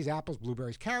 zucchinis, apples,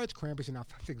 blueberries, carrots, cranberries, and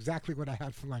that's exactly what I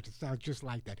had for lunch. It sounds just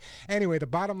like that. Anyway, the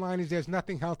bottom line is there's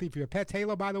nothing healthy for your pets.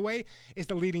 Halo, by the way, is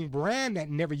the leading brand that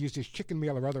never uses chicken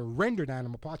meal or other rendered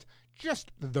animal parts,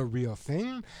 just the real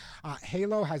thing.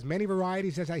 Halo has many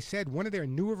varieties, as I said. One of their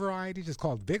newer varieties is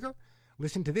called Vigor.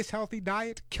 Listen to this healthy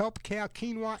diet, kelp, kale,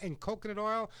 quinoa, and coconut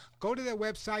oil. Go to their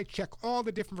website, check all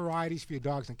the different varieties for your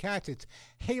dogs and cats. It's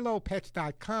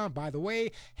halopets.com. By the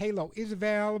way, Halo is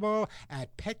available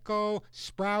at Petco,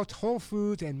 Sprouts, Whole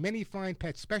Foods, and many fine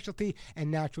pet specialty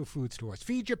and natural food stores.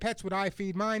 Feed your pets what I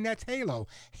feed mine. That's Halo.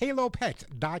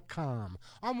 halopets.com.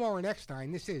 I'm Warren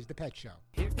Eckstein. This is The Pet Show.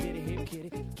 Here kitty,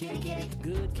 kitty, kitty,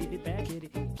 good kitty, bad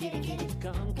kitty, kitty, kitty,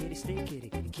 come kitty, stay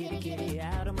kitty, kitty, kitty,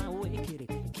 out of my way kitty,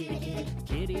 kitty, kitty,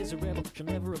 kitty is a rebel, she'll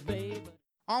never obey.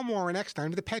 I'm Warren Eckstein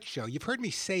of The Pet Show. You've heard me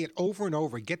say it over and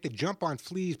over. Get the jump on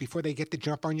fleas before they get the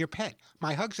jump on your pet.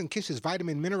 My Hugs and Kisses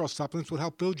vitamin mineral supplements will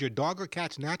help build your dog or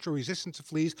cat's natural resistance to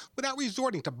fleas without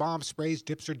resorting to bombs, sprays,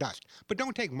 dips, or dust. But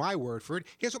don't take my word for it.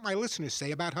 Here's what my listeners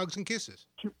say about Hugs and Kisses.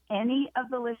 To any of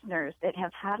the listeners that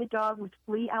have had a dog with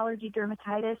flea allergy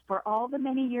dermatitis, for all the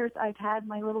many years I've had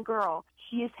my little girl,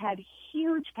 she has had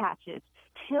huge patches.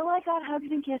 Till I got Hugs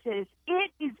and Kisses,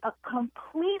 it is a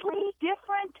completely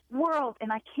different world,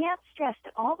 and I can't stress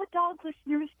to all the dog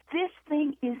listeners, this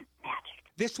thing is magic.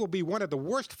 This will be one of the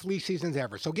worst flea seasons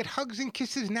ever, so get Hugs and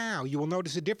Kisses now. You will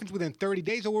notice a difference within 30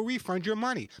 days or we'll refund your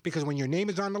money, because when your name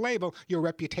is on the label, your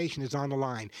reputation is on the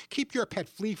line. Keep your pet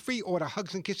flea-free. Order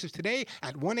Hugs and Kisses today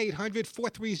at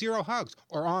 1-800-430-HUGS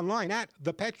or online at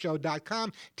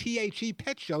thepetshow.com,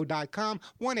 thepetshow.com,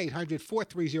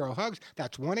 1-800-430-HUGS.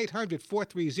 That's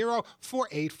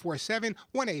 1-800-430-4847,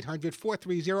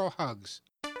 1-800-430-HUGS.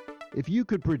 If you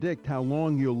could predict how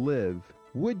long you'll live,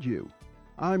 would you?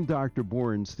 I'm Dr.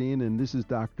 Borenstein, and this is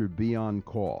Dr. B on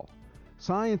Call.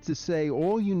 Scientists say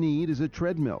all you need is a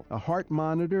treadmill, a heart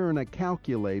monitor, and a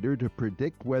calculator to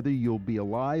predict whether you'll be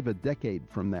alive a decade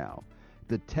from now.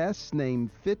 The test, named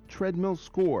Fit Treadmill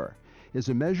Score, is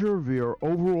a measure of your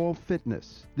overall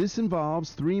fitness. This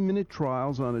involves 3-minute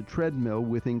trials on a treadmill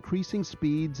with increasing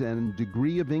speeds and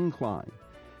degree of incline.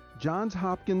 Johns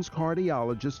Hopkins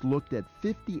cardiologists looked at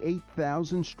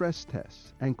 58,000 stress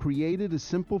tests and created a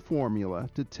simple formula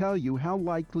to tell you how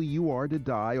likely you are to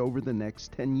die over the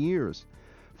next 10 years.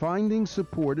 Findings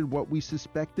supported what we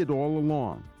suspected all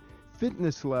along.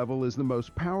 Fitness level is the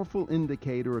most powerful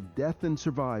indicator of death and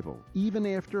survival, even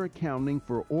after accounting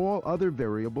for all other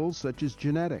variables such as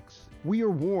genetics. We are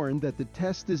warned that the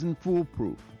test isn't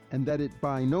foolproof, and that it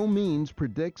by no means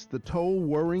predicts the toll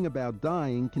worrying about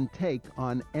dying can take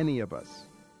on any of us.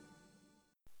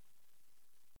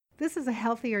 This is A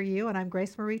Healthier You, and I'm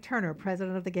Grace Marie Turner,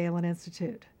 president of the Galen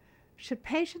Institute. Should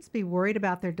patients be worried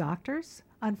about their doctors?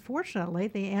 Unfortunately,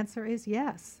 the answer is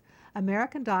yes.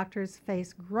 American doctors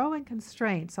face growing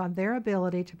constraints on their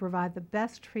ability to provide the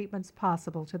best treatments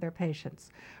possible to their patients.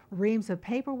 Reams of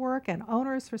paperwork and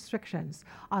onerous restrictions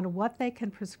on what they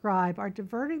can prescribe are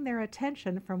diverting their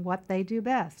attention from what they do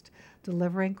best,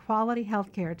 delivering quality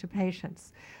health care to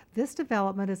patients. This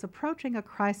development is approaching a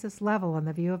crisis level in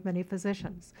the view of many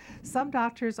physicians. Some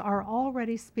doctors are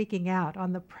already speaking out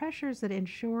on the pressures that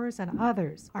insurers and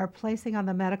others are placing on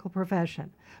the medical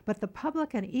profession, but the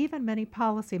public and even many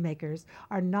policymakers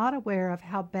are not aware of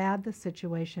how bad the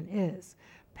situation is.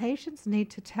 Patients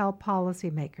need to tell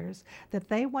policymakers that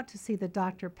they want to see the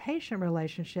doctor-patient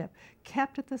relationship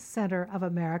kept at the center of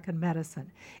American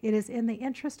medicine. It is in the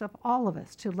interest of all of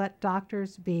us to let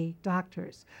doctors be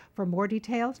doctors. For more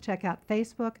details, check out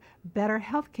Facebook, Better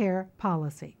Healthcare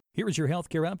Policy. Here is your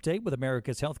healthcare update with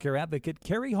America's healthcare advocate,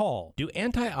 Carrie Hall. Do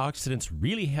antioxidants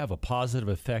really have a positive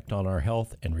effect on our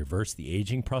health and reverse the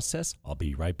aging process? I'll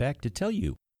be right back to tell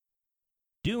you.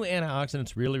 Do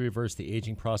antioxidants really reverse the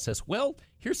aging process? Well,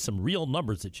 here's some real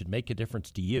numbers that should make a difference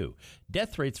to you.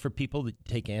 Death rates for people that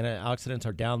take antioxidants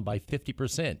are down by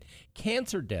 50%.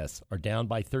 Cancer deaths are down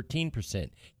by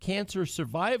 13%. Cancer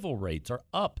survival rates are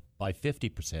up by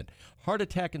 50%. Heart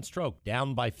attack and stroke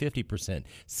down by 50%.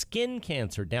 Skin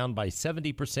cancer down by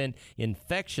 70%.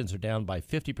 Infections are down by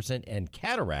 50%. And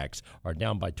cataracts are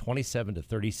down by 27 to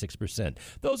 36%.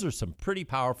 Those are some pretty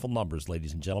powerful numbers,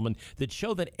 ladies and gentlemen, that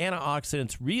show that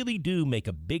antioxidants really do make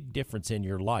a big difference in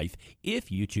your life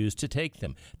if you choose to take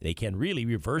them. They can really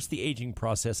reverse the aging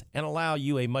process and allow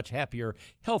you a much happier,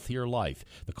 healthier life.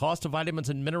 The cost of vitamins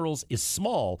and minerals is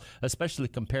small, especially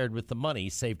compared with the money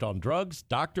saved on drugs,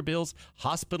 doctor bills,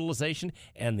 hospitalization,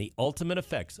 and the ultimate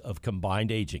effects of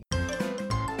combined aging.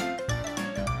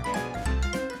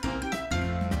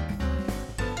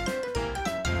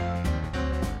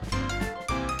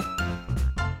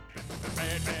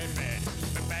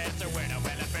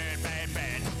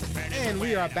 And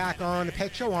we are back on the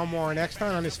Pet Show. I'm Warren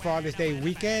Eckstein on this Father's Day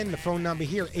weekend. The phone number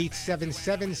here,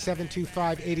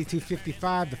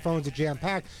 877-725-8255. The phones are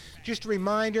jam-packed. Just a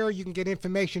reminder, you can get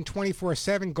information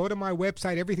 24/7. Go to my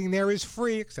website. Everything there is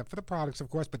free, except for the products,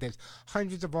 of course, but there's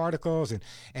hundreds of articles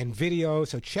and videos,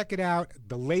 so check it out.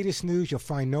 The latest news you'll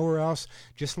find nowhere else.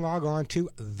 Just log on to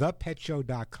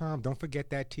thepetshow.com. Don't forget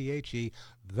that THE,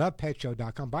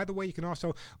 thepetshow.com. By the way, you can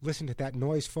also listen to that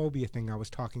noise phobia thing I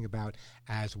was talking about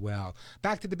as well.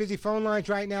 Back to the busy phone lines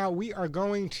right now. We are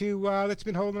going to, let's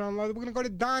been holding on low. We're going to go to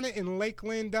Donna in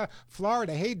Lakeland,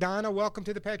 Florida. Hey, Donna, welcome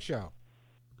to the Pet Show.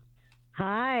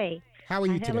 Hi. How are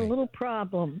you today? I have a little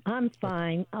problem. I'm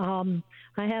fine. I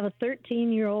have a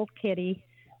 13-year-old kitty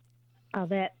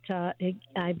that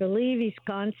I believe he's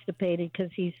constipated because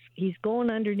he's going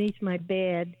underneath my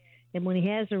bed, and when he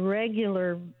has a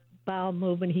regular bowel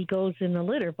movement, he goes in the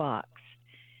litter box.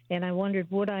 And I wondered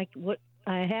what I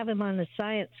have him on the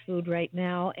science food right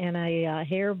now and a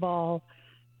hairball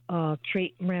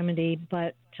treat remedy,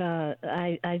 but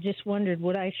I just wondered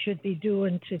what I should be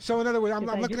doing to. So in other words, I'm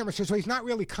looking at him. So he's not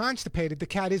really constipated. The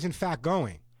cat is in fact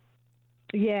going.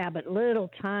 Yeah, but little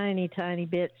tiny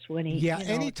bits when he. Yeah,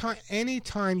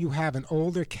 anytime you have an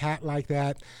older cat like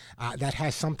that that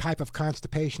has some type of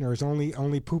constipation or is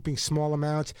only pooping small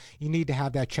amounts, you need to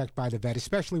have that checked by the vet,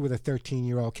 especially with a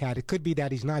 13-year-old cat. It could be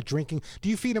that he's not drinking. Do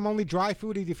you feed him only dry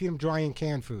food, or do you feed him dry and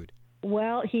canned food?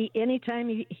 Well, anytime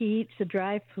he eats the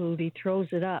dry food, he throws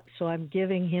it up. So I'm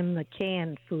giving him the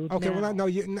canned food. Okay, now. well, no,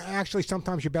 actually,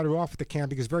 sometimes you're better off with the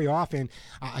canned because very often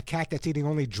a cat that's eating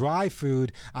only dry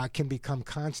food can become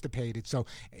constipated. So,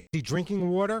 is he drinking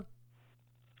water?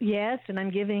 Yes, and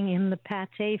I'm giving him the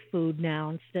pate food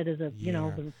now instead of the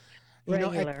the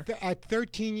regular. At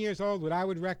 13 years old, what I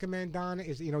would recommend, Donna,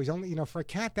 is, he's only, for a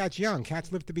cat that's young.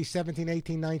 Cats live to be 17,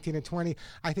 18, 19, and 20.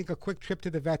 I think a quick trip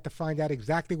to the vet to find out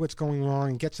exactly what's going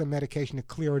wrong and get some medication to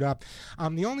clear it up.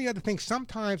 The only other thing,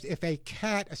 sometimes if a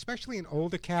cat, especially an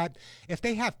older cat, if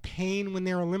they have pain when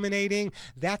they're eliminating,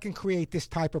 that can create this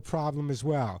type of problem as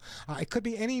well. It could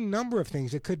be any number of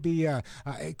things. It could be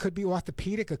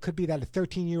orthopedic. It could be that a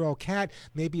 13-year-old cat,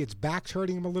 maybe its back's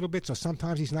hurting him a little bit, so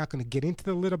sometimes he's not going to get into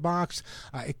the litter box.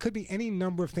 It could be any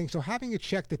number of things. So having it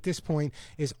checked at this point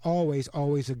is always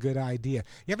a good idea.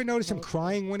 You ever notice him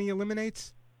crying when he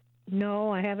eliminates?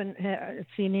 No, I haven't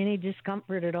seen any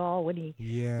discomfort at all when he.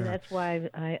 Yeah. That's why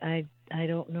I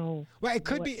don't know. Well, it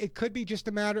could be just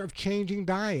a matter of changing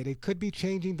diet. It could be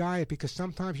changing diet because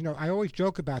sometimes, I always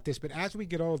joke about this, but as we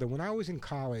get older, when I was in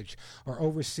college or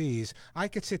overseas, I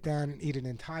could sit down and eat an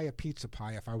entire pizza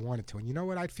pie if I wanted to. And you know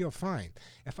what? I'd feel fine.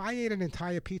 If I ate an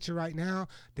entire pizza right now,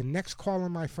 the next call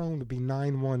on my phone would be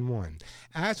 911.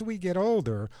 As we get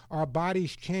older, our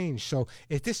bodies change. So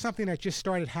is this something that just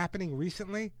started happening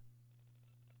recently?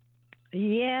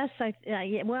 Yes,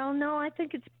 well, no, I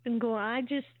think it's been going. I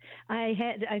just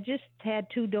had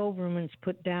 2 Dobermans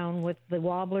put down with the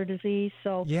wobbler disease.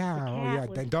 So yeah,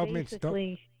 the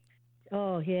Dobermans.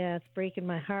 Oh yeah, it's breaking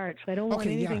my heart. So I don't want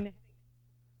anything. Yeah.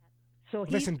 So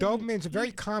listen, Dobermans are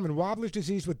very common. Wobbler's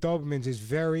disease with Dobermans is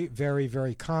very, very,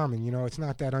 very common. It's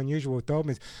not that unusual with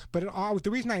Dobermans. But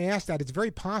the reason I ask that, it's very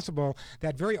possible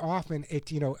that very often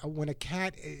when a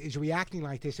cat is reacting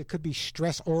like this, it could be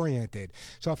stress-oriented.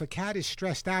 So if a cat is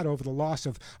stressed out over the loss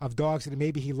of dogs that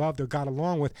maybe he loved or got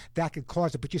along with, that could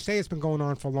cause it. But you say it's been going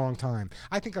on for a long time.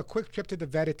 I think a quick trip to the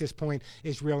vet at this point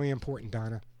is really important,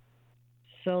 Donna.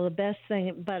 So the best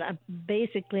thing, but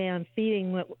basically I'm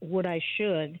feeding what I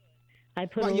should. I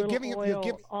put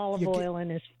olive oil in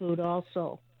his food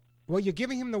also. Well, you're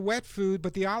giving him the wet food,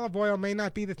 but the olive oil may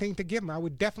not be the thing to give him. I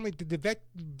would definitely, did the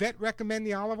vet recommend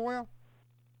the olive oil?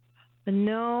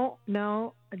 No,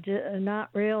 not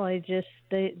really. Just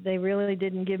they really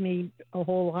didn't give me a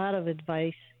whole lot of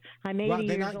advice. I'm 80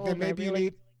 years old. Then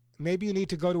maybe you need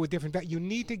to go to a different vet. You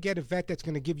need to get a vet that's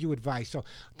going to give you advice. So,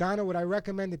 Donna, what I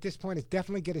recommend at this point is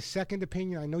definitely get a second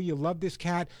opinion. I know you love this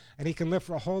cat, and he can live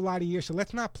for a whole lot of years, so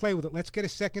let's not play with it. Let's get a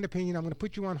second opinion. I'm going to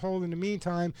put you on hold in the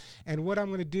meantime, and what I'm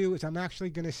going to do is I'm actually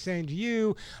going to send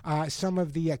you some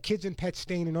of the Kids and Pet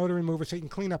stain and odor remover so you can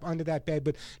clean up under that bed.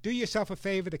 But do yourself a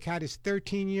favor. The cat is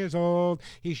 13 years old.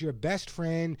 He's your best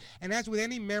friend, and as with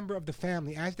any member of the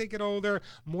family, as they get older,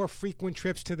 more frequent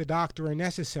trips to the doctor are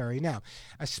necessary. Now,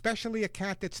 especially a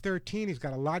cat that's 13, he's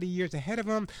got a lot of years ahead of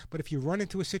him, but if you run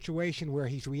into a situation where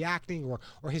he's reacting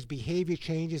or his behavior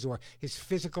changes or his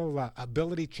physical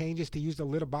ability changes, to use the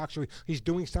litter box, or he's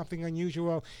doing something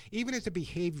unusual, even as a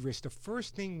behaviorist, the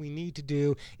first thing we need to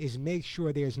do is make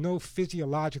sure there's no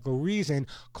physiological reason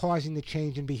causing the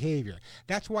change in behavior.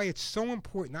 That's why it's so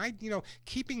important.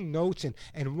 Keeping notes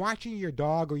and watching your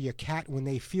dog or your cat when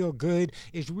they feel good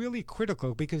is really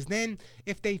critical, because then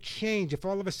if they change, if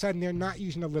all of a sudden they're not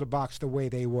using the litter box the way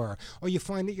they were, or you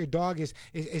find that your dog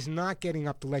is not getting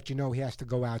up to let you know he has to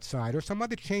go outside, or some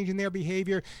other change in their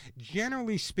behavior,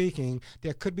 generally speaking,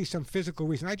 there could be some physical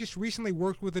reason. I just recently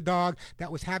worked with a dog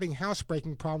that was having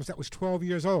housebreaking problems that was 12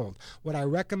 years old. What I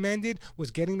recommended was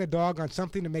getting the dog on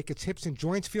something to make its hips and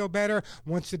joints feel better.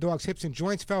 Once the dog's hips and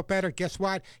joints felt better, guess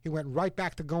what? He went right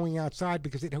back to going outside,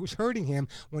 because it was hurting him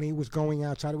when he was going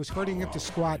outside. It was hurting him to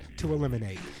squat to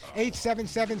eliminate.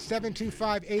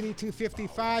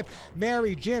 877-725-8255.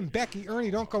 Mary, Jim, Becky, Ernie,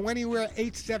 don't go anywhere.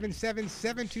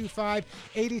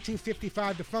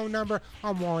 877-725-8255, the phone number.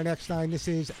 I'm Warren Eckstein. This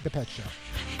is The Pet Show.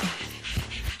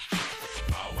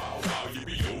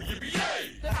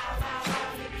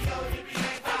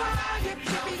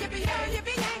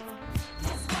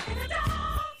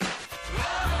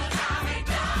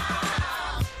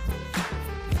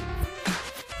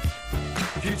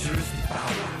 Futuristic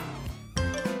power.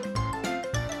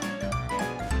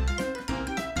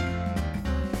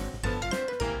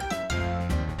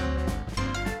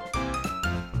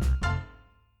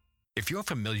 If you're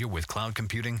familiar with cloud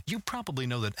computing, you probably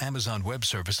know that Amazon Web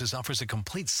Services offers a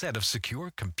complete set of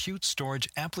secure compute, storage,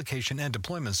 application, and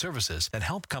deployment services that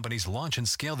help companies launch and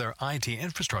scale their IT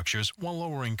infrastructures while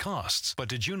lowering costs. But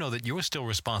did you know that you're still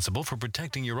responsible for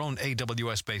protecting your own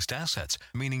AWS-based assets,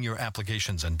 meaning your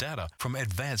applications and data, from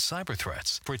advanced cyber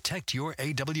threats? Protect your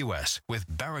AWS with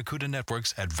Barracuda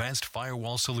Network's advanced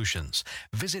firewall solutions.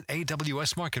 Visit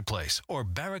AWS Marketplace or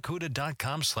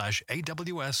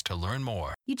barracuda.com/AWS to learn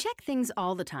more. You check things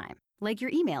all the time, like your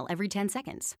email every 10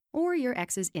 seconds, or your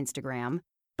ex's Instagram.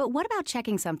 But what about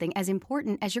checking something as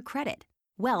important as your credit?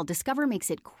 Well, Discover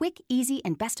makes it quick, easy,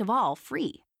 and best of all,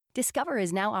 free. Discover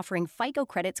is now offering FICO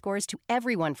credit scores to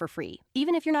everyone for free,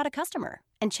 even if you're not a customer.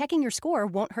 And checking your score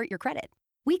won't hurt your credit.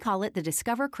 We call it the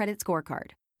Discover Credit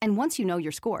Scorecard. And once you know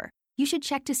your score, you should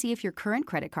check to see if your current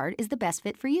credit card is the best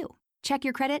fit for you. Check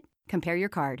your credit, compare your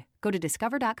card. Go to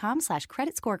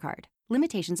discover.com/credit scorecard.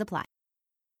 Limitations apply.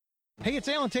 Hey, it's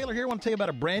Alan Taylor here. I want to tell you about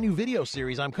a brand new video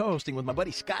series I'm co-hosting with my buddy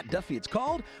Scott Duffy. It's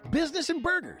called Business and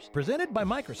Burgers, presented by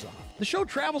Microsoft. The show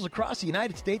travels across the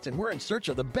United States, and we're in search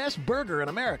of the best burger in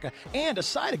America and a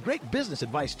side of great business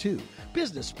advice, too.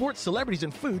 Business, sports, celebrities,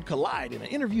 and food collide in an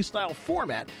interview-style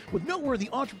format with noteworthy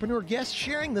entrepreneur guests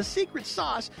sharing the secret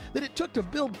sauce that it took to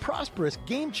build prosperous,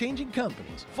 game-changing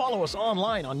companies. Follow us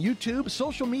online on YouTube,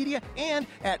 social media, and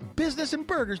at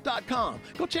businessandburgers.com.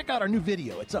 Go check out our new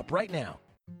video. It's up right now.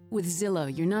 With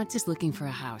Zillow, you're not just looking for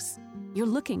a house. You're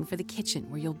looking for the kitchen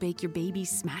where you'll bake your baby's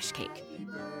smash cake.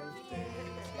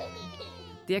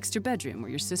 The extra bedroom where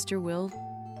your sister will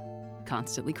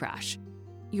constantly crash.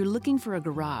 You're looking for a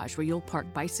garage where you'll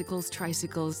park bicycles,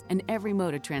 tricycles, and every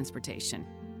mode of transportation,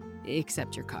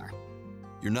 except your car.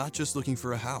 You're not just looking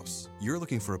for a house. You're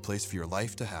looking for a place for your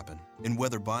life to happen. And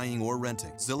whether buying or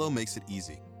renting, Zillow makes it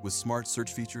easy with smart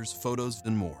search features, photos,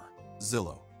 and more.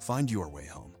 Zillow, find your way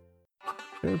home.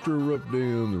 After a rough day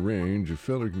on the range, a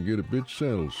fella can get a bit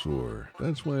saddle sore.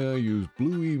 That's why I use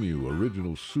Blue Emu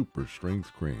Original Super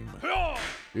Strength Cream.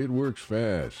 It works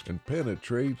fast and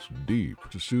penetrates deep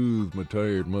to soothe my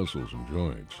tired muscles and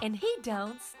joints. And he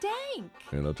don't stink.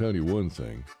 And I'll tell you one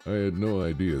thing, I had no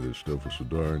idea this stuff was so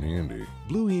darn handy.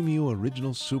 Blue Emu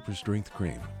Original Super Strength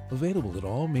Cream. Available at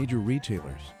all major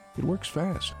retailers. It works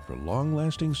fast for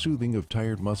long-lasting soothing of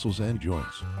tired muscles and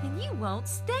joints. And you won't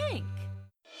stink.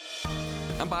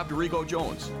 I'm Bob DeRigo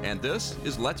Jones, and this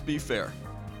is Let's Be Fair.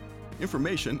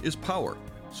 Information is power.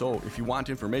 So if you want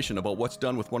information about what's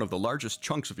done with one of the largest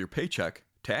chunks of your paycheck,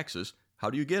 taxes, how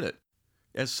do you get it?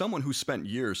 As someone who spent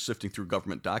years sifting through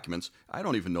government documents, I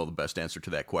don't even know the best answer to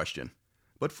that question.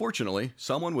 But fortunately,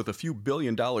 someone with a few $1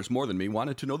 billion more than me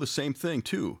wanted to know the same thing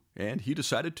too, and he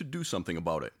decided to do something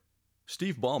about it.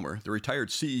 Steve Ballmer, the retired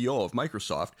CEO of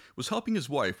Microsoft, was helping his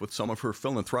wife with some of her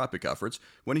philanthropic efforts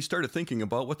when he started thinking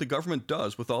about what the government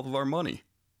does with all of our money.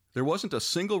 There wasn't a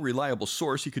single reliable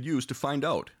source he could use to find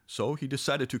out, so he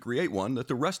decided to create one that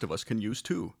the rest of us can use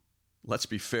too. Let's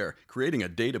be fair, creating a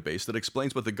database that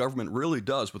explains what the government really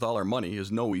does with all our money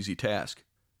is no easy task.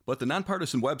 But the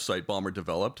nonpartisan website Ballmer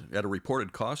developed, at a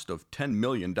reported cost of $10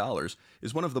 million,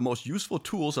 is one of the most useful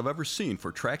tools I've ever seen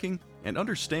for tracking and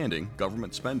understanding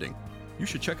government spending. You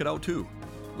should check it out too.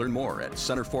 Learn more at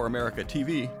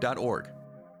centerforamericatv.org.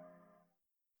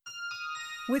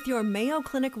 With your Mayo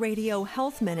Clinic Radio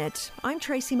Health Minute, I'm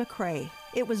Tracy McCrae.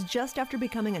 It was just after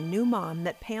becoming a new mom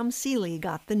that Pam Seeley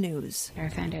got the news. I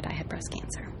found out I had breast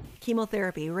cancer.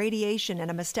 Chemotherapy, radiation, and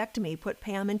a mastectomy put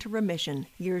Pam into remission.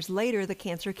 Years later, the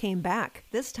cancer came back,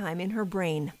 this time in her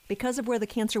brain. Because of where the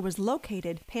cancer was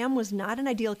located, Pam was not an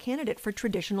ideal candidate for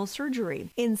traditional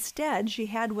surgery. Instead, she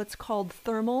had what's called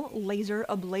thermal laser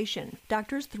ablation.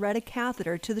 Doctors thread a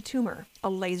catheter to the tumor. A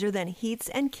laser then heats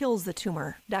and kills the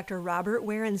tumor. Dr. Robert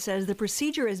Warren says the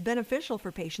procedure is beneficial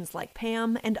for patients like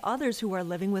Pam and others who are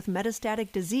living with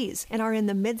metastatic disease and are in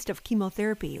the midst of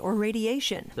chemotherapy or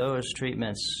radiation. Those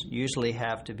treatments usually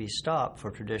have to be stopped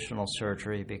for traditional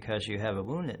surgery because you have a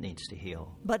wound that needs to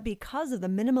heal. But because of the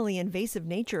minimally invasive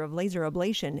nature of laser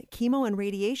ablation, chemo and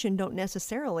radiation don't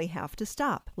necessarily have to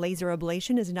stop. Laser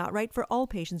ablation is not right for all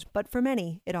patients, but for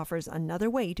many, it offers another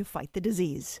way to fight the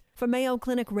disease. For Mayo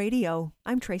Clinic Radio,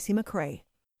 I'm Tracy McCrae.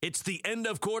 It's the end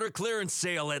of quarter clearance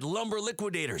sale at Lumber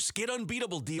Liquidators. Get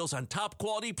unbeatable deals on top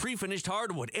quality pre-finished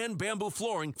hardwood and bamboo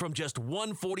flooring from just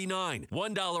 $149.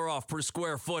 $1 off per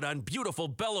square foot on beautiful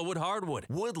Bellawood hardwood.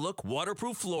 Wood look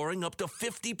waterproof flooring up to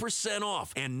 50%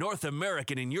 off. And North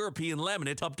American and European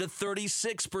laminate up to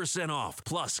 36% off.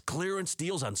 Plus clearance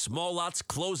deals on small lots,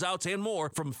 closeouts, and more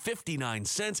from 59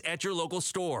 cents at your local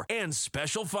store. And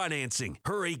special financing.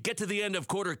 Hurry, get to the end of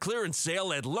quarter clearance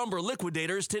sale at Lumber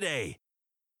Liquidators today.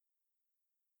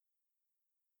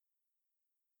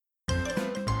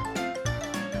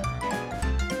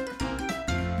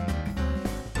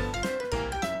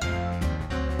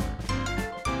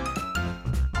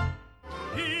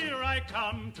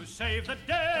 Come to save the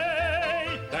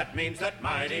day. That means that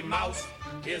Mighty Mouse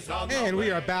is on the way. And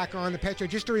we are back on the Pet Show.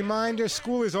 Just a reminder,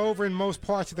 school is over in most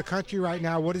parts of the country right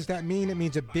now. What does that mean? It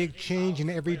means a big change in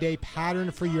everyday pattern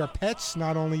for your pets,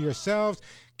 not only yourselves.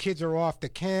 Kids are off to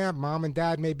camp. Mom and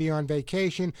dad may be on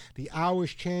vacation. The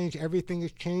hours change. Everything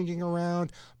is changing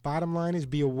around. Bottom line is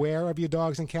be aware of your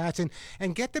dogs and cats and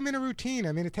get them in a routine.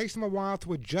 I mean, it takes them a while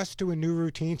to adjust to a new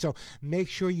routine, so make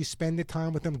sure you spend the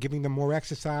time with them, giving them more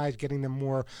exercise, getting them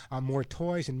more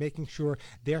toys, and making sure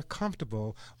they're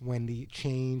comfortable when the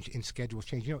change in schedule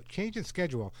change. You know, change in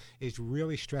schedule is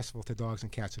really stressful to dogs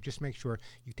and cats, so just make sure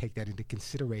you take that into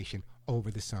consideration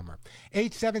over the summer.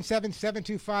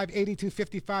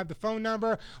 877-725-8255, the phone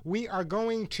number. We are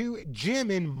going to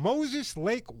Jim in Moses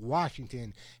Lake,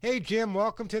 Washington. Hey, Jim,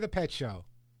 welcome to the Pet Show.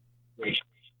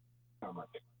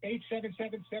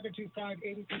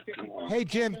 877-725-8255. Hey,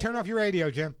 Jim, turn off your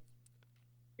radio, Jim.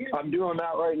 I'm doing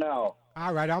that right now.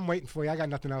 All right, I'm waiting for you. I got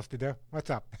nothing else to do. What's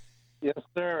up? Yes,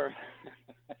 sir.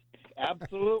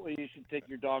 Absolutely, you should take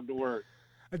your dog to work.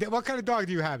 What kind of dog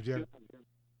do you have, Jim?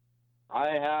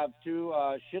 I have two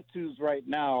Shih Tzus right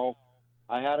now.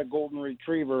 I had a golden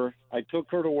retriever. I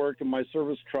took her to work in my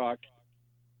service truck.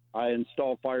 I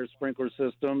installed fire sprinkler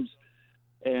systems,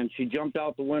 and she jumped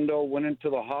out the window, went into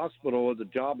the hospital at the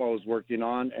job I was working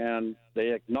on, and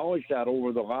they acknowledged that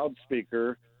over the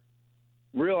loudspeaker.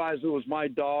 Realized it was my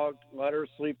dog, let her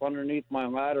sleep underneath my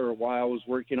ladder while I was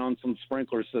working on some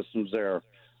sprinkler systems there.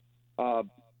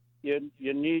 You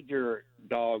need your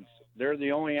dogs. They're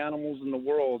the only animals in the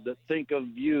world that think of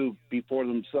you before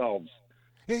themselves.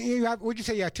 Would you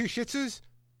say you have two Shih Tzus?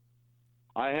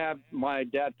 I have. My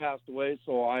dad passed away,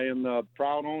 so I am the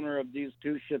proud owner of these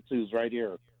two Shih Tzus right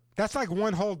here. That's like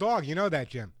one whole dog. You know that,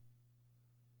 Jim?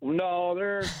 No,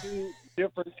 they're two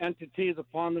different entities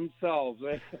upon themselves.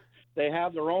 They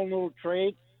have their own little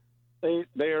traits. They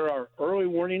are our early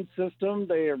warning system.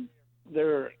 They're.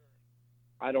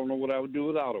 I don't know what I would do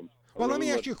without them. Well, let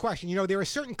me ask you a question. You know, there are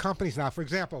certain companies now, for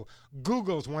example,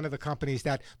 Google's one of the companies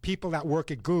that people that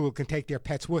work at Google can take their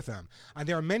pets with them. And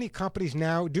there are many companies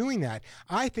now doing that.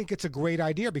 I think it's a great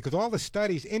idea because all the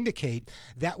studies indicate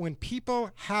that when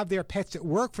people have their pets that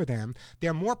work for them,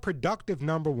 they're more productive,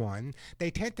 number one. They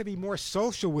tend to be more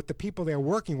social with the people they're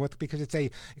working with because it's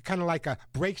a kind of like a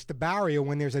breaks the barrier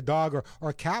when there's a dog or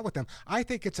a cat with them. I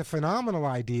think it's a phenomenal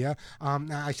idea.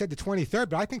 I said the 23rd,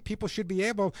 but I think people should be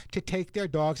able to take their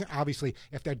dogs, obviously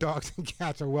if their dogs and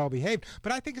cats are well behaved.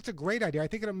 But I think it's a great idea. I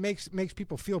think it makes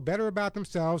people feel better about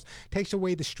themselves, takes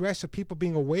away the stress of people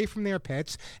being away from their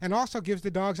pets, and also gives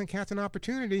the dogs and cats an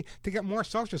opportunity to get more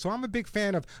social. So I'm a big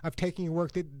fan of taking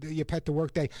your pet to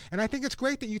work day. And I think it's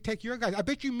great that you take your guys. I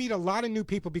bet you meet a lot of new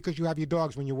people because you have your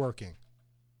dogs when you're working.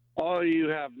 Oh, you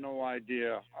have no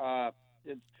idea. I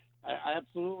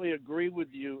absolutely agree with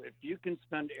you. If you can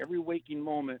spend every waking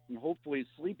moment and hopefully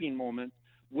sleeping moment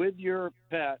with your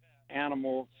pet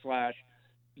animal /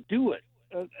 do it.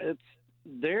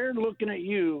 They're looking at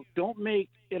you. Don't make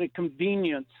it a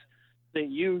convenience that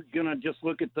you're going to just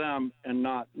look at them and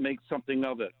not make something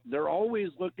of it. They're always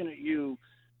looking at you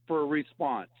for a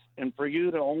response. And for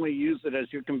you to only use it as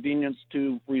your convenience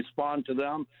to respond to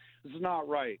them is not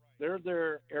right. They're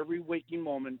there every waking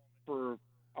moment for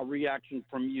a reaction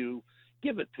from you.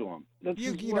 Give it to them.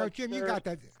 Jim, you got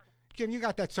that. Jim, you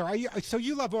got that, sir. So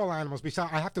you love all animals.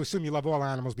 I have to assume you love all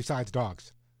animals besides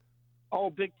dogs. Oh,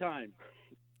 big time.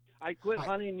 I quit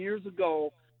hunting years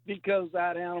ago because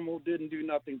that animal didn't do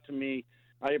nothing to me.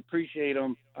 I appreciate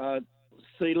them.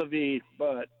 C'est la vie.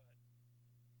 But,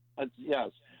 yes,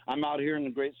 I'm out here in the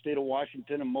great state of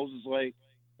Washington in Moses Lake,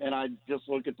 and I just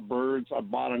look at the birds. I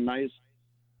bought a nice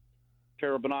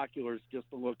pair of binoculars just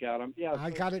to look at them. Yeah, I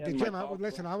got it, Jim.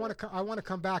 Listen, I want to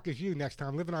come back as you next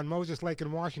time. Living on Moses Lake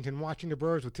in Washington, watching the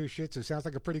birds with 2 Shih Tzus sounds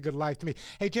like a pretty good life to me.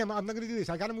 Hey, Jim, I'm going to do this.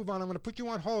 I got to move on. I'm going to put you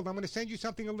on hold. I'm going to send you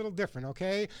something a little different,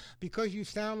 okay? Because you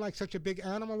sound like such a big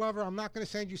animal lover, I'm not going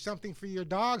to send you something for your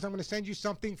dogs. I'm going to send you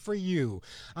something for you.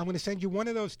 I'm going to send you one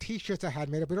of those T-shirts I had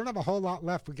made up. We don't have a whole lot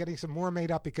left. We're getting some more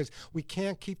made up because we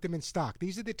can't keep them in stock.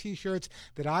 These are the T-shirts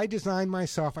that I designed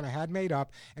myself and I had made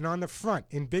up. And on the front,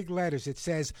 in big letters, it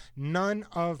says, "None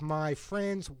of my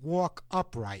friends walk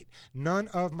upright." None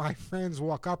of my friends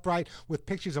walk upright, with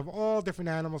pictures of all different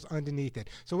animals underneath it.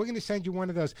 So we're going to send you one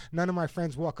of those "None of my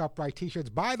friends walk upright" T-shirts.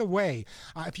 By the way,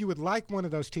 if you would like one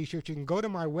of those T-shirts, you can go to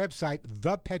my website,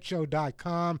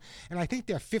 thepetshow.com, and I think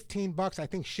they're $15. I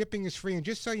think shipping is free. And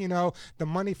just so you know, the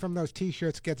money from those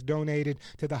T-shirts gets donated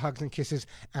to the Hugs and Kisses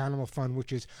Animal Fund,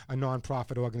 which is a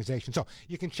nonprofit organization. So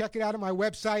you can check it out at my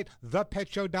website,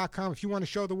 thepetshow.com. If you want to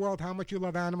show the world how much you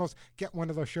love animals, get one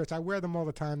of those shirts. I wear them all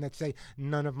the time that say,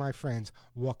 "None of my friends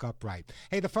walk upright."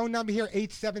 Hey, the phone number here,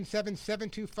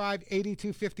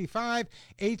 877-725-8255,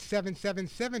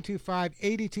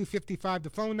 877-725-8255,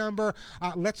 the phone number.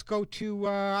 Let's go to,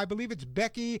 I believe it's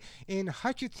Becky in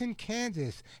Hutchinson,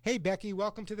 Kansas. Hey, Becky,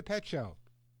 welcome to the Pet Show.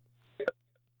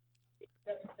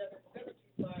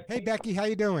 Hey, Becky, how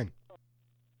you doing?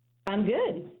 I'm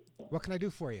good. What can I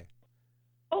do for you?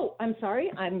 Oh, I'm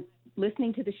sorry. I'm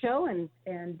listening to the show and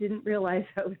didn't realize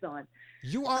I was on.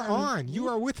 You are on. You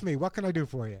are with me. What can I do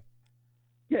for you?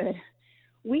 Good.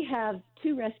 We have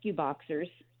 2 rescue boxers.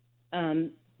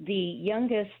 The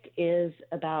youngest is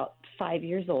about 5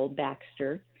 years old,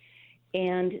 Baxter,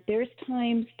 and there's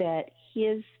times that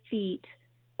his feet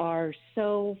are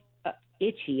so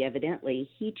itchy, evidently.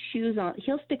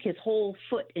 He'll stick his whole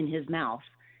foot in his mouth,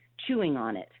 chewing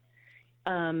on it.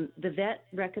 The vet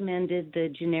recommended the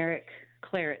generic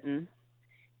Claritin,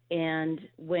 and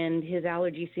when his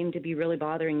allergies seem to be really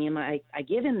bothering him, I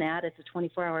give him that. It's a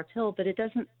 24-hour pill, but it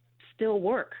doesn't still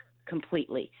work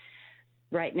completely.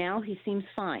 Right now, he seems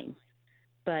fine,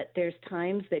 but there's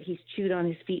times that he's chewed on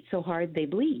his feet so hard they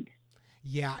bleed.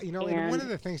 Yeah, and one of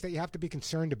the things that you have to be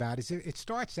concerned about is it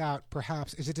starts out,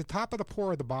 perhaps, is it the top of the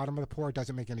paw or the bottom of the paw? It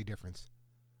doesn't make any difference.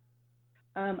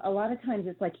 A lot of times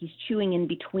it's like he's chewing in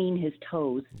between his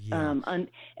toes,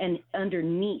 and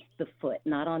underneath the foot,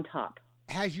 not on top.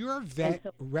 Has your vet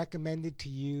recommended to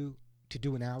you to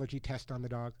do an allergy test on the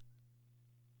dog?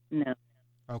 No.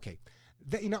 Okay.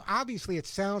 Obviously it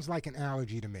sounds like an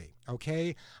allergy to me,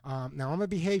 okay? Now, I'm a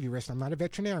behaviorist. I'm not a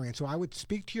veterinarian, so I would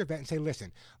speak to your vet and say,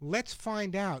 listen, let's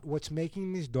find out what's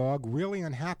making this dog really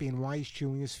unhappy and why he's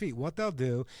chewing his feet. What they'll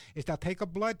do is they'll take a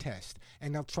blood test,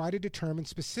 and they'll try to determine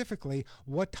specifically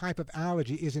what type of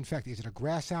allergy is infected. Is it a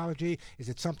grass allergy? Is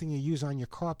it something you use on your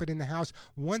carpet in the house?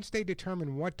 Once they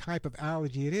determine what type of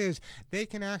allergy it is, they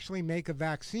can actually make a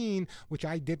vaccine, which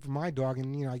I did for my dog,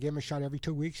 and, I gave him a shot every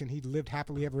 2 weeks, and he lived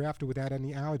happily ever after without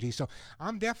any allergies. So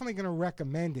I'm definitely going to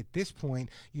recommend it this point,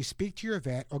 you speak to your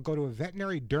vet or go to a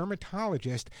veterinary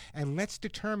dermatologist, and let's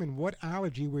determine what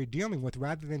allergy we're dealing with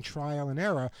rather than trial and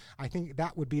error. I think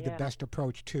that would be the best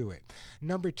approach to it.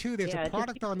 Number two, there's a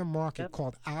product on the market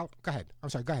called Go ahead. I'm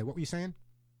sorry. Go ahead. What were you saying?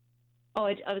 Oh,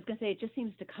 I was going to say it just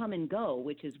seems to come and go,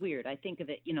 which is weird. I think of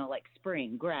it, like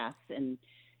spring grass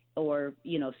or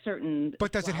certain.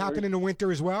 But does it happen in the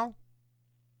winter as well?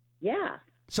 Yeah.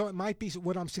 So it might be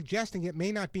what I'm suggesting. It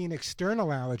may not be an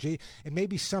external allergy. It may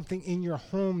be something in your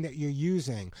home that you're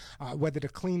using, whether to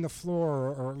clean the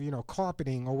floor or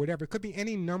carpeting or whatever. It could be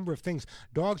any number of things.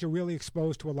 Dogs are really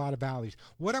exposed to a lot of allergies.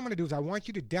 What I'm going to do is I want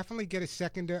you to definitely get a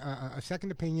second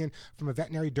opinion from a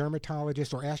veterinary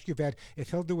dermatologist, or ask your vet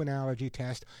if he'll do an allergy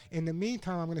test. In the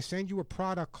meantime, I'm going to send you a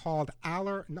product called I'm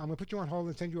going to put you on hold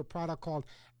and send you a product called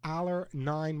Aller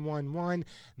 911.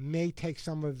 May take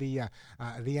some of the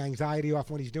anxiety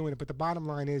off when he's doing it, but the bottom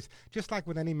line is, just like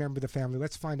with any member of the family,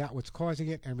 let's find out what's causing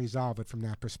it and resolve it from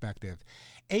that perspective.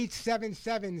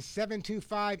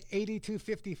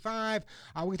 877-725-8255.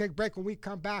 We take a break. When we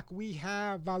come back, we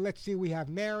have we have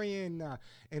Marion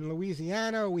in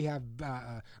Louisiana, we have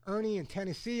Ernie in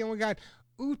Tennessee, and we got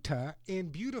Uta in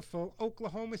beautiful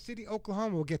Oklahoma City,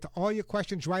 Oklahoma. We'll get to all your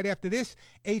questions right after this.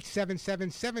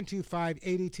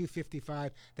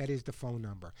 877-725-8255. That is the phone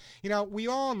number. We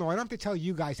all know, I don't have to tell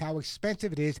you guys how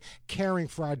expensive it is caring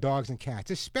for our dogs and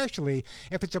cats, especially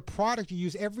if it's a product you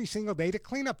use every single day to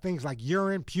clean up things like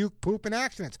urine, puke, poop, and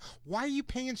accidents. Why are you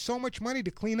paying so much money to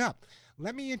clean up?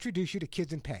 Let me introduce you to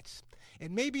Kids and Pets. It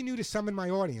may be new to some in my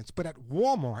audience, but at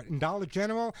Walmart and Dollar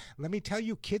General, let me tell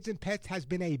you, Kids and Pets has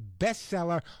been a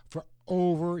bestseller for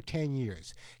over 10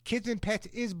 years. Kids and Pets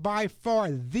is by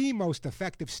far the most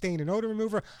effective stain and odor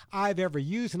remover I've ever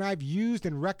used, and I've used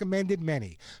and recommended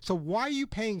many. So why are you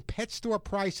paying pet store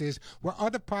prices where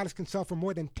other products can sell for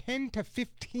more than $10 to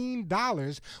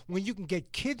 $15 when you can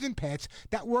get Kids and Pets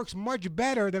that works much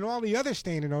better than all the other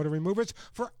stain and odor removers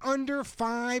for under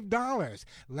 $5?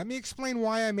 Let me explain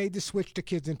why I made the switch to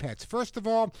Kids and Pets. First of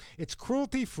all, it's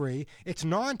cruelty-free, it's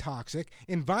non-toxic,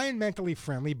 environmentally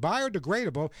friendly,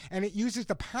 biodegradable, and it uses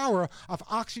the power of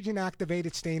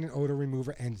oxygen-activated stain and odor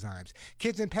remover enzymes.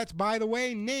 Kids and Pets, by the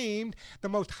way, named the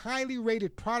most highly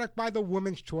rated product by the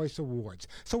Women's Choice Awards.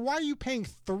 So why are you paying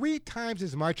 3 times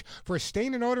as much for a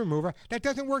stain and odor remover that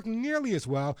doesn't work nearly as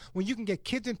well when you can get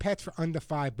Kids and Pets for under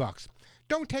 $5?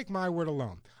 Don't take my word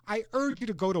alone. I urge you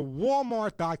to go to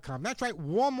Walmart.com. That's right,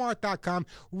 Walmart.com.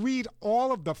 Read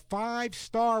all of the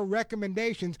 5-star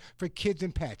recommendations for Kids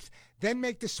and Pets. Then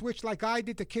make the switch like I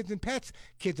did to Kids and Pets.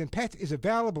 Kids and Pets is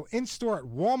available in-store at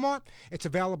Walmart. It's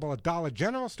available at Dollar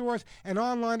General stores and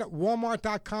online at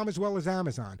Walmart.com as well as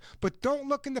Amazon. But don't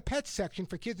look in the pets section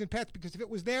for Kids and Pets, because if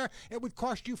it was there, it would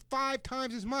cost you 5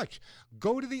 times as much.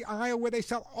 Go to the aisle where they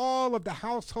sell all of the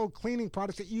household cleaning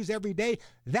products that you use every day.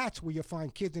 That's where you'll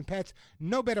find Kids and Pets.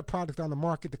 No better product on the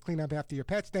market to clean up after your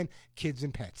pets than Kids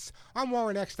and Pets. I'm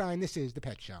Warren Eckstein. This is The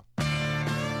Pet Show.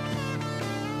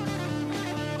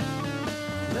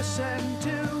 Listen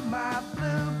to my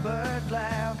bluebird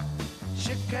laugh.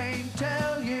 She can't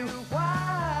tell you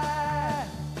why.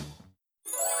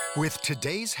 With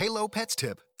today's Halo Pets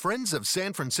tip, friends of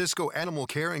San Francisco Animal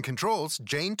Care and Control's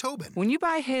Jane Tobin. When you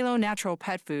buy Halo natural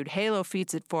pet food, Halo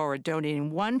feeds it forward,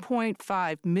 donating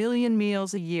 1.5 million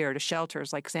meals a year to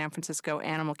shelters like San Francisco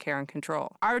Animal Care and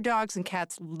Control. Our dogs and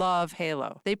cats love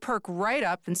Halo. They perk right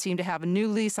up and seem to have a new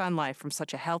lease on life from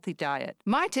such a healthy diet.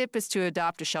 My tip is to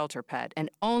adopt a shelter pet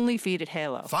and only feed it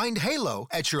Halo. Find Halo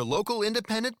at your local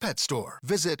independent pet store.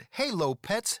 Visit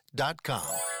halopets.com.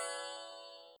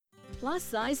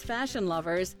 Plus-size fashion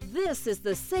lovers, this is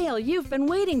the sale you've been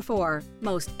waiting for.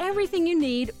 Most everything you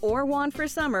need or want for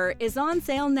summer is on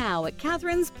sale now at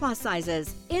Catherine's Plus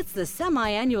Sizes. It's the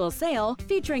semi-annual sale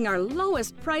featuring our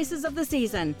lowest prices of the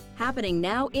season, happening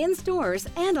now in stores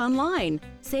and online.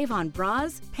 Save on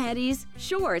bras, panties,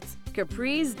 shorts,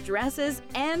 capris, dresses,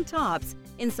 and tops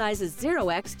in sizes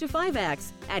 0X to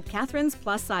 5X at Catherine's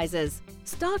Plus Sizes.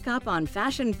 Stock up on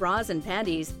fashion bras and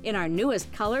panties in our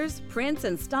newest colors, prints,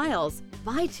 and styles.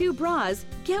 Buy 2 bras,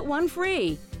 get 1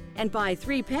 free. And buy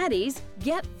 3 panties,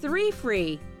 get 3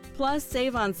 free. Plus,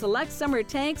 save on select summer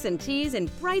tanks and tees in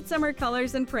bright summer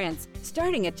colors and prints,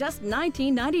 starting at just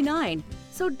 $19.99.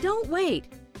 So don't wait.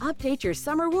 Update your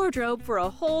summer wardrobe for a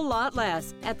whole lot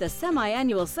less at the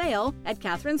semi-annual sale at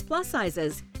Catherine's Plus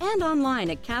Sizes and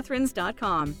online at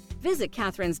catherines.com. Visit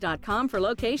catherines.com for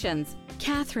locations.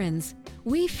 Catherine's.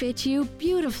 We fit you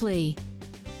beautifully.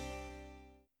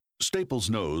 Staples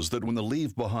knows that when the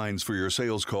leave-behinds for your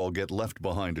sales call get left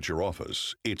behind at your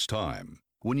office, it's time.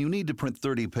 When you need to print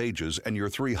 30 pages and you're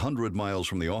 300 miles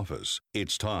from the office,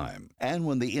 it's time. And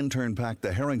when the intern packed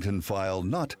the Harrington file,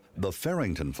 not the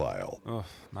Farrington file. Oh,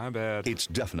 my bad. It's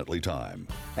definitely time.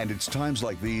 And it's times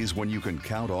like these when you can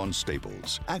count on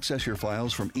Staples. Access your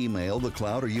files from email, the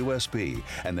cloud, or USB,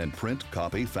 and then print,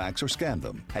 copy, fax, or scan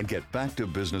them, and get back to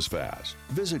business fast.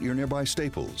 Visit your nearby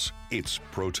Staples. It's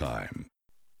pro time.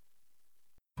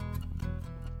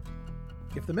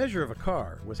 If the measure of a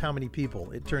car was how many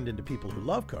people it turned into people who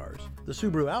love cars, the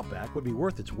Subaru Outback would be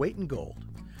worth its weight in gold,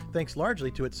 thanks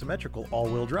largely to its symmetrical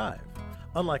all-wheel drive.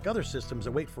 Unlike other systems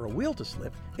that wait for a wheel to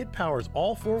slip, it powers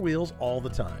all four wheels all the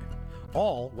time,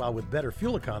 all while with better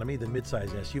fuel economy than midsize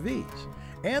SUVs.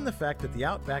 And the fact that the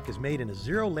Outback is made in a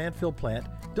zero landfill plant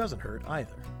doesn't hurt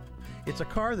either. It's a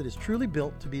car that is truly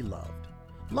built to be loved.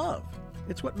 Love.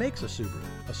 It's what makes a Subaru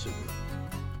a Subaru.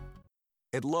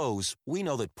 At Lowe's, we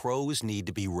know that pros need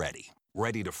to be ready.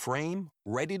 Ready to frame,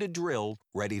 ready to drill,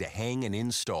 ready to hang and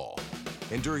install.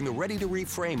 And during the Ready to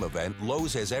Reframe event,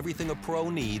 Lowe's has everything a pro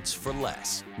needs for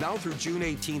less. Now through June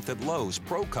 18th at Lowe's,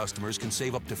 pro customers can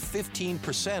save up to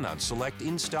 15% on select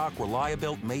in-stock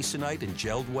Reliabuilt Masonite and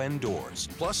Gelled Wen doors.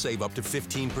 Plus save up to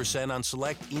 15% on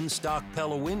select in-stock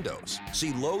Pella windows.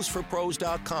 See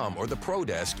Lowe'sForPros.com or the Pro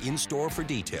Desk in-store for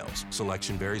details.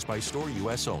 Selection varies by store,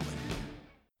 U.S. only.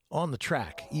 On the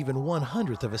track, even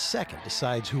 1/100th of a second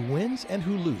decides who wins and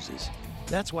who loses.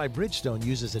 That's why Bridgestone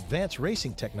uses advanced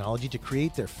racing technology to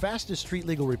create their fastest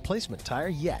street-legal replacement tire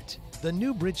yet, the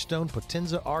new Bridgestone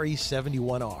Potenza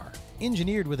RE71R.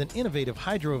 Engineered with an innovative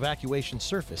hydro-evacuation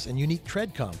surface and unique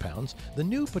tread compounds, the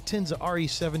new Potenza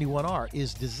RE71R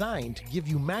is designed to give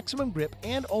you maximum grip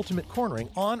and ultimate cornering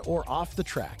on or off the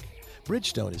track.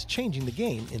 Bridgestone is changing the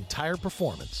game in tire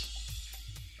performance.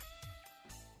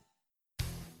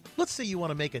 Let's say you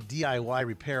want to make a DIY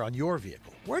repair on your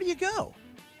vehicle. Where do you go?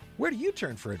 Where do you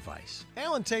turn for advice?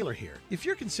 Alan Taylor here. If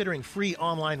you're considering free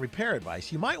online repair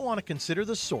advice, you might want to consider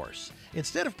The Source.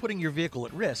 Instead of putting your vehicle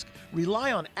at risk,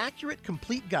 rely on accurate,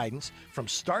 complete guidance from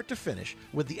start to finish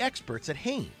with the experts at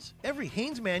Haynes. Every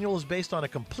Haynes manual is based on a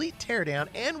complete teardown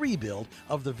and rebuild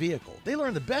of the vehicle. They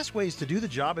learn the best ways to do the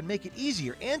job and make it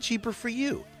easier and cheaper for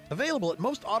you. Available at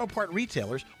most auto part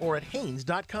retailers or at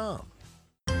Haynes.com.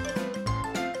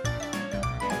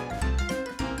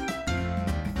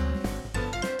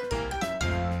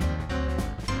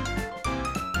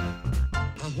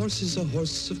 Horse is a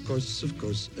horse, of course,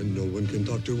 and no one can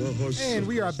talk to a horse. And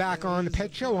we are back on The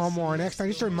Pet Show. I'm Warren Eckstein.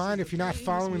 Just a reminder, if you're not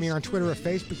following me on Twitter or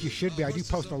Facebook, you should be. I do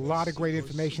post a lot of great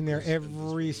information there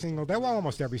every single day. Well,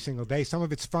 almost every single day. Some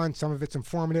of it's fun, some of it's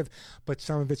informative, but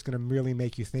some of it's going to really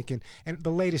make you think. And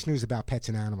the latest news about pets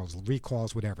and animals,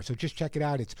 recalls, whatever. So just check it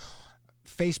out. It's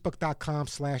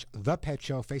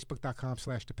Facebook.com/ThePetShow,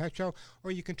 Facebook.com/ThePetShow,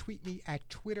 or you can tweet me at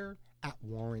Twitter at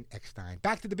Warren Eckstein.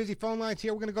 Back to the busy phone lines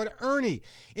here. We're going to go to Ernie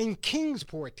in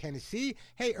Kingsport, Tennessee.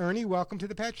 Hey, Ernie, welcome to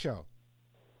the Pet Show.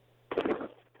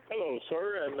 Hello,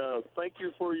 sir, and thank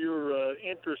you for your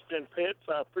interest in pets.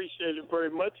 I appreciate it very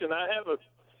much, and I have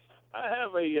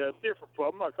a different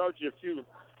problem. I called you a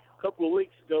couple of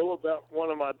weeks ago about one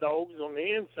of my dogs on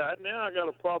the inside. Now I got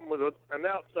a problem with an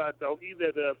outside doggie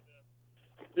that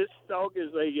this dog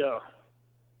is a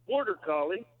border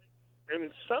collie. And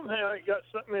somehow it got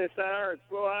something in its eye, or its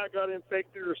little eye got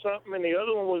infected or something, and the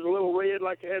other one was a little red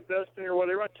like it had dust in it or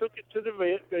whatever. I took it to the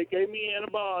vet. They gave me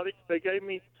antibiotics. They got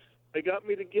me to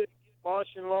get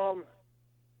Mosh and Lom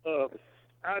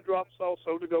eye drops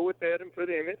also to go with that and put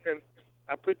in it. And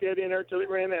I put that in there till it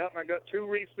ran out, and I got 2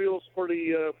 refills for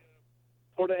the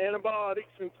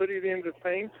antibiotics and put it in the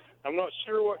thing. I'm not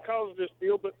sure what caused this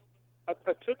deal, but I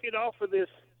took it off of this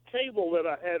table that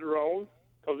I had her on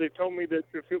because they told me that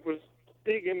if it was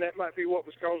digging, that might be what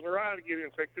was causing her eye to get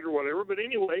infected or whatever. But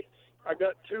anyway, I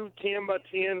got 2 10 by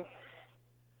 10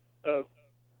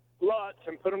 lots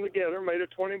and put them together, made a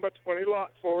 20 by 20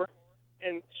 lot for her,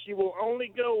 and she will only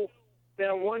go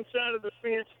down one side of the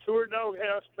fence to her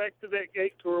doghouse, back to that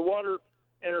gate to her water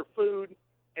and her food,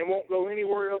 and won't go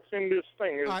anywhere else in this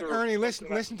thing. Ernie,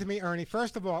 listen to me, Ernie.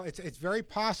 First of all, it's very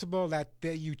possible that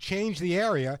you changed the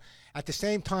area at the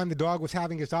same time the dog was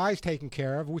having his eyes taken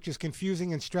care of, which is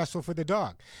confusing and stressful for the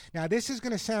dog. Now, this is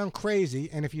going to sound crazy,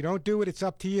 and if you don't do it, it's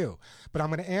up to you. But I'm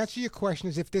going to answer your question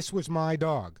as if this was my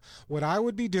dog. What I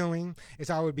would be doing is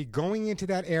I would be going into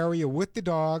that area with the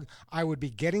dog. I would be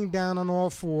getting down on all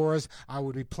fours. I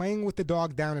would be playing with the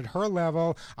dog down at her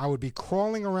level. I would be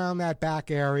crawling around that back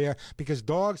area because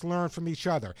dogs learn from each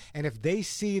other. And if they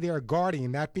see their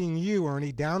guardian, that being you,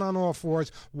 Ernie, down on all fours,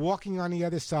 walking on the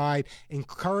other side,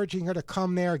 encouraging asking her to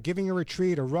come there, giving her a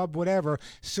treat, a rub, whatever,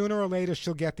 sooner or later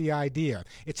she'll get the idea.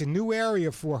 It's a new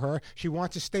area for her. She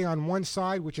wants to stay on one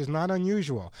side, which is not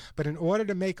unusual. But in order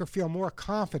to make her feel more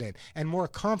confident and more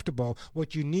comfortable,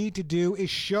 what you need to do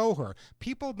is show her.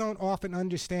 People don't often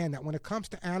understand that when it comes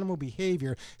to animal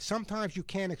behavior, sometimes you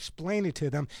can't explain it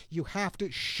to them. You have to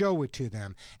show it to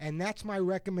them. And that's my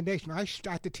recommendation. I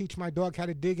had to teach my dog how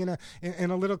to dig in a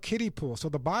little kiddie pool. So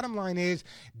the bottom line is,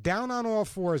 down on all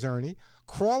fours, Ernie,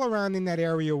 crawl around in that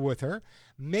area with her,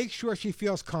 make sure she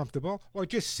feels comfortable, or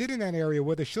just sit in that area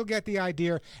with her. She'll get the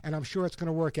idea, and I'm sure it's going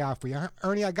to work out for you.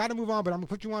 Ernie, I got to move on, but I'm going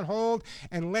to put you on hold,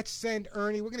 and let's send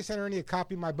Ernie, we're going to send Ernie a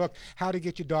copy of my book, How to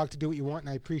Get Your Dog to Do What You Want,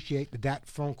 and I appreciate that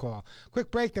phone call.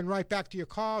 Quick break, then right back to your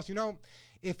calls. You know,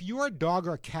 if your dog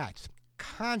or cat's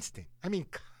constant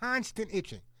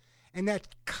itching, and that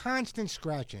constant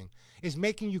scratching is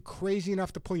making you crazy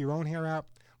enough to pull your own hair out,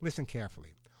 listen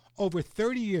carefully. Over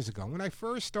 30 years ago, when I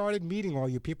first started meeting all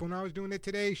you people, when I was doing the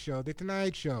Today Show, the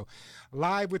Tonight Show,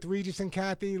 Live with Regis and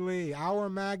Kathy Lee, Our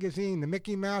Magazine, the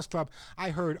Mickey Mouse Club,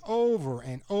 I heard over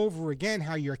and over again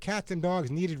how your cats and dogs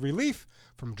needed relief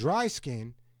from dry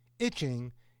skin,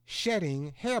 itching,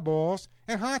 shedding, hairballs,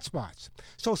 and hot spots.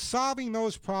 So solving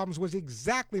those problems was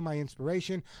exactly my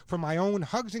inspiration for my own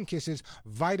Hugs and Kisses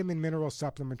vitamin mineral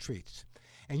supplement treats.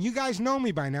 And you guys know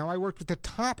me by now. I worked with the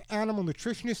top animal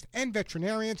nutritionists and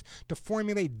veterinarians to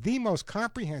formulate the most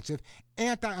comprehensive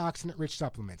antioxidant-rich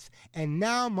supplements. And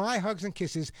now my Hugs and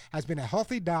Kisses has been a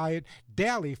healthy diet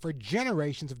daily for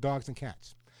generations of dogs and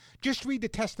cats. Just read the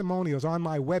testimonials on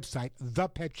my website,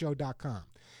 ThePetShow.com.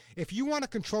 If you want to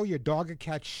control your dog or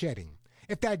cat shedding,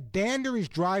 if that dander is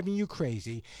driving you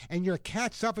crazy and your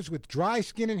cat suffers with dry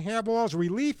skin and hairballs,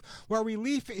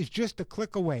 relief is just a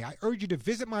click away. I urge you to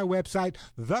visit my website,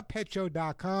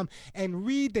 thepetshow.com, and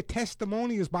read the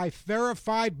testimonials by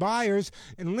verified buyers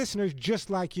and listeners just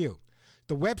like you.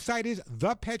 The website is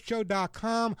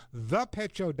thepetshow.com,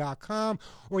 thepetshow.com,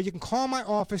 or you can call my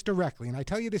office directly. And I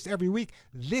tell you this every week,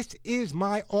 this is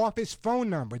my office phone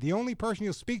number. The only person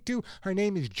you'll speak to, her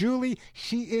name is Julie.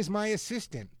 She is my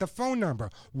assistant. The phone number,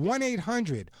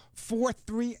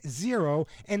 1-800-430,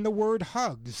 and the word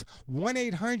HUGS,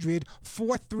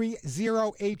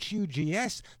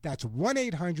 1-800-430-HUGS. That's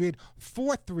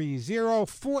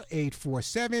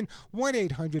 1-800-430-4847,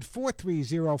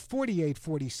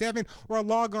 1-800-430-4847, or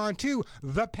log on to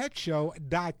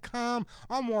thepetshow.com.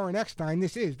 I'm Warren Eckstein.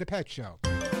 This is The Pet Show.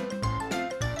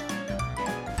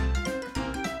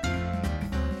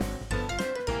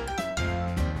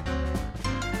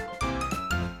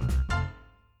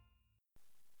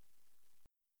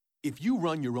 If you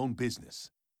run your own business,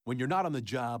 when you're not on the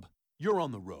job, you're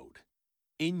on the road,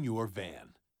 in your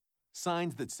van.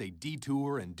 Signs that say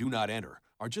detour and do not enter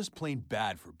are just plain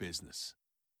bad for business.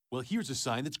 Well, here's a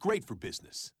sign that's great for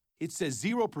business. It says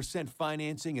 0%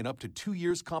 financing and up to 2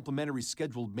 years complimentary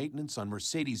scheduled maintenance on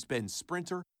Mercedes-Benz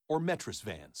Sprinter or Metris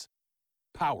vans.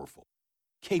 Powerful,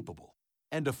 capable,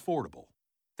 and affordable.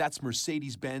 That's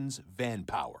Mercedes-Benz Van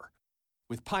Power.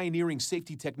 With pioneering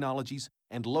safety technologies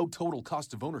and low total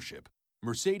cost of ownership,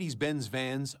 Mercedes-Benz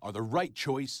vans are the right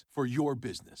choice for your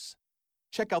business.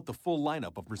 Check out the full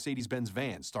lineup of Mercedes-Benz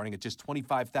vans starting at just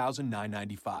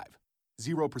 $25,995.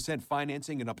 0%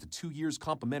 financing and up to 2 years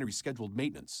complimentary scheduled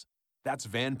maintenance. That's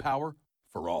van power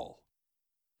for all.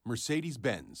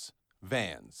 Mercedes-Benz.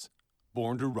 Vans.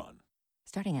 Born to run.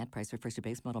 Starting ad price refers to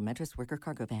base model Metris worker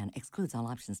cargo van. Excludes all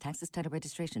options, taxes, title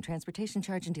registration, transportation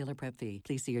charge, and dealer prep fee.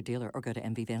 Please see your dealer or go to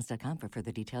mvvans.com for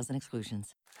further details and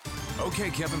exclusions. Okay,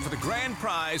 Kevin, for the grand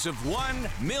prize of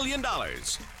 $1 million.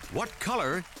 What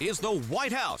color is the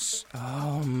White House?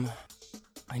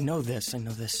 I know this.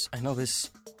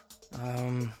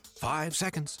 5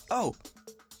 seconds. Oh,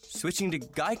 switching to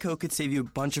Geico could save you a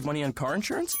bunch of money on car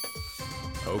insurance?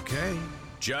 Okay.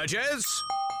 Judges?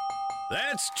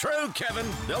 That's true, Kevin.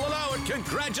 They'll allow it.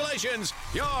 Congratulations.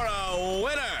 You're a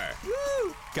winner.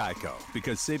 Woo! Geico,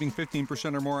 because saving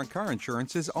 15% or more on car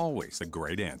insurance is always a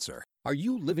great answer. Are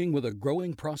you living with a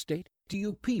growing prostate? Do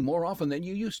you pee more often than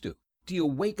you used to? Do you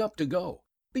wake up to go?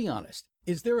 Be honest.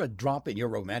 Is there a drop in your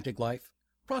romantic life?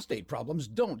 Prostate problems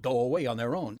don't go away on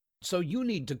their own, so you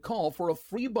need to call for a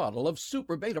free bottle of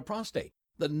Super Beta Prostate,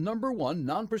 the #1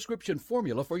 non-prescription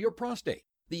formula for your prostate.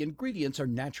 The ingredients are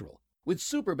natural. With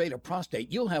Super Beta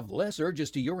Prostate, you'll have less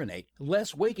urges to urinate,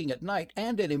 less waking at night,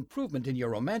 and an improvement in your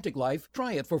romantic life.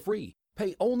 Try it for free.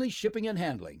 Pay only shipping and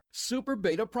handling. Super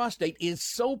Beta Prostate is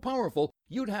so powerful,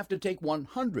 you'd have to take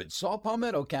 100 saw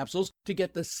palmetto capsules to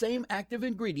get the same active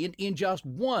ingredient in just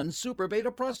one Super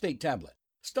Beta Prostate tablet.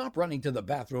 Stop running to the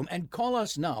bathroom and call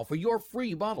us now for your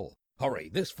free bottle. Hurry,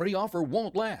 this free offer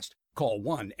won't last. Call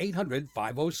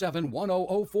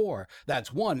 1-800-507-1004.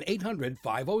 That's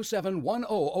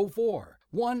 1-800-507-1004.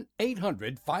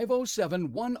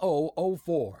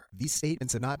 1-800-507-1004. These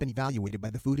statements have not been evaluated by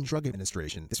the Food and Drug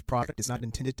Administration. This product is not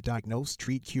intended to diagnose,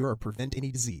 treat, cure, or prevent any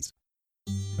disease.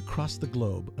 Across the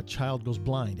globe, a child goes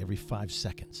blind every 5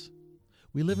 seconds.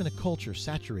 We live in a culture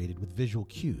saturated with visual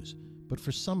cues, but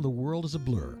for some the world is a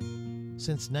blur.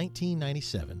 Since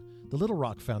 1997, the Little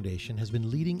Rock Foundation has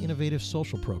been leading innovative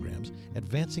social programs,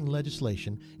 advancing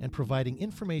legislation, and providing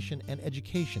information and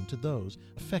education to those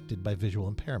affected by visual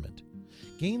impairment.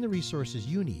 Gain the resources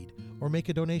you need or make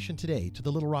a donation today to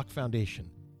the Little Rock Foundation.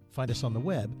 Find us on the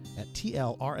web at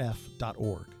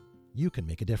tlrf.org. You can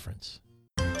make a difference.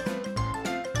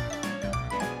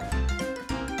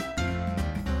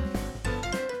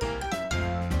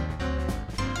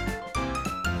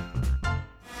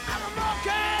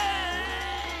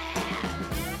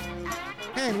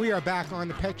 And we are back on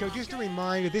the Pet Show. Just a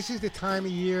reminder, this is the time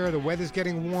of year. The weather's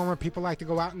getting warmer. People like to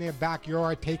go out in their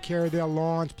backyard, take care of their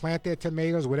lawns, plant their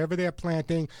tomatoes, whatever they're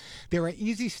planting. There are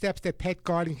easy steps that pet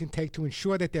gardening can take to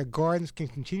ensure that their gardens can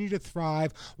continue to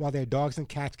thrive while their dogs and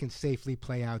cats can safely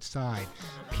play outside.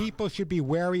 People should be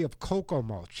wary of cocoa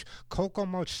mulch. Cocoa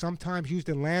mulch, sometimes used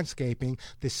in landscaping,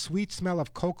 the sweet smell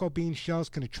of cocoa bean shells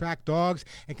can attract dogs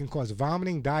and can cause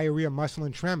vomiting, diarrhea, muscle,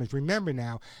 and tremors. Remember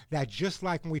now that just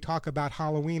like when we talk about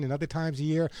Halloween and other times of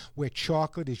year where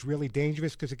chocolate is really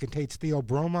dangerous because it contains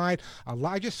theobromide.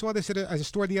 I just saw this at a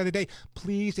store the other day.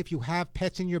 Please, if you have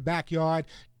pets in your backyard,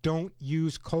 don't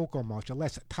use cocoa mulch. A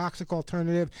less toxic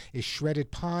alternative is shredded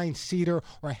pine, cedar,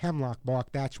 or hemlock bark.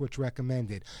 That's what's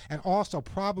recommended. And also,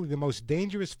 probably the most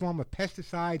dangerous form of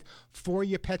pesticide for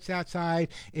your pets outside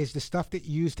is the stuff that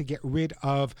you use to get rid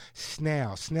of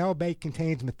snails. Snail bait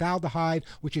contains methaldehyde,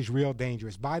 which is real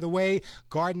dangerous. By the way,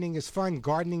 gardening is fun.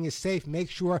 Gardening is safe.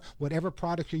 Make sure whatever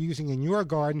products you're using in your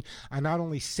garden are not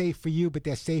only safe for you, but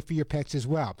they're safe for your pets as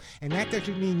well. And that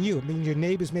doesn't mean you. It means your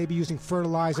neighbors may be using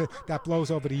fertilizer that blows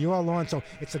over to your lawn, so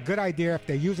it's a good idea if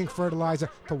they're using fertilizer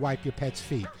to wipe your pet's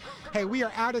feet. Hey, we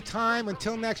are out of time.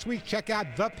 Until next week, check out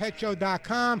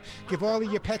thepetshow.com. Give all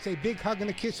of your pets a big hug and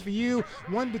a kiss for you,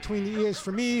 one between the ears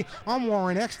for me. I'm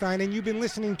Warren Eckstein, and you've been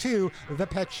listening to The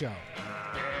Pet Show.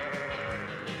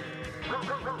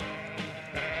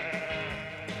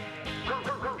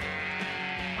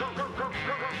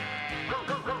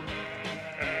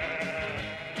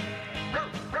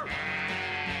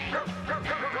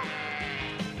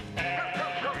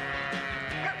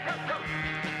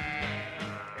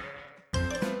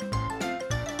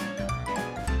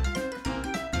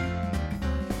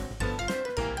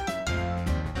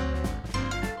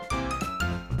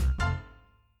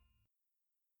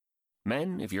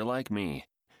 Men, if you're like me,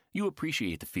 you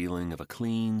appreciate the feeling of a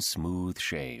clean, smooth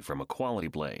shave from a quality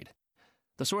blade.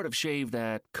 The sort of shave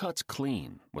that cuts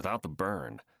clean without the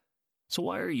burn. So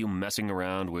why are you messing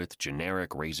around with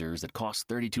generic razors that cost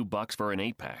 $32 for an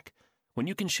 8-pack when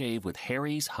you can shave with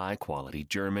Harry's high-quality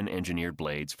German-engineered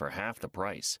blades for half the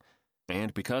price?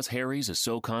 And because Harry's is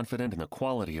so confident in the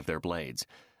quality of their blades,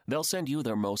 they'll send you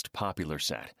their most popular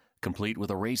set, complete with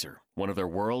a razor, one of their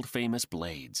world-famous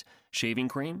blades, shaving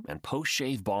cream, and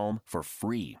post-shave balm for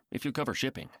free if you cover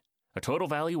shipping. A total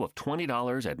value of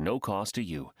 $20 at no cost to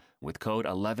you, with code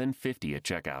 1150 at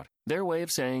checkout. Their way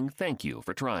of saying thank you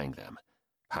for trying them.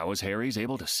 How is Harry's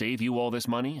able to save you all this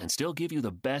money and still give you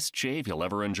the best shave you'll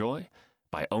ever enjoy?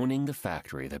 By owning the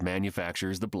factory that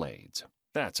manufactures the blades.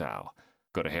 That's how.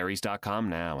 Go to harrys.com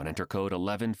now and enter code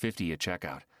 1150 at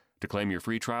checkout to claim your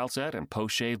free trial set and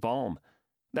post-shave balm.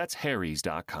 That's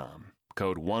harrys.com.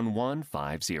 Code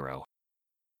 1150.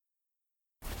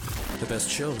 The best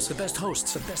shows, the best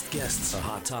hosts, the best guests, the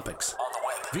hot topics. On the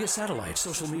web, via satellite,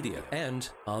 social media, and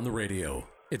on the radio.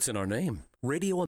 It's in our name. Radio